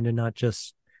my mind and not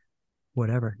just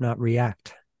whatever, not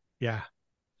react. Yeah.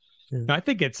 Yeah. No, I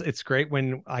think it's great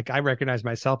when, like, I recognize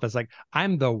myself as like,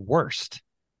 I'm the worst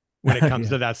when it comes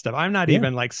Yeah. to that stuff. I'm not Yeah.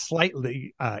 even like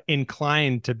slightly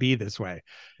inclined to be this way.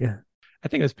 Yeah. I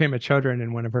think it was Pema Chodron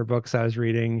in one of her books I was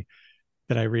reading,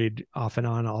 that I read off and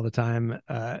on all the time.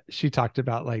 She talked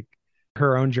about like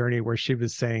her own journey, where she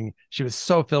was saying she was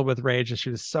so filled with rage and she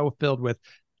was so filled with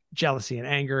jealousy and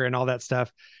anger and all that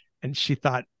stuff. And she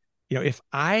thought, if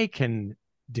I can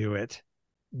do it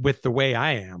with the way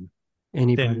I am, then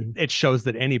Anybody. it shows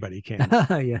that anybody can.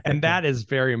 Yeah. And Yeah. that is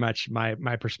very much my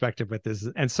perspective with this.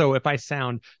 And so if I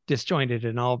sound disjointed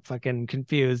and all fucking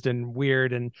confused and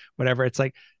weird and whatever, it's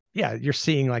like, yeah, you're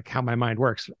seeing like how my mind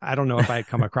works. I don't know if I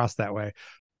come across that way,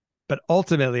 but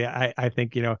ultimately I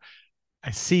think,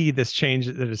 I see this change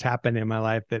that has happened in my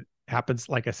life, that happens,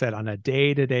 like I said, on a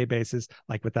day-to-day basis,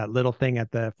 like with that little thing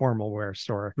at the formal wear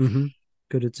store. Mm-hmm.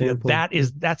 Good example.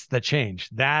 That's the change.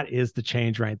 That is the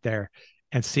change right there.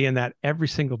 And seeing that every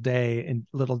single day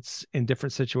in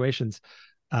different situations,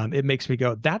 it makes me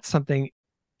go, that's something.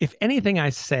 If anything I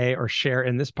say or share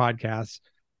in this podcast,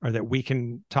 or that we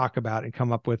can talk about and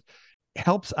come up with,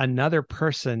 helps another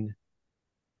person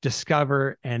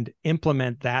discover and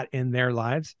implement that in their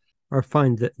lives, Or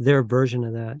find their version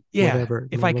of that, yeah, whatever it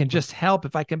if may I can look like. just help,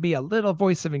 if I can be a little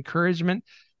voice of encouragement,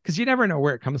 because you never know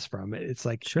where it comes from. It's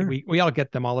like Sure. we all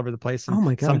get them all over the place, and Oh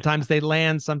my God. sometimes they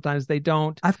land, sometimes they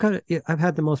don't. I've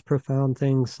had the most profound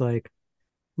things, like,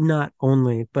 not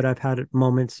only, but I've had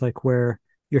moments like where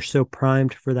you're so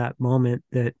primed for that moment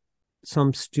that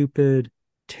some stupid,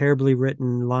 terribly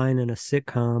written line in a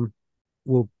sitcom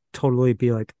will totally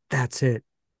be like, that's it.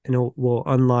 And it will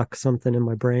unlock something in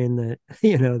my brain that,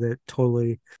 that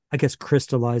totally, I guess,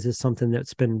 crystallizes something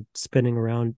that's been spinning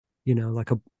around, like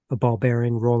a ball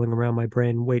bearing rolling around my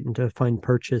brain, waiting to find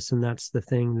purchase. And that's the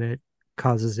thing that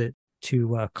causes it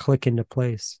to click into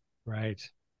place. Right.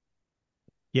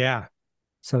 Yeah.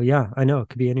 So yeah, I know it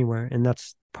could be anywhere. And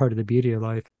that's part of the beauty of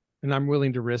life. And I'm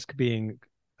willing to risk being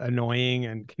annoying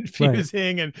and Right.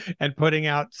 confusing and putting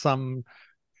out some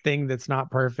thing that's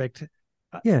not perfect.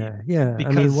 Yeah. Yeah. I mean,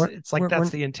 Because it's like that's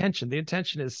the intention. The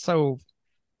intention is so,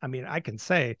 I mean, I can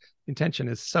say intention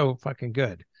is so fucking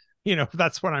good.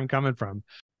 That's where I'm coming from.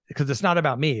 Because it's not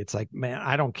about me. It's like, man,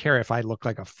 I don't care if I look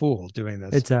like a fool doing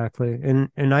this. exactly.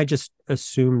 And I just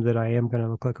assume that I am going to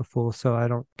look like a fool, so I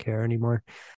don't care anymore.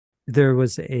 There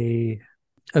was a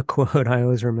quote I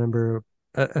always remember,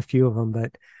 a few of them,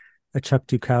 but a Chuck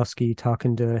Dukowski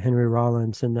talking to Henry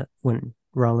Rollins, and that when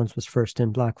Rollins was first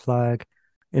in Black Flag,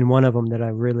 and one of them that I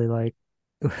really like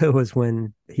was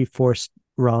when he forced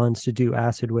Rollins to do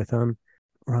acid with him.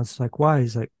 Rollins was like, "Why?"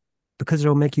 He's like, "Because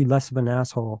it'll make you less of an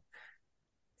asshole."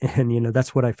 And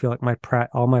that's what I feel like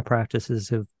all my practices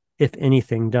have, if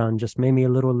anything done, just made me a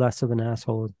little less of an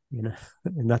asshole.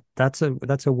 And that's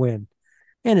a win.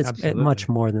 And it's Absolutely. much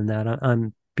more than that.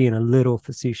 I'm being a little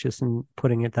facetious and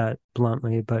putting it that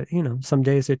bluntly, but some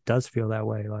days it does feel that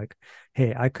way. Like,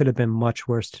 hey, I could have been much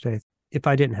worse today if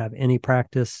I didn't have any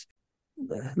practice.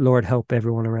 Lord help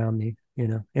everyone around me,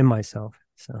 and myself.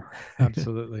 So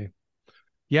absolutely.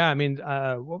 Yeah, I mean,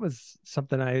 what was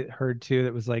something I heard too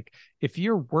that was like, if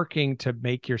you're working to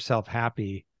make yourself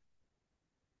happy,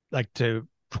 like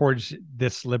towards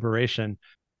this liberation,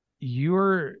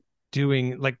 you're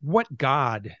doing like what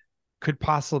God could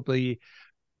possibly,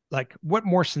 like what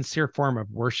more sincere form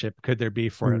of worship could there be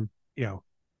for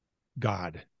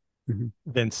God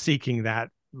than seking that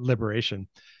liberation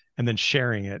and then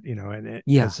sharing it, and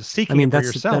yeah, as seeking I mean it for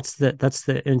yourself. that's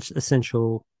the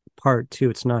essential part too.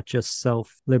 It's not just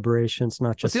self liberation. It's not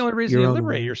What's the just only reason your you own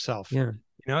liberate way. yourself? Yeah,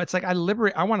 It's like I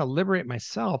want to liberate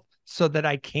myself so that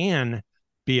I can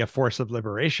be a force of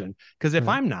liberation. Because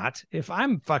right. if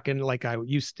I'm fucking like I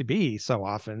used to be so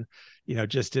often,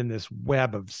 just in this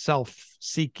web of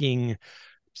self-seeking,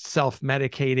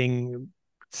 self-medicating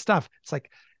stuff, it's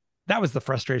like that was the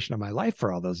frustration of my life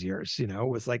for all those years.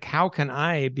 Was like, how can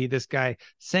I be this guy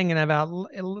singing about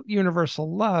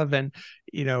universal love and,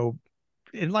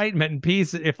 enlightenment and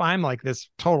peace if I'm like this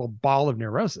total ball of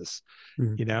neurosis?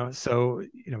 So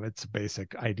it's a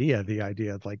basic idea, the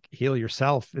idea of like heal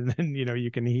yourself and then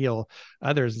you can heal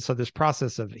others. And so this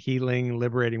process of healing,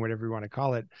 liberating, whatever you want to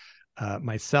call it,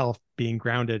 myself being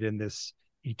grounded in this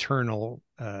eternal,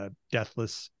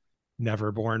 deathless,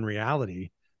 never born reality,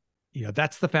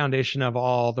 that's the foundation of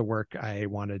all the work I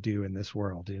want to do in this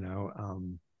world.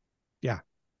 Yeah,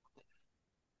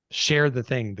 share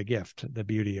the gift, the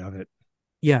beauty of it.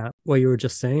 Yeah, well, you were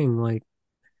just saying, like,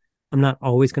 I'm not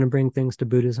always going to bring things to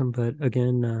Buddhism, but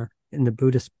again, in the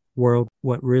Buddhist world,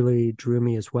 what really drew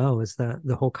me as well is that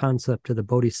the whole concept of the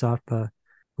bodhisattva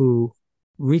who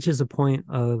reaches a point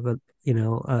of,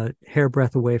 a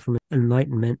hairbreadth away from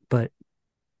enlightenment, but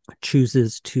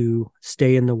chooses to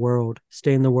stay in the world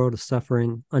of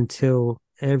suffering until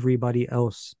everybody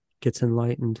else gets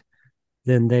enlightened,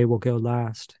 then they will go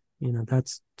last.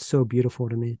 That's so beautiful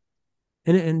to me.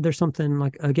 And there's something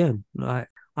like, again,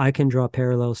 I can draw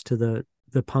parallels to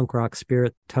the punk rock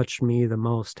spirit touched me the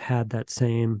most, had that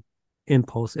same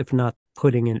impulse, if not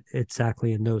putting it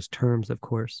exactly in those terms, of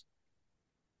course.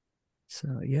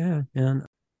 So yeah, and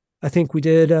I think we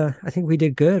did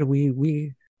good.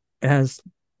 We as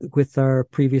with our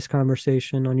previous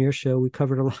conversation on your show, we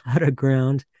covered a lot of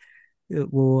ground.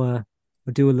 We'll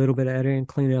do a little bit of editing,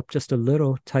 clean it up just a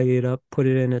little, tidy it up, put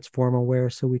it in its formal wear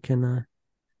so we can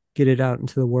get it out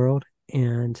into the world.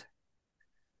 And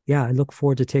yeah, I look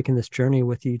forward to taking this journey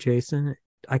with you, Jason.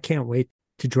 I can't wait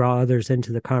to draw others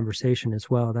into the conversation as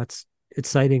well. That's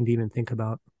exciting to even think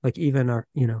about. Like even our.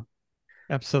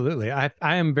 Absolutely. I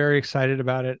am very excited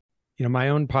about it. My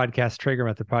own podcast, Traeger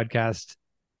Method Podcast,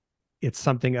 it's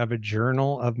something of a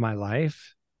journal of my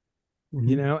life,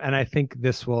 and I think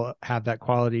this will have that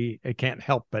quality. It can't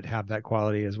help but have that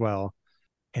quality as well.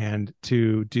 And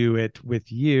to do it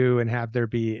with you and have there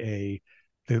be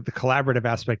the collaborative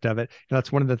aspect of it,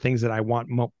 that's one of the things that I want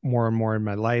more and more in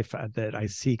my life, that I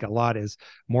seek a lot, is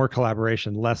more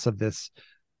collaboration, less of this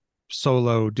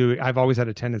solo doing. I've always had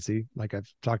a tendency, like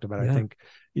I've talked about, I think,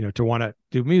 to want to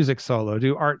do music solo,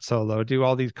 do art solo, do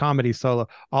all these comedy solo,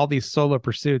 all these solo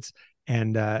pursuits.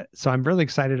 And so I'm really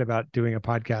excited about doing a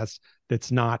podcast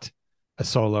that's not a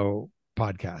solo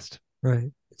podcast.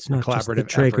 Right. It's not just the collaborative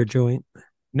Traeger effort. joint.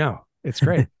 No, it's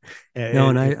great. No,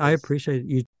 and I appreciate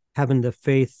you having the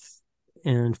faith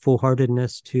and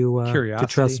full-heartedness to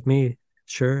curiosity. trust me.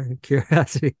 Sure,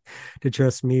 curiosity to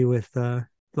trust me with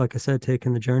like I said,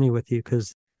 taking the journey with you,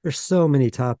 because there's so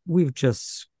many we've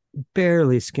just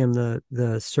barely skimmed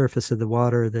the surface of the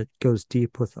water that goes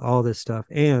deep with all this stuff.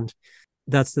 And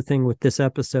that's the thing with this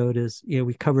episode is,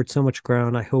 we covered so much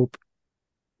ground. I hope,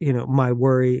 my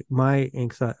worry, my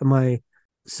anxiety, my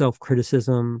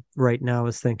self-criticism right now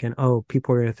is thinking, oh,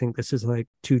 people are going to think this is like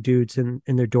two dudes in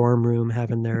their dorm room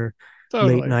having their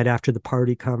late night after the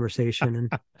party conversation.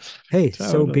 And hey,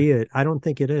 so be it. I don't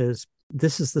think it is.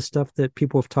 This is the stuff that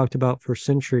people have talked about for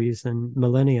centuries and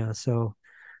millennia. So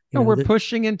we're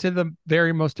pushing into the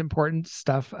very most important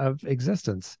stuff of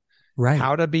existence. Right.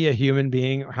 How to be a human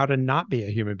being, or how to not be a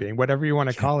human being, whatever you want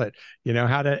to call it.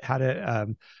 How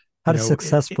to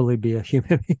successfully be a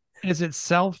human being. Is it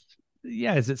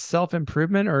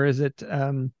self-improvement, or is it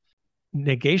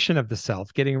negation of the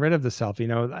self, getting rid of the self?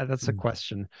 That's a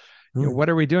question. What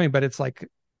are we doing? But it's like,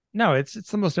 no, it's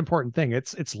the most important thing.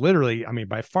 It's literally,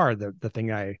 by far the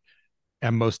thing I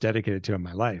am most dedicated to in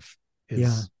my life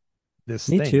is this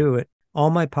thing. Me too. All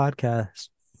my podcasts,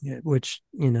 which,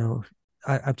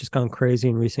 I've just gone crazy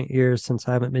in recent years since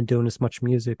I haven't been doing as much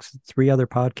music. 3 other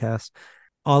podcasts,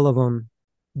 all of them,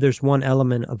 there's one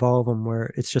element of all of them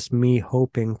where it's just me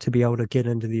hoping to be able to get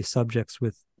into these subjects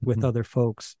with other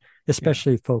folks,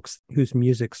 especially folks whose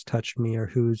music's touched me or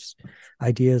whose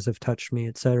ideas have touched me,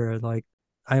 etc. Like,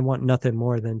 I want nothing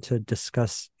more than to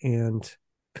discuss and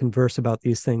converse about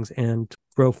these things and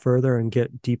grow further and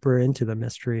get deeper into the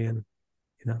mystery. And,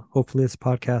 hopefully this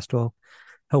podcast will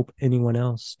help anyone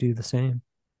else do the same.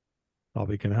 All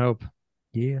we can hope.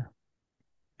 Yeah.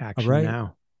 Action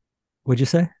now. What'd you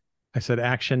say? I said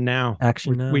action now.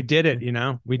 Action now. We did it,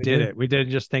 we did it. We didn't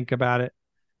just think about it.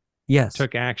 Yes.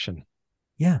 Took action.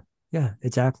 Yeah. Yeah,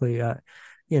 exactly. The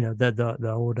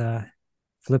old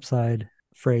flip side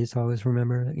phrase, I always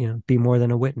remember, be more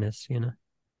than a witness,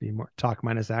 Be more, talk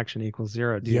minus action equals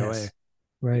 0, DOA. Yes.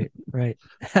 Right.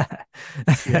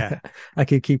 Yeah. I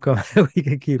could keep going. We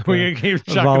could keep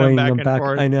chucking them back and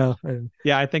forth. I know.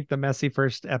 Yeah, I think the messy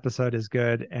first episode is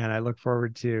good, and I look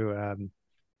forward to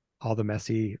all the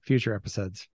messy future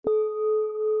episodes.